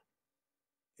 Yeah.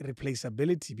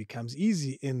 Replaceability becomes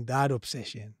easy in that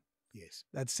obsession. Yes.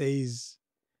 That says,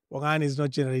 Bongani is not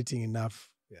generating enough.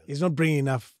 Yeah. He's not bringing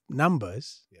enough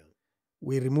numbers. Yeah.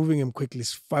 We're removing him quickly.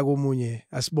 Fagomunye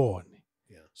as born.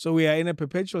 Yeah. So we are in a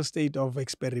perpetual state of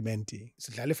experimenting. It's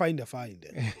find.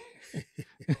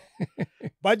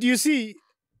 But you see,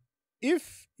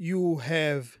 if you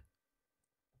have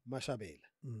Mashabela,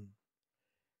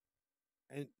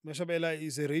 and Mashabela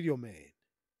is a radio man,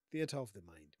 theater of the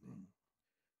mind,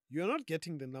 you're not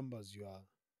getting the numbers you are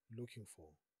looking for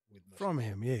with Mashabela. From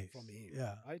him, yes. From him,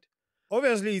 yeah. Right?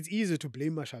 Obviously, it's easy to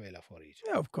blame Mashabela for it.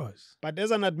 Yeah, of course. But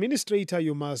as an administrator,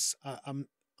 you must, I'm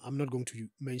not going to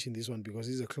mention this one because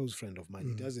he's a close friend of mine.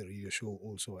 He does a radio show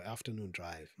also, Afternoon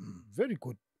Drive. Very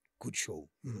good show.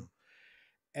 You know?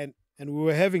 And we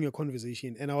were having a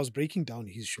conversation, and I was breaking down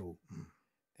his show.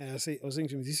 And I was saying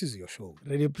to him, this is your show.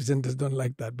 Radio presenters don't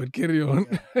like that, but carry on.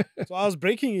 Yeah. So I was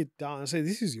breaking it down. I said,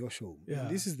 this is your show. Yeah. And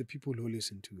this is the people who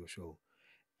listen to your show.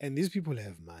 And these people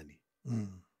have money.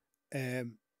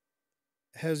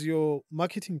 has your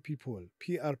marketing people,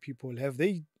 PR people, have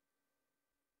they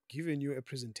given you a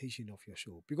presentation of your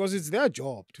show? Because it's their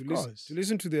job to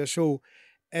listen to their show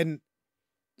and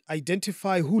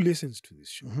identify who listens to this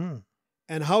show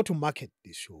and how to market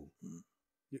this show.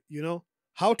 You know,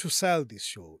 how to sell this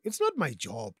show. It's not my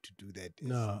job to do that.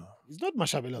 It's not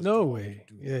Mashabela's no job way.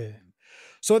 to do that.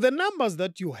 So the numbers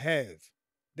that you have,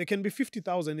 they can be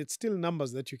 50,000. It's still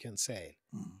numbers that you can sell.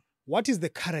 What is the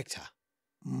character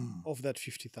of that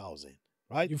 50,000?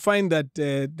 Right? You find that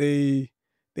they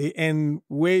earn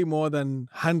way more than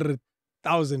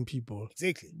 100,000 people.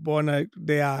 Exactly.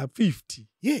 They are 50.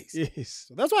 Yes.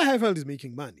 So that's why Highfield is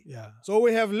making money. Yeah. So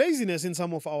we have laziness in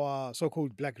some of our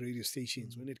so-called black radio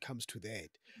stations when it comes to that.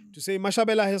 To say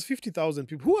Mashabela has 50,000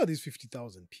 people. Who are these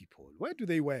 50,000 people? Where do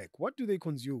they work? What do they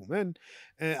consume? And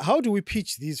how do we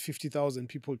pitch these 50,000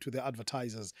 people to the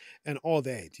advertisers and all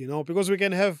that? You know, because we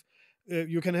can have,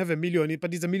 you can have 1 million,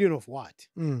 but it's 1 million of what?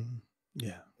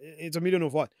 Yeah. It's 1 million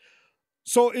of what?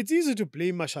 So it's easy to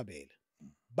blame Mashabela.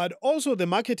 But also the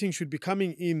marketing should be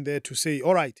coming in there to say,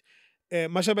 all right,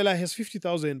 Mashabela has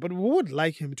 50,000, but we would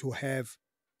like him to have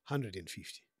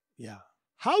 150. Yeah.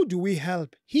 How do we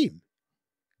help him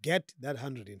get that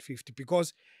 150?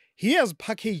 Because he has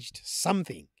packaged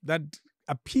something that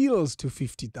appeals to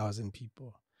 50,000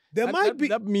 people.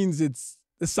 That means there's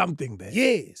something there.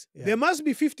 Yes. Yeah. There must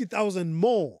be 50,000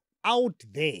 more out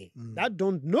there that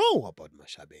don't know about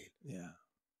Mashabela. Yeah.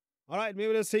 All right,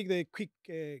 maybe let's take the quick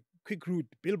route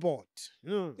billboard.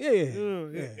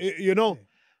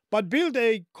 But build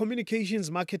a communications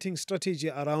marketing strategy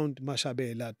around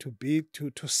Mashabela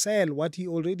to sell what he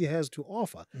already has to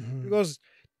offer. Because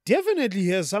definitely he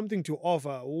has something to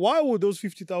offer. Why would those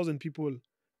 50,000 people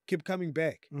keep coming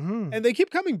back? And they keep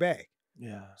coming back.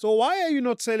 Yeah. So why are you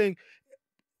not selling?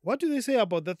 What do they say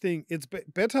about that thing? It's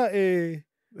better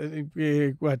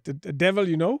what, the devil,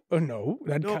 you know? Oh, no,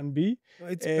 that can't be.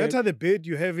 It's better the bird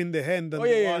you have in the hand than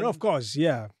the one. No, of course,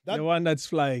 yeah. The one that's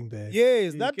flying there.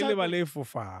 Yes, that type of... for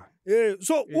far. Yeah,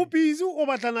 so busy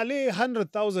over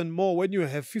 100,000 more when you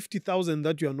have 50,000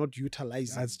 that you are not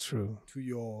utilizing. That's true. To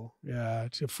your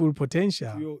to full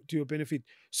potential. To your benefit.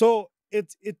 So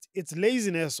it's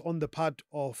laziness on the part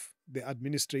of the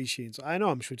administration. So I know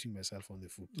I'm shooting myself on the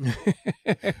foot.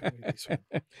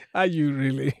 Are you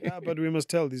really? Yeah, but we must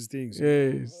tell these things.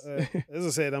 Yes. As I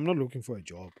said, I'm not looking for a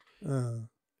job.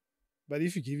 But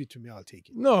if you give it to me, I'll take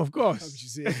it. No, of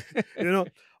course.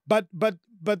 But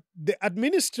the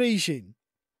administration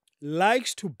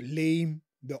likes to blame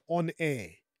the on-air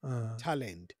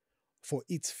talent for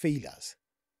its failures.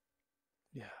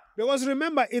 Yeah. Because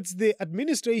remember, it's the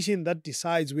administration that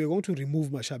decides we're going to remove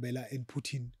Mashabela and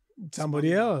put in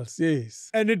somebody else. Yes.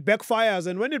 And it backfires.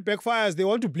 And when it backfires, they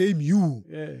want to blame you.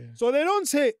 Yeah. So they don't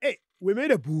say, hey, we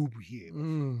made a boob here.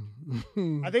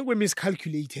 I think we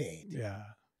miscalculated. Yeah.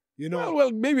 You know?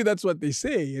 Well, maybe that's what they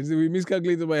say. We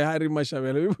miscalculated by hiring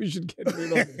Mashabela. Maybe we should get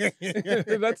rid of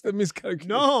it. That's the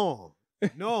miscalculation.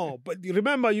 No, but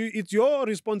remember, it's your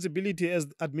responsibility as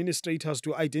administrators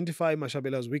to identify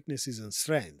Mashabela's weaknesses and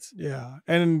strengths. Yeah,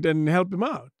 and help him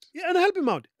out. Yeah, and help him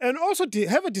out. And also to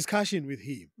have a discussion with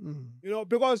him.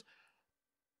 Because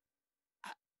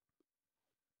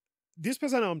this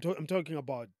person I'm talking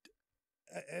about,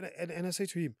 and I say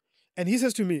to him, and he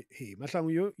says to me, hey,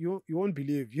 Mahlangu, you won't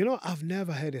believe, I've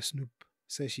never had a Snoop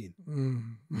session.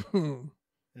 And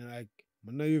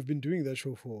now you've been doing that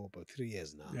show for about 3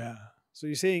 years now. Yeah. So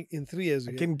you're saying in 3 years...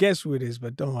 I can guess who it is,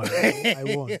 but don't worry. I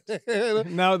won't.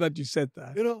 Now that you said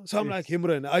that. So I'm like,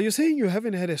 Himran, are you saying you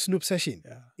haven't had a Snoop session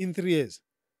in 3 years?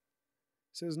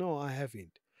 He says, no, I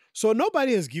haven't. So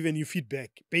nobody has given you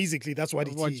feedback. Basically, that's what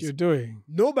it is. What you're doing.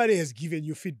 Nobody has given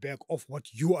you feedback of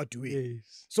what you are doing.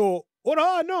 Yes. So,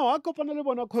 no.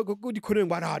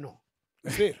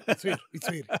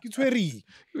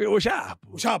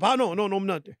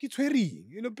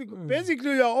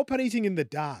 Basically, you are operating in the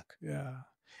dark. Yeah.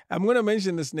 I'm going to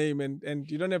mention this name and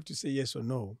you don't have to say yes or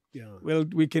no. Yeah. Well,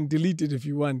 we can delete it if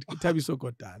you want.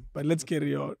 But let's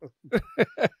carry on.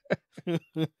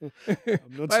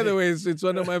 By the way, it's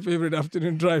one of my favorite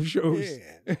afternoon drive shows.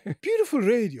 Yeah. Beautiful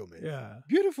radio, man. Yeah.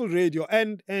 Beautiful radio.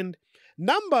 And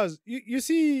numbers, you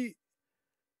see,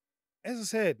 as I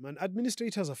said, man,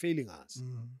 administrators are failing us.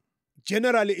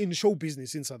 Generally in show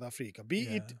business in South Africa, be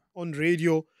it on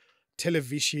radio,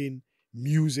 television,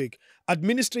 music,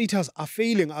 administrators are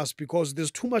failing us because there's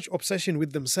too much obsession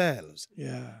with themselves.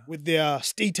 Yeah. With their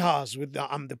status,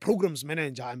 I'm the programs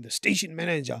manager, I'm the station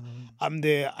manager, I'm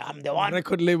the one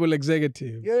record label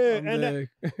executive. Yeah,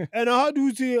 and how do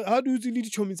you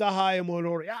lead chomisa high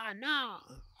more? Yeah, no.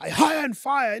 I hire and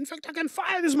fire. In fact, I can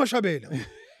fire this Mashabela.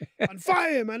 and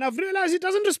fire him. And I've realized he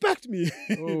doesn't respect me.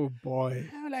 Oh boy.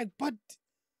 I'm like, but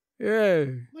Yeah.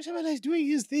 Mashabela is doing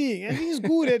his thing and he's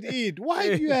good at it.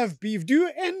 Why do you have beef? Do you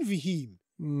envy him?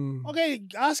 Okay,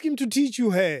 ask him to teach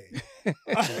you hair.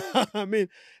 I mean,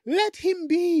 let him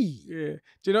be. Yeah.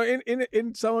 Do you know,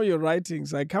 in some of your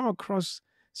writings, I come across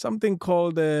something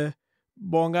called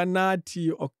Bongani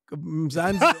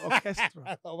Mzansi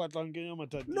Orchestra.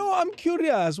 No, I'm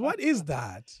curious. What is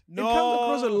that? No. It comes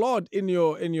across a lot in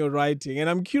your writing, and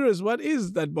I'm curious. What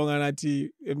is that Bongani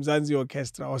Mzansi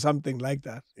Orchestra or something like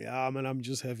that? Yeah, man, I'm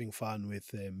just having fun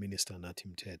with Minister Nathi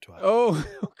Mthethwa. Oh,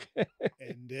 okay.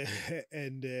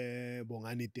 And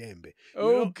Bongani Tembe.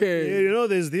 Okay. You know,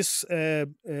 there's this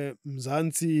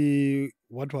Mzansi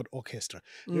what orchestra.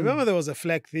 You remember there was a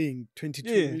flag thing, 22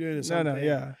 million or something. No,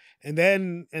 yeah. And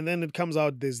then it comes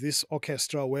out there's this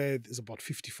orchestra where there's about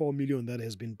 54 million that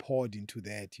has been poured into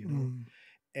that, you know.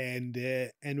 And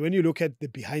when you look at the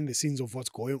behind the scenes of what's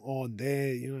going on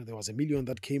there, you know, there was $1 million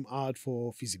that came out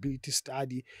for feasibility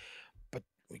study, but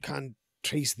we can't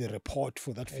trace the report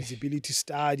for that feasibility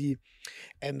study.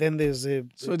 And then there's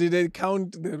So did they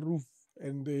count the roof?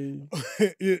 And they,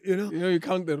 you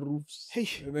count the roofs,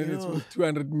 and then it's worth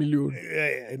 200 million.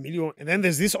 $1 million. And then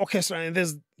there's this orchestra, and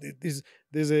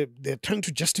they're trying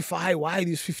to justify why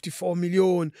this 54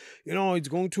 million, you know, it's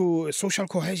going to social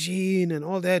cohesion and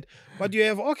all that. But you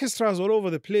have orchestras all over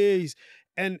the place.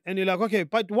 And you're like, okay,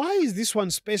 but why is this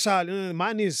one special? You know, the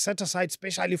money is set aside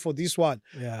specially for this one.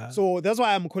 Yeah. So that's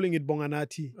why I'm calling it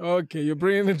Bonganati. Okay, you're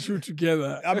bringing the two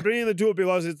together. I'm bringing the two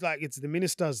because it's like it's the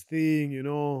minister's thing, you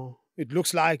know. It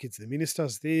looks like it's the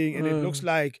minister's thing, and it looks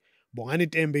like Bongani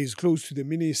Tembe is close to the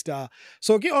minister.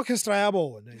 So ke orchestra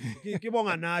yabo, ke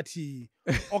Bonganati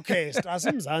orchestra,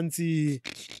 Mzansi.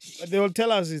 But they will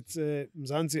tell us it's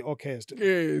Mzansi orchestra.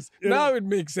 Yes. Now it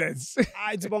makes sense.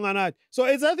 It's Bonganati. So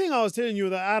it's that thing I was telling you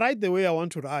that I write the way I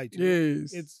want to write.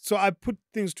 Yes. So I put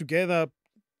things together,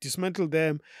 dismantle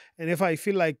them, and if I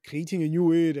feel like creating a new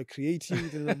word, I create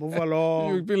it and I move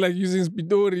along. You feel like using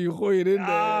Spitori, you throw it in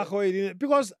there. Throw it in.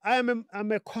 Because I'm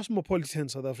a cosmopolitan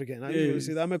South African. I usually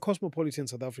say that I'm a cosmopolitan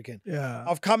South African. Yeah.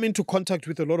 I've come into contact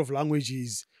with a lot of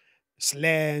languages,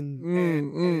 slang,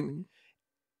 and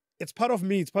it's part of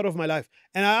me. It's part of my life.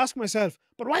 And I ask myself,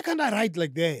 but why can't I write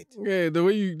like that? Yeah, the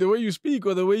way you speak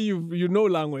or the way you know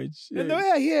language. Yes. And the way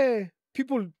I hear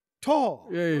people talk.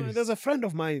 Yes. There's a friend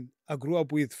of mine I grew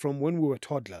up with from when we were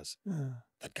toddlers.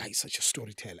 That guy is such a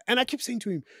storyteller. And I keep saying to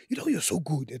him, you know, you're so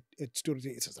good at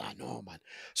storytelling. He says, no, man.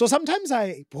 So sometimes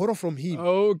I borrow from him.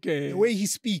 Okay. The way he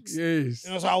speaks. Yes.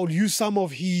 You know, so I'll use some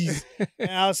of his.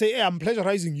 And I'll say, hey, I'm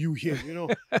pleasurizing you here. You know,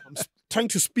 I'm trying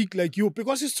to speak like you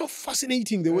because it's so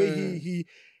fascinating the way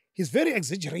he's very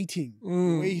exaggerating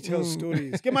the way he tells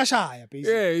stories. Ke mashaya,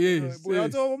 basically. Yeah, yes.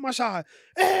 Mashaya.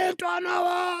 Eh,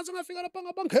 twana, singafika lapha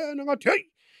ngabankena ngathi, hey.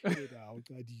 When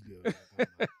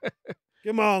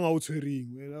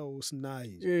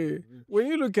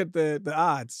you look at the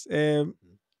arts, and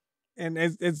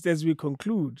as we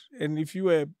conclude, and if you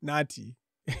were Nathi,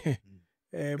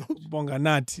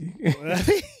 Bonganati,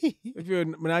 if you're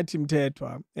Nathi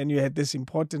Mthethwa, and you had this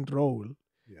important role,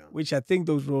 which I think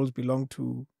those roles belong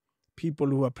to people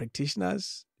who are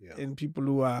practitioners and people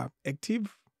who are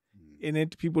active in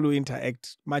it, people who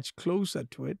interact much closer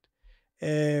to it.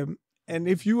 And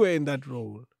if you were in that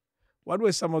role, what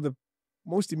were some of the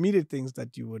most immediate things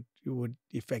that you would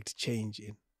effect change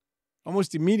in?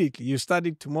 Almost immediately. You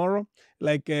started tomorrow,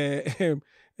 like Premier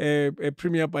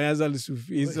Payaza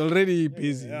Lessufi is already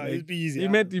busy. Yeah, like, he's busy. He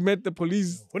met the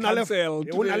police council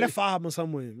today.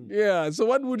 Somewhere. Yeah. So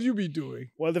what would you be doing?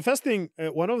 Well, the first thing,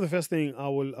 one of the first thing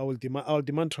I'll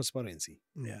demand transparency.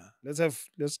 Yeah. Let's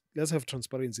have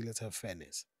transparency. Let's have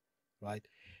fairness, right?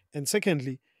 And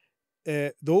secondly,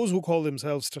 those who call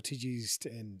themselves strategists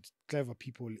and clever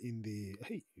people in the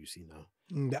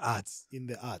arts, you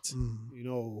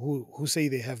know, who say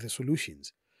they have the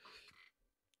solutions.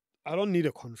 I don't need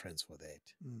a conference for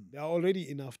that. There are already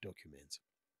enough documents.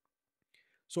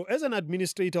 So as an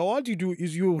administrator, what you do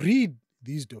is you read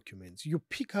these documents, you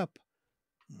pick up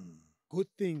good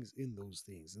things in those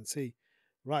things and say,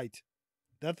 right,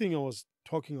 that thing I was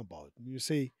talking about. You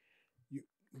say,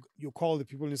 you call the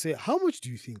people and say, how much do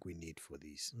you think we need for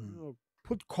this? You know,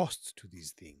 put costs to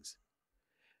these things.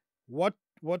 What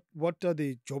are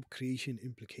the job creation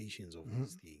implications of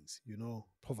these things? You know,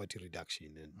 poverty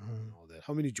reduction and all that.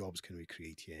 How many jobs can we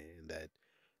create here and that?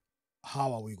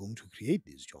 How are we going to create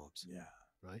these jobs? Yeah.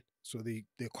 Right? So they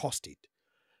cost it.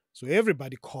 So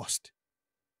everybody cost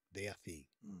their thing.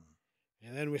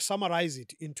 And then we summarize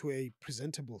it into a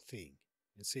presentable thing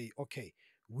and say, okay,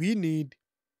 we need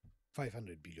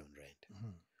 500 billion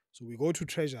rand. So we go to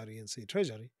Treasury and say,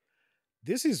 Treasury,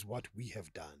 this is what we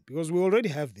have done, because we already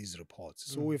have these reports.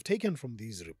 So we've taken from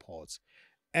these reports,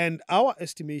 and our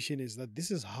estimation is that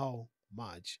this is how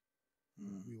much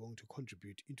we're going to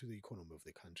contribute into the economy of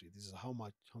the country. This is how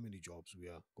many jobs we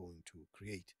are going to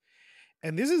create.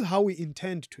 And this is how we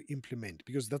intend to implement,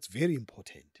 because that's very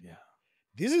important. Yeah.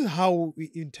 This is how we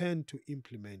intend to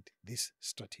implement this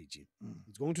strategy.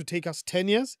 It's going to take us 10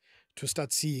 years to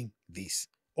start seeing this,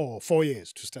 or 4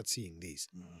 years to start seeing this.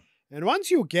 And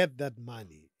once you get that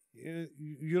money,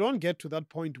 you don't get to that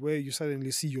point where you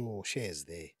suddenly see your shares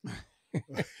there.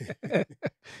 I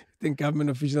think government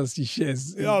officials see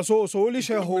shares. Yeah, so only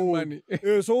shareholder money.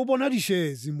 So bonadi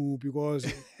shares, because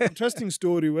interesting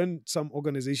story, when some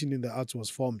organization in the arts was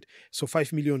formed, so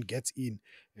 5 million gets in,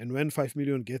 and when 5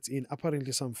 million gets in,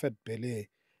 apparently some fat bele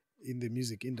in the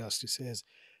music industry says,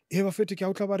 and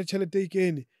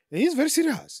he's very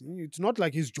serious. It's not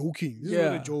like he's joking. This is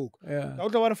not a joke.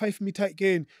 Yeah. 5 meter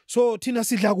again. So Tina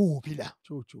sidla kuphi la.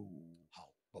 How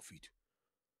bafethu.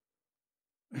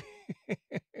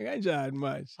 Kanjani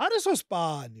manje? Are so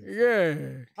span.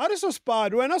 Yeah. Are so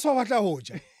span. Wena so batla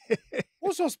hoja.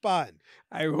 Also span.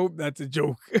 I hope that's a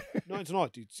joke. No, it's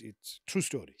not. It's true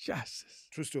story. Jesus.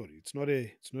 True story. It's not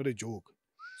a joke.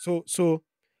 So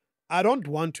I don't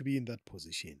want to be in that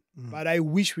position, but I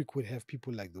wish we could have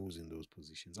people like those in those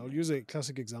positions. I'll use a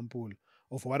classic example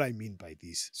of what I mean by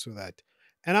this, so that,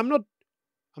 and I'm not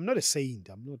a saint.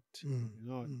 I'm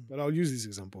not, but I'll use this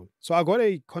example. So I got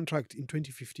a contract in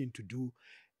 2015 to do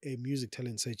a music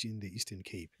talent search in the Eastern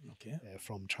Cape,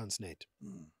 from Transnet.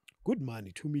 Good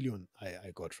money, 2 million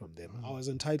I got from them. I was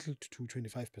entitled to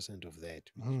 25% of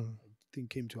that, which I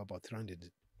think came to about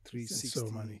 360. So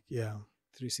money, yeah.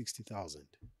 360,000.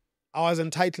 I was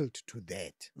entitled to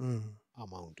that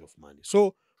amount of money.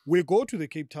 So we go to the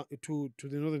Cape Town, to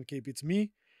the Northern Cape. It's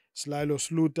me, Slilo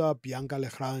Sluta, Bianca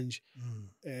Legrange,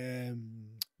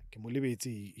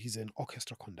 he's an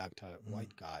orchestra conductor,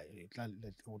 white guy.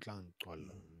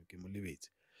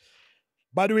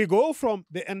 But we go from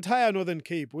the entire Northern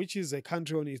Cape, which is a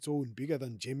country on its own, bigger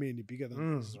than Germany, bigger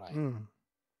than Israel.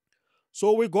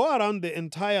 So we go around the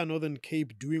entire Northern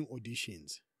Cape doing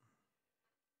auditions.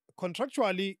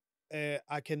 Contractually,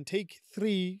 I can take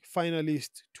 3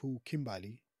 finalists to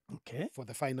Kimberley for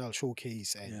the final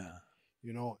showcase and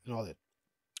and all that.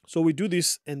 So we do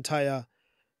this entire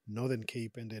Northern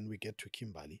Cape, and then we get to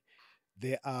Kimberley.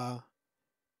 There are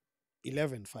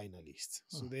 11 finalists,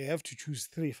 so they have to choose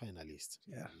 3 finalists.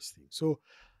 For this thing. So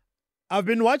I've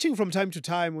been watching from time to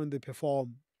time when they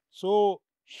perform. So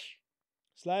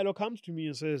Slido comes to me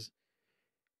and says,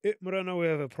 "Hey, Morana, we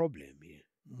have a problem here."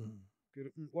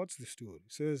 What's the story?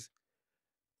 He says,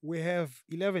 "We have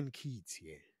 11 kids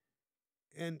here,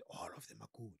 and all of them are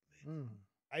good, man.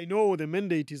 I know the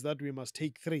mandate is that we must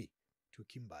take 3 to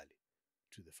Kimberley,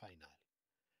 to the final.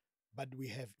 But we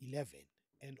have 11,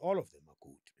 and all of them are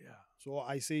good." Yeah. So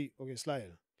I say, "Okay,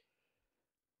 Slyle,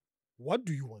 what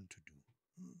do you want to do?"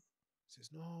 He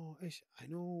says, "No, I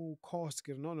know cost.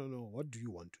 No. What do you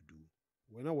want to do?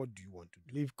 What do you want to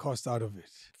do? Leave cost out of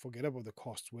it. Forget about the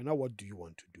cost. What do you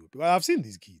want to do?" Because I've seen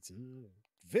these kids,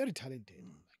 very talented.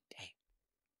 Like, damn,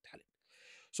 talent.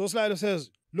 So Slider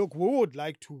says, "Look, we would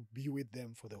like to be with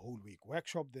them for the whole week,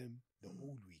 workshop them the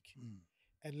whole week,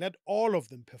 and let all of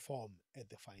them perform at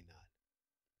the final."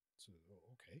 So,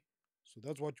 okay. So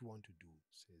that's what you want to do.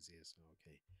 Says, yes,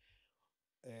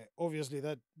 okay. Obviously,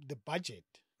 that the budget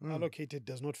allocated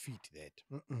does not fit that.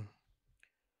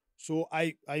 So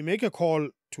I make a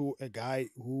call to a guy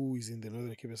who is in the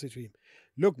Northern Cape. I say to him,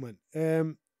 "Look, man,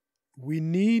 we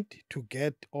need to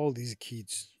get all these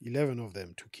kids, 11 of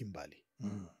them, to Kimberley.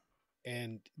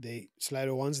 And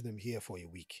Slido wants them here for a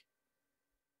week.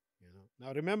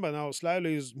 Now remember, Slido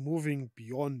is moving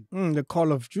beyond the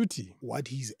call of duty. what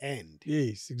he's earned.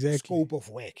 Yes, exactly. Scope of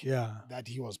work Yeah. that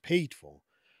he was paid for.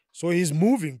 So he's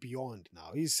moving beyond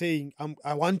now. He's saying,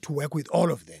 I want to work with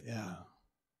all of them. Yeah.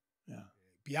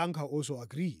 Bianca also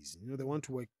agrees. They want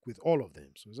to work with all of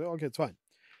them. So we say, okay, it's fine.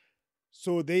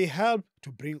 So they help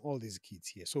to bring all these kids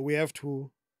here. So we have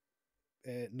to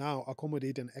now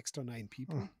accommodate an extra 9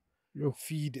 people,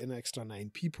 feed an extra 9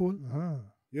 people.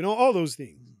 All those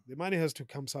things. The money has to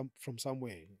come from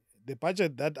somewhere. The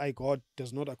budget that I got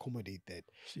does not accommodate that.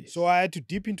 Jeez. So I had to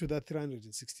dip into that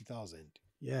 360,000.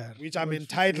 Yeah. Which I'm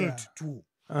entitled to.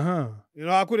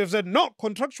 I could have said, no,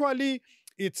 contractually,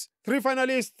 it's 3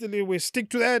 finalists, we stick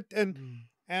to that. And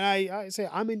I say,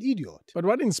 I'm an idiot. But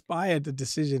what inspired the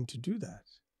decision to do that?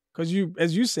 Because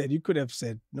as you said, you could have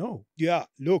said no. Yeah,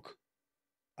 look,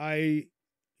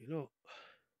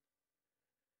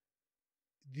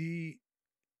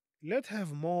 let's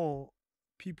have more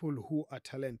people who are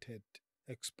talented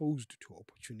exposed to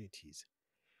opportunities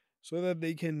so that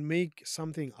they can make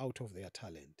something out of their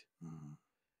talent.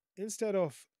 Instead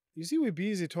of, you see, we're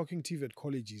busy talking TVET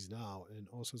colleges now and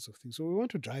all sorts of things. So we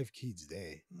want to drive kids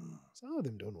there. Some of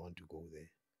them don't want to go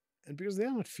there. And because they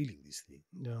are not feeling this thing.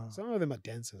 Yeah. Some of them are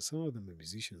dancers, some of them are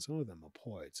musicians, some of them are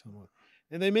poets,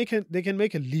 and they can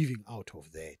make a living out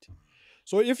of that.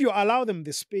 So if you allow them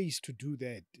the space to do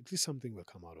that, at least something will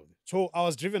come out of it. So I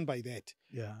was driven by that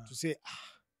to say,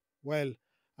 well,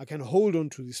 I can hold on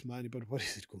to this money, but what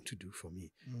is it going to do for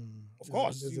me? Of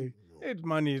course. It's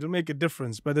money, it'll make a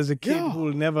difference. But as a kid who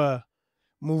will never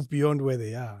move beyond where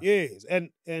they are. Yes.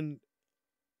 And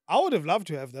I would have loved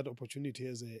to have that opportunity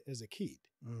as a kid.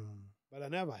 But I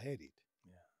never had it.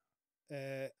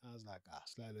 I was like,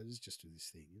 Slyla, let's just do this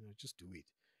thing, just do it.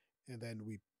 And then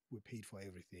we paid for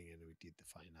everything and we did the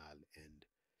final and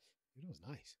it was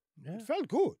nice. Yeah. It felt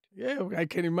good. Yeah, I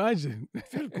can imagine. It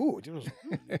felt good.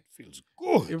 It feels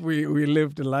good. If we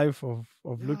lived a life of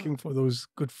looking for those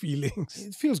good feelings.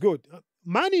 It feels good.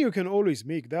 Money you can always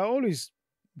make. There are always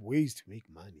ways to make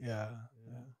money. Yeah.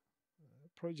 A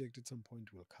project at some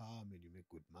point will come and you make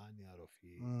good money out of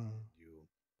it.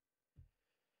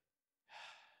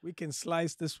 We can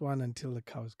slice this one until the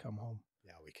cows come home.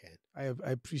 Yeah, we can.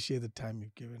 I appreciate the time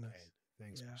you've given us.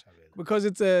 Thanks, because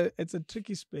it's a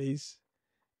tricky space.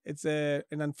 It's an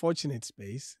unfortunate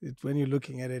space. It's when you're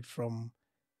looking at it from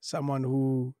someone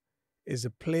who is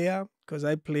a player, because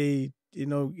I play,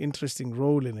 interesting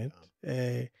role in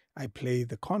it. I play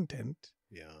the content.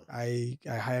 Yeah. I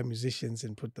hire musicians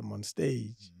and put them on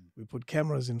stage. We put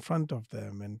cameras in front of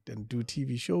them and do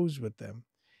TV shows with them.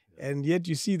 And yet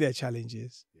you see their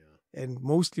challenges, and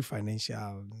mostly financial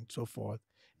and so forth.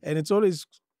 And it's always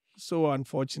so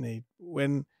unfortunate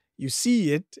when you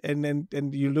see it and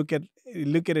you look at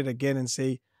it again and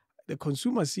say the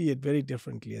consumers see it very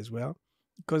differently as well,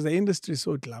 because the industry is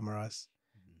so glamorous.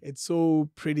 It's so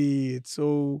pretty. It's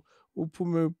so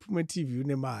TV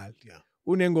unemal.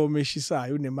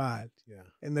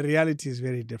 And the reality is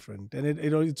very different. And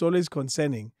it's always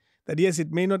concerning that, yes,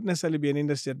 it may not necessarily be an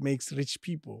industry that makes rich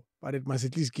people, but it must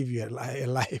at least give you a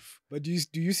life. But do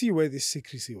you see where this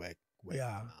secrecy works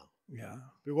now? Yeah.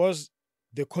 Because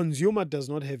the consumer does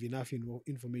not have enough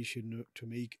information to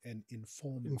make an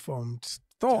informed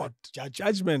thought,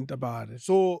 judgment about it.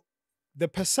 So the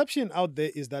perception out there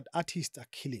is that artists are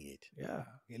killing it. Yeah.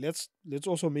 Okay, let's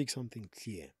also make something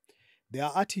clear. There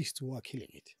are artists who are killing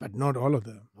it. But not all of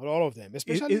them. Not all of them.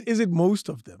 Especially, is it most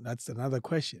of them? That's another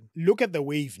question. Look at the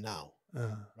wave now,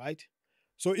 right?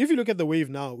 So if you look at the wave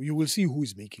now, you will see who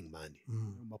is making money.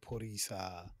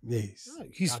 Maporisa. Yes.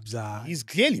 He's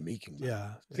clearly making money.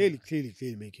 Yeah.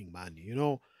 Clearly making money.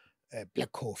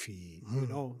 Black Coffee,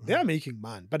 they are making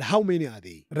money. But how many are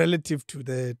they? Relative to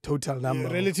the total number.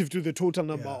 Relative to the total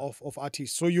number of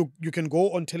artists. So you can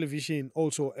go on television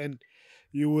also and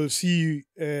you will see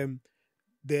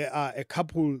there are a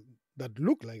couple that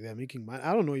look like they're making money.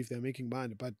 I don't know if they're making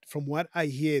money, but from what I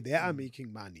hear, they are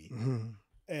making money.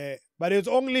 But it's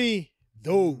only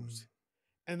those.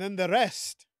 And then the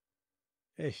rest,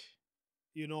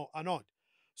 are not.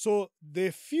 So the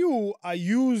few are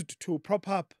used to prop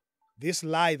up this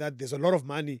lie that there's a lot of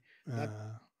money that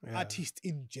artists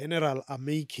in general are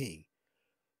making.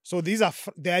 So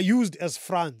they are used as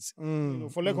fronts,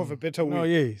 for lack of a better word. Oh,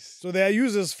 yes. So they are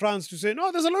used as fronts to say,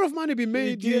 no, there's a lot of money being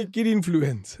made. Get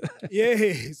influence.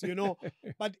 Yes,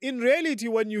 But in reality,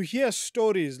 when you hear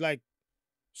stories,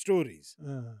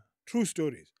 true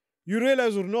stories, you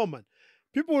realize, no, man,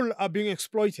 people are being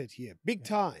exploited here, big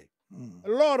time. A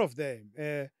lot of them.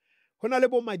 And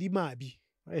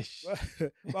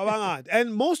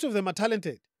most of them are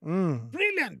talented.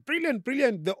 Brilliant.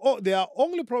 Their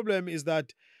only problem is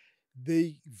that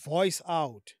they voice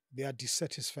out their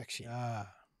dissatisfaction.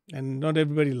 And not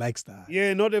everybody likes that.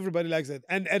 Yeah, not everybody likes that.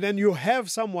 And then you have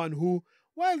someone who,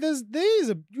 well, there's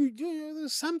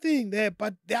something there,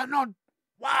 but they are not,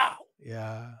 wow.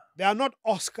 Yeah. They are not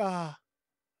Oscar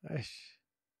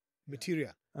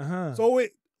material. So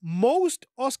most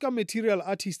Oscar material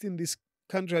artists in this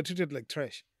country are treated like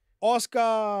trash.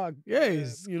 Oscar,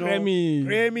 Grammy,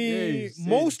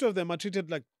 most of them are treated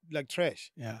like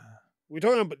trash. Yeah. We're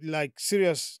talking about like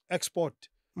serious export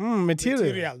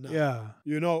material now. Yeah.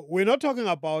 We're not talking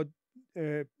about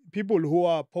people who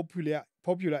are popular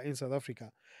in South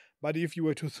Africa, but if you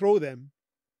were to throw them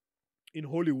in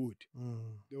Hollywood,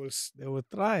 they will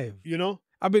thrive. You know?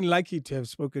 I've been lucky to have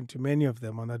spoken to many of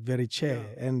them on that very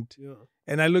chair. And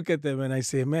And I look at them and I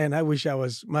say, man, I wish I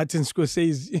was Martin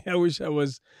Scorsese. I wish I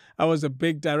was a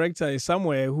big director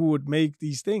somewhere who would make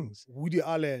these things. Woody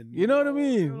Allen. You know what I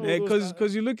mean? you know, those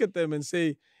Because you look at them and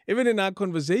say, even in our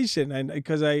conversation, and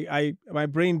because I my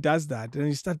brain does that, and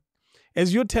you start,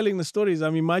 as you're telling the stories,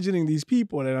 I'm imagining these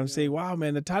people, and I'm saying, wow,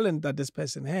 man, the talent that this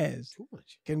person has too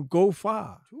much. can go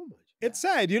far. Too much. It's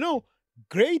sad, you know.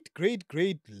 Great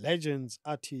legends,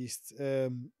 artists,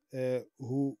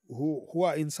 who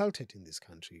are insulted in this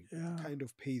country, kind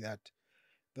of pay that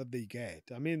they get.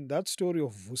 I mean, that story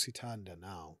of Vusitanda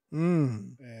now.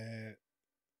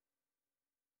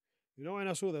 You know, when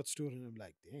I saw that story, I'm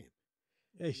like, damn.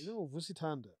 You know,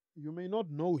 Vusitanda, you may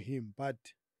not know him, but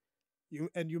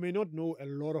you may not know a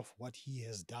lot of what he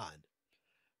has done.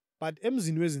 But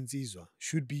Mzinwezinzizwa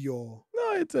should be your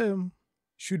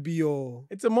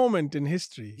it's a moment in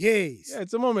history. Yes. Yeah,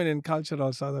 it's a moment in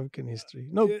cultural South African history.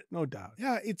 No doubt.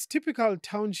 Yeah, it's typical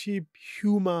township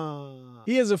humor.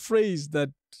 He has a phrase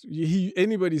that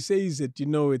anybody says it, you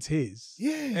know it's his.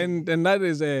 Yeah. And that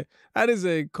is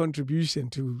a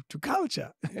contribution to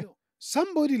culture. You know,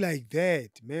 somebody like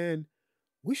that, man,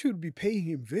 we should be paying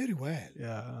him very well.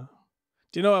 Yeah.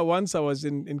 Do you know, once I was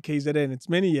in KZN, it's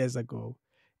many years ago,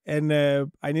 and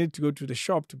I needed to go to the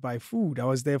shop to buy food. I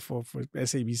was there for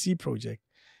SABC project.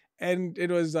 And it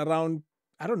was around,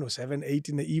 I don't know, 7, 8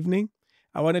 in the evening.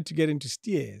 I wanted to get into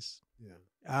Steers. Yeah.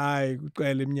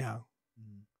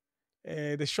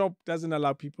 The shop doesn't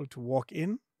allow people to walk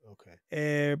in. Okay.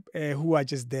 Who are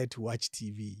just there to watch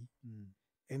TV.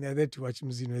 And they're there to watch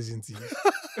Mzinwezinzi.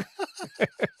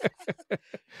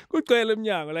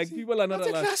 Like, people are not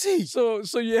allowed. Classic.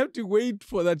 So you have to wait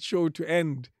for that show to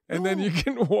end, and then you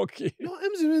can walk in. No,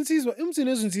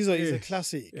 Mzinwezinzi is a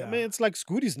classic. Yeah. I mean, it's like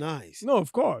Scoot is nice. No,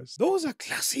 of course. Those are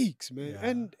classics,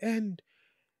 man. Yeah. And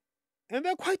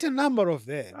there are quite a number of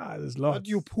them. There's lots. That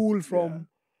you pull from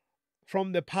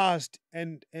the past,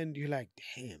 and you're like,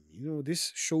 damn, you know,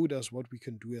 this showed us what we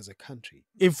can do as a country.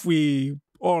 If we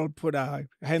all put our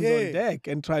hands on deck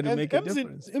and try to make a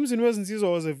difference. Mzinwezinzi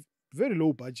was a very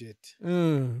low budget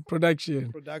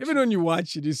production. Even when you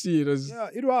watch it, you see it as... Yeah,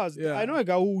 it was. Yeah. I know a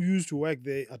guy who used to work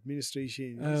the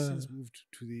administration. He's since moved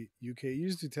to the UK. He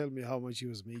used to tell me how much he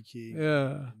was making.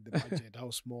 Yeah. And the budget, how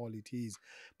small it is.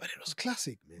 But it was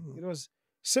classic, man. It was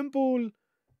simple,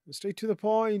 straight to the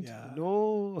point. Yeah.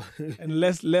 No. And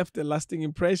left a lasting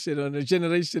impression on a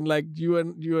generation like you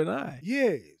and I.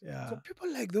 Yeah. So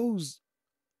people like those.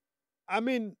 I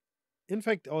mean, in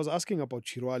fact, I was asking about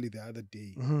Chirwali the other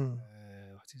day.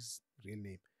 What's his real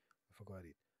name? I forgot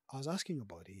it. I was asking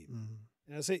about him.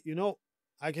 And I said, you know,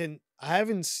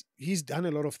 he's done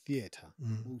a lot of theater,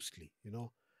 mostly, you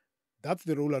know. That's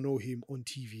the role I know him on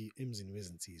TV,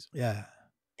 Mzinwezinzi. Yeah.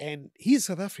 And he's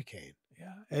South African.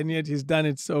 Yeah. And yet he's done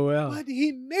it so well. But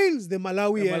he nails the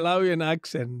Malawian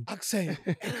accent.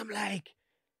 And I'm like,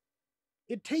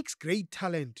 it takes great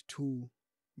talent to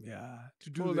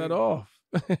do pull that off.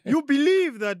 You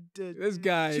believe that this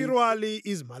guy Chirwali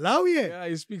is Malawian? Yeah,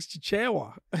 he speaks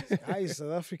Chichewa. This guy is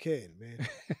South African, man.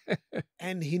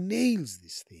 And he nails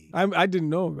this thing. I didn't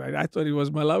know. I thought he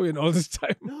was Malawian all this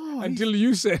time. No, until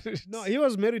you said it. No, he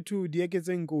was married to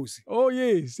Dieketse Nkosi. Oh,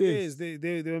 yes. Yes,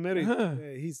 they were married.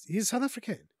 He's South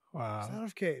African. Wow. South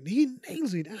African. He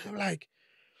nails it. And I'm like...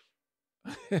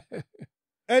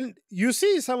 And you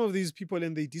see some of these people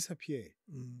and they disappear.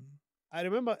 I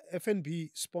remember FNB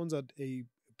sponsored a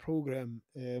program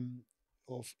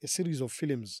of a series of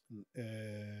films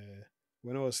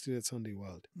when I was still at Sunday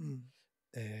World.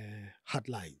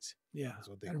 Hotlines. Yeah,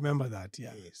 I remember that.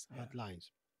 Yeah. Yes,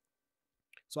 Hotlines.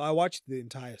 So I watched the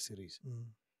entire series.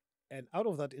 And out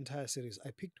of that entire series,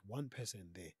 I picked one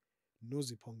person there,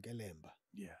 Nozipongelemba.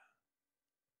 Yeah.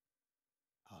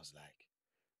 I was like,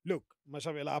 look,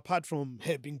 Mashabela, apart from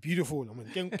her being beautiful, I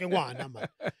mean,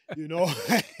 you know,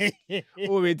 you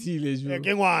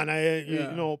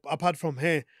know, apart from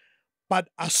her, but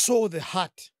I saw the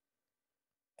heart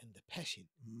and the passion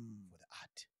for the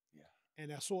art. Yeah.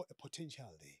 And I saw a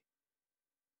potential there.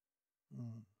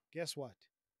 Guess what?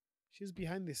 She's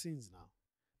behind the scenes now.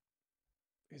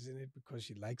 Isn't it because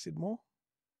she likes it more?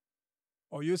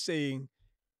 Or you're saying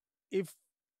if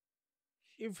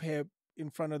her in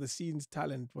front of the scenes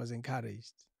talent was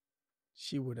encouraged,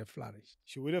 she would have flourished.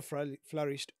 She would have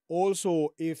flourished.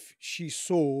 Also, if she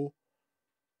saw...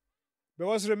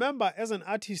 Because remember, as an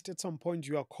artist, at some point,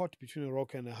 you are caught between a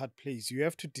rock and a hard place. You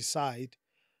have to decide,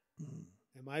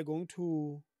 am I going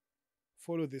to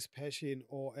follow this passion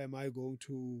or am I going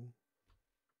to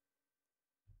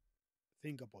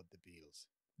think about the bills?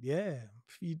 Yeah,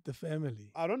 feed the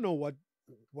family. I don't know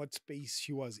what space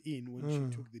she was in when she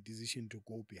took the decision to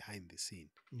go behind the scene.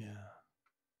 Yeah.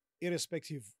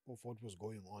 irrespective of what was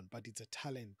going on, but it's a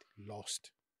talent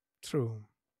lost True.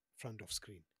 front of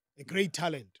screen. A great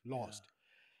talent lost.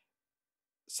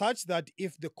 Such that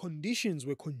if the conditions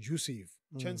were conducive,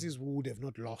 chances we would have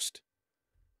not lost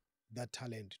that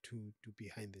talent to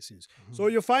behind the scenes. So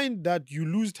you find that you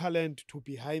lose talent to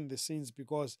behind the scenes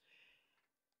because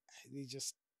they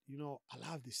just, I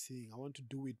love this thing. I want to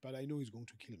do it, but I know it's going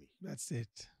to kill me. That's it.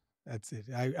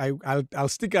 I'll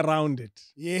stick around it.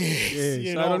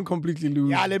 Yes. So I don't completely lose.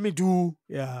 Yeah, let me do.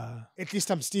 Yeah. At least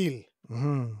I'm still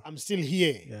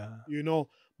here. Yeah.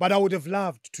 But I would have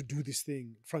loved to do this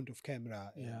thing in front of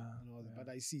camera. But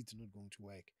I see it's not going to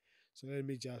work. So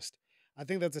I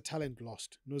think that's a talent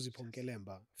lost. Nozipho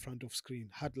Nkelemba, front of screen,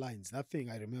 hard lines. That thing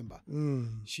I remember.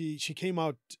 She came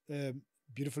out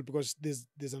beautiful because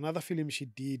there's another film she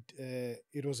did.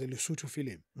 It was a Lesotho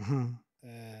film.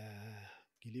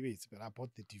 But I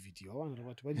bought the DVD. I wonder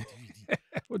what the DVD.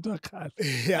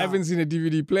 I haven't seen a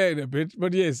DVD player in a bit,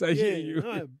 but yes, I hear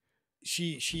you.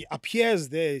 She appears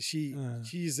there.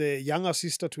 She's a younger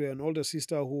sister to an older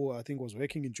sister who I think was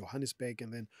working in Johannesburg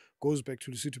and then goes back to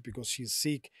Lesotho because she's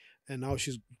sick, and now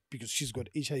because she's got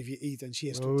HIV/AIDS and she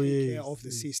has to take care of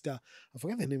the sister. I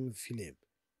forget the name of the film.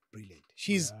 Brilliant.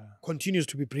 She's continues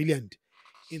to be brilliant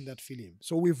in that film.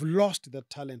 So we've lost that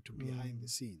talent to behind the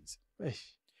scenes.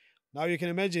 Now you can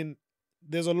imagine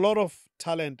there's a lot of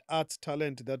talent, art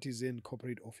talent that is in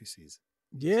corporate offices.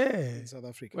 Yeah. In South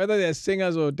Africa. Whether they're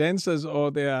singers or dancers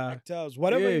or they are actors,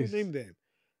 whatever you name them.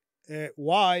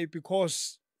 Why?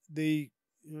 Because they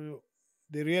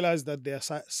realize that their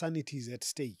sanity is at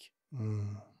stake.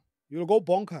 You'll go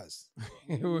bonkers.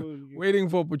 Waiting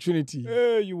for opportunity.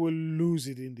 You will lose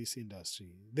it in this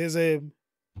industry.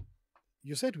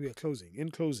 You said we are closing.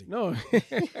 In closing. No.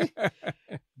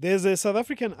 There's a South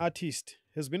African artist,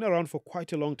 has been around for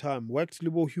quite a long time. Worked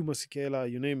Libo Huma Sikela,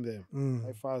 you name them.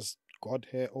 First got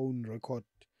her own records.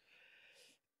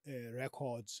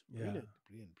 Brilliant.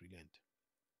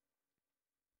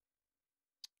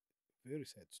 Very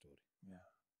sad story. Yeah.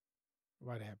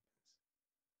 What happens?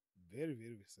 Very,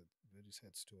 very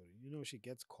sad story. She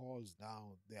gets calls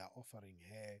now. They are offering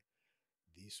her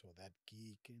this or that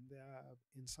gig and they are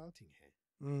insulting her,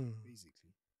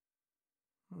 basically.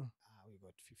 We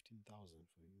got 15,000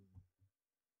 for you.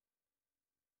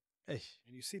 And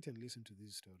you sit and listen to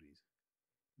these stories.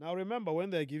 Now remember, when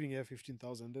they're giving her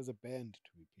 15,000, there's a band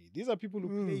to be paid. These are people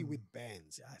who play with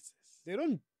bands. Yes. They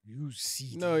don't use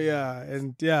CDs. No,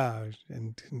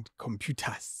 and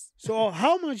computers. So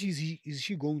how much is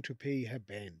she going to pay her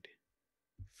band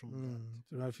from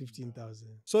that? Around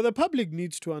 15,000. So the public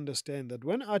needs to understand that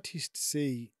when artists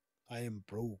say, I am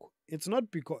broke, it's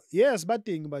not because, yes, but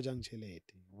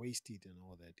wasted and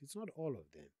all that. It's not all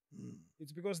of them.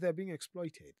 It's because they're being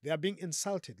exploited. They are being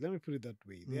insulted. Let me put it that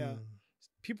way.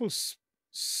 People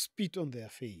spit on their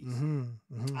face. Man,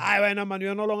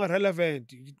 you're no longer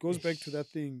relevant. It goes back to that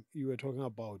thing you were talking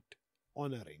about,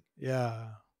 honoring.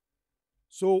 Yeah.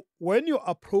 So when you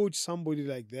approach somebody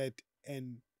like that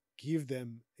and give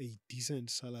them a decent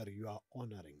salary, you are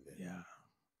honoring them. Yeah.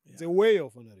 It's a way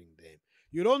of honoring them.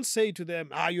 You don't say to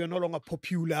them, you are no longer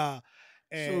popular.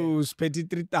 So, Petit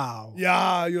Tritao.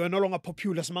 Yeah, you are no longer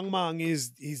popular. Smangmang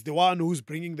is the one who's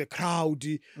bringing the crowd.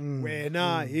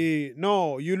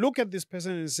 No, you look at this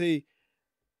person and say,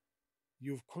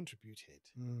 you've contributed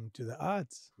to the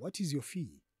arts. What is your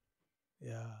fee?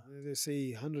 Yeah. They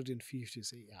say 150.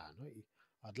 Say, no,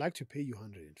 I'd like to pay you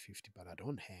 150, but I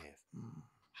don't have.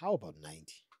 How about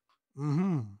 90?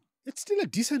 It's still a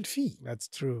decent fee. That's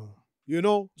true.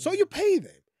 So you pay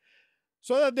them.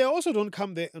 So that they also don't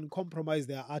come there and compromise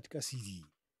their art CD.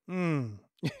 And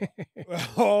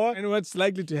what's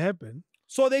likely to happen?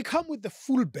 So they come with the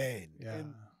full band. Yeah.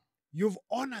 And you've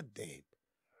honored them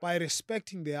by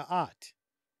respecting their art.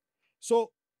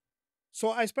 So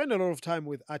I spend a lot of time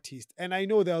with artists, and I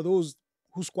know there are those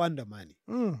who squander money.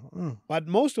 But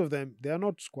most of them, they are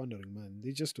not squandering money.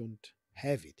 They just don't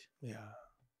have it. Yeah.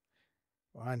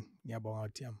 Thanks,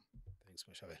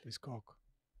 Mashavel. Please cock.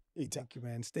 Thank you,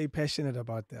 man. Stay passionate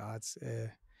about the arts.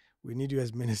 We need you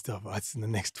as Minister of Arts in the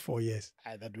next 4 years.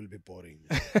 That will be boring.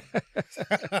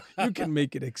 You can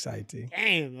make it exciting.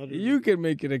 Damn. You can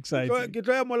make it exciting.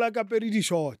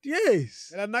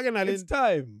 Yes. It's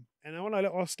time.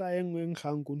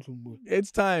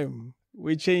 It's time.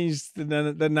 We changed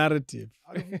the narrative.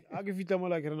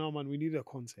 We need a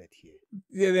concert here.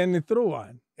 Yeah, then they throw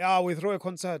one. Yeah, we throw a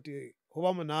concert.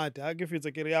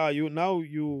 Now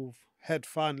you've had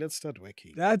fun. Let's start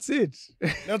working. That's it.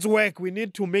 Let's work. We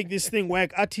need to make this thing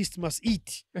work. Artists must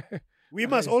eat. We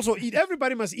must also eat.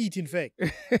 Everybody must eat, in fact.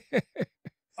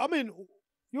 I mean,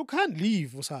 You can't leave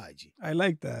Usaji. I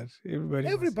like that.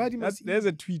 Everybody must There's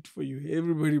a tweet for you.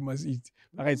 Everybody must eat.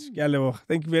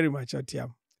 Thank you very much,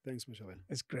 Atiam. Thanks, Mashawel.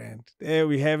 It's grand. There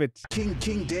we have it.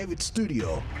 King David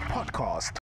Studio Podcast.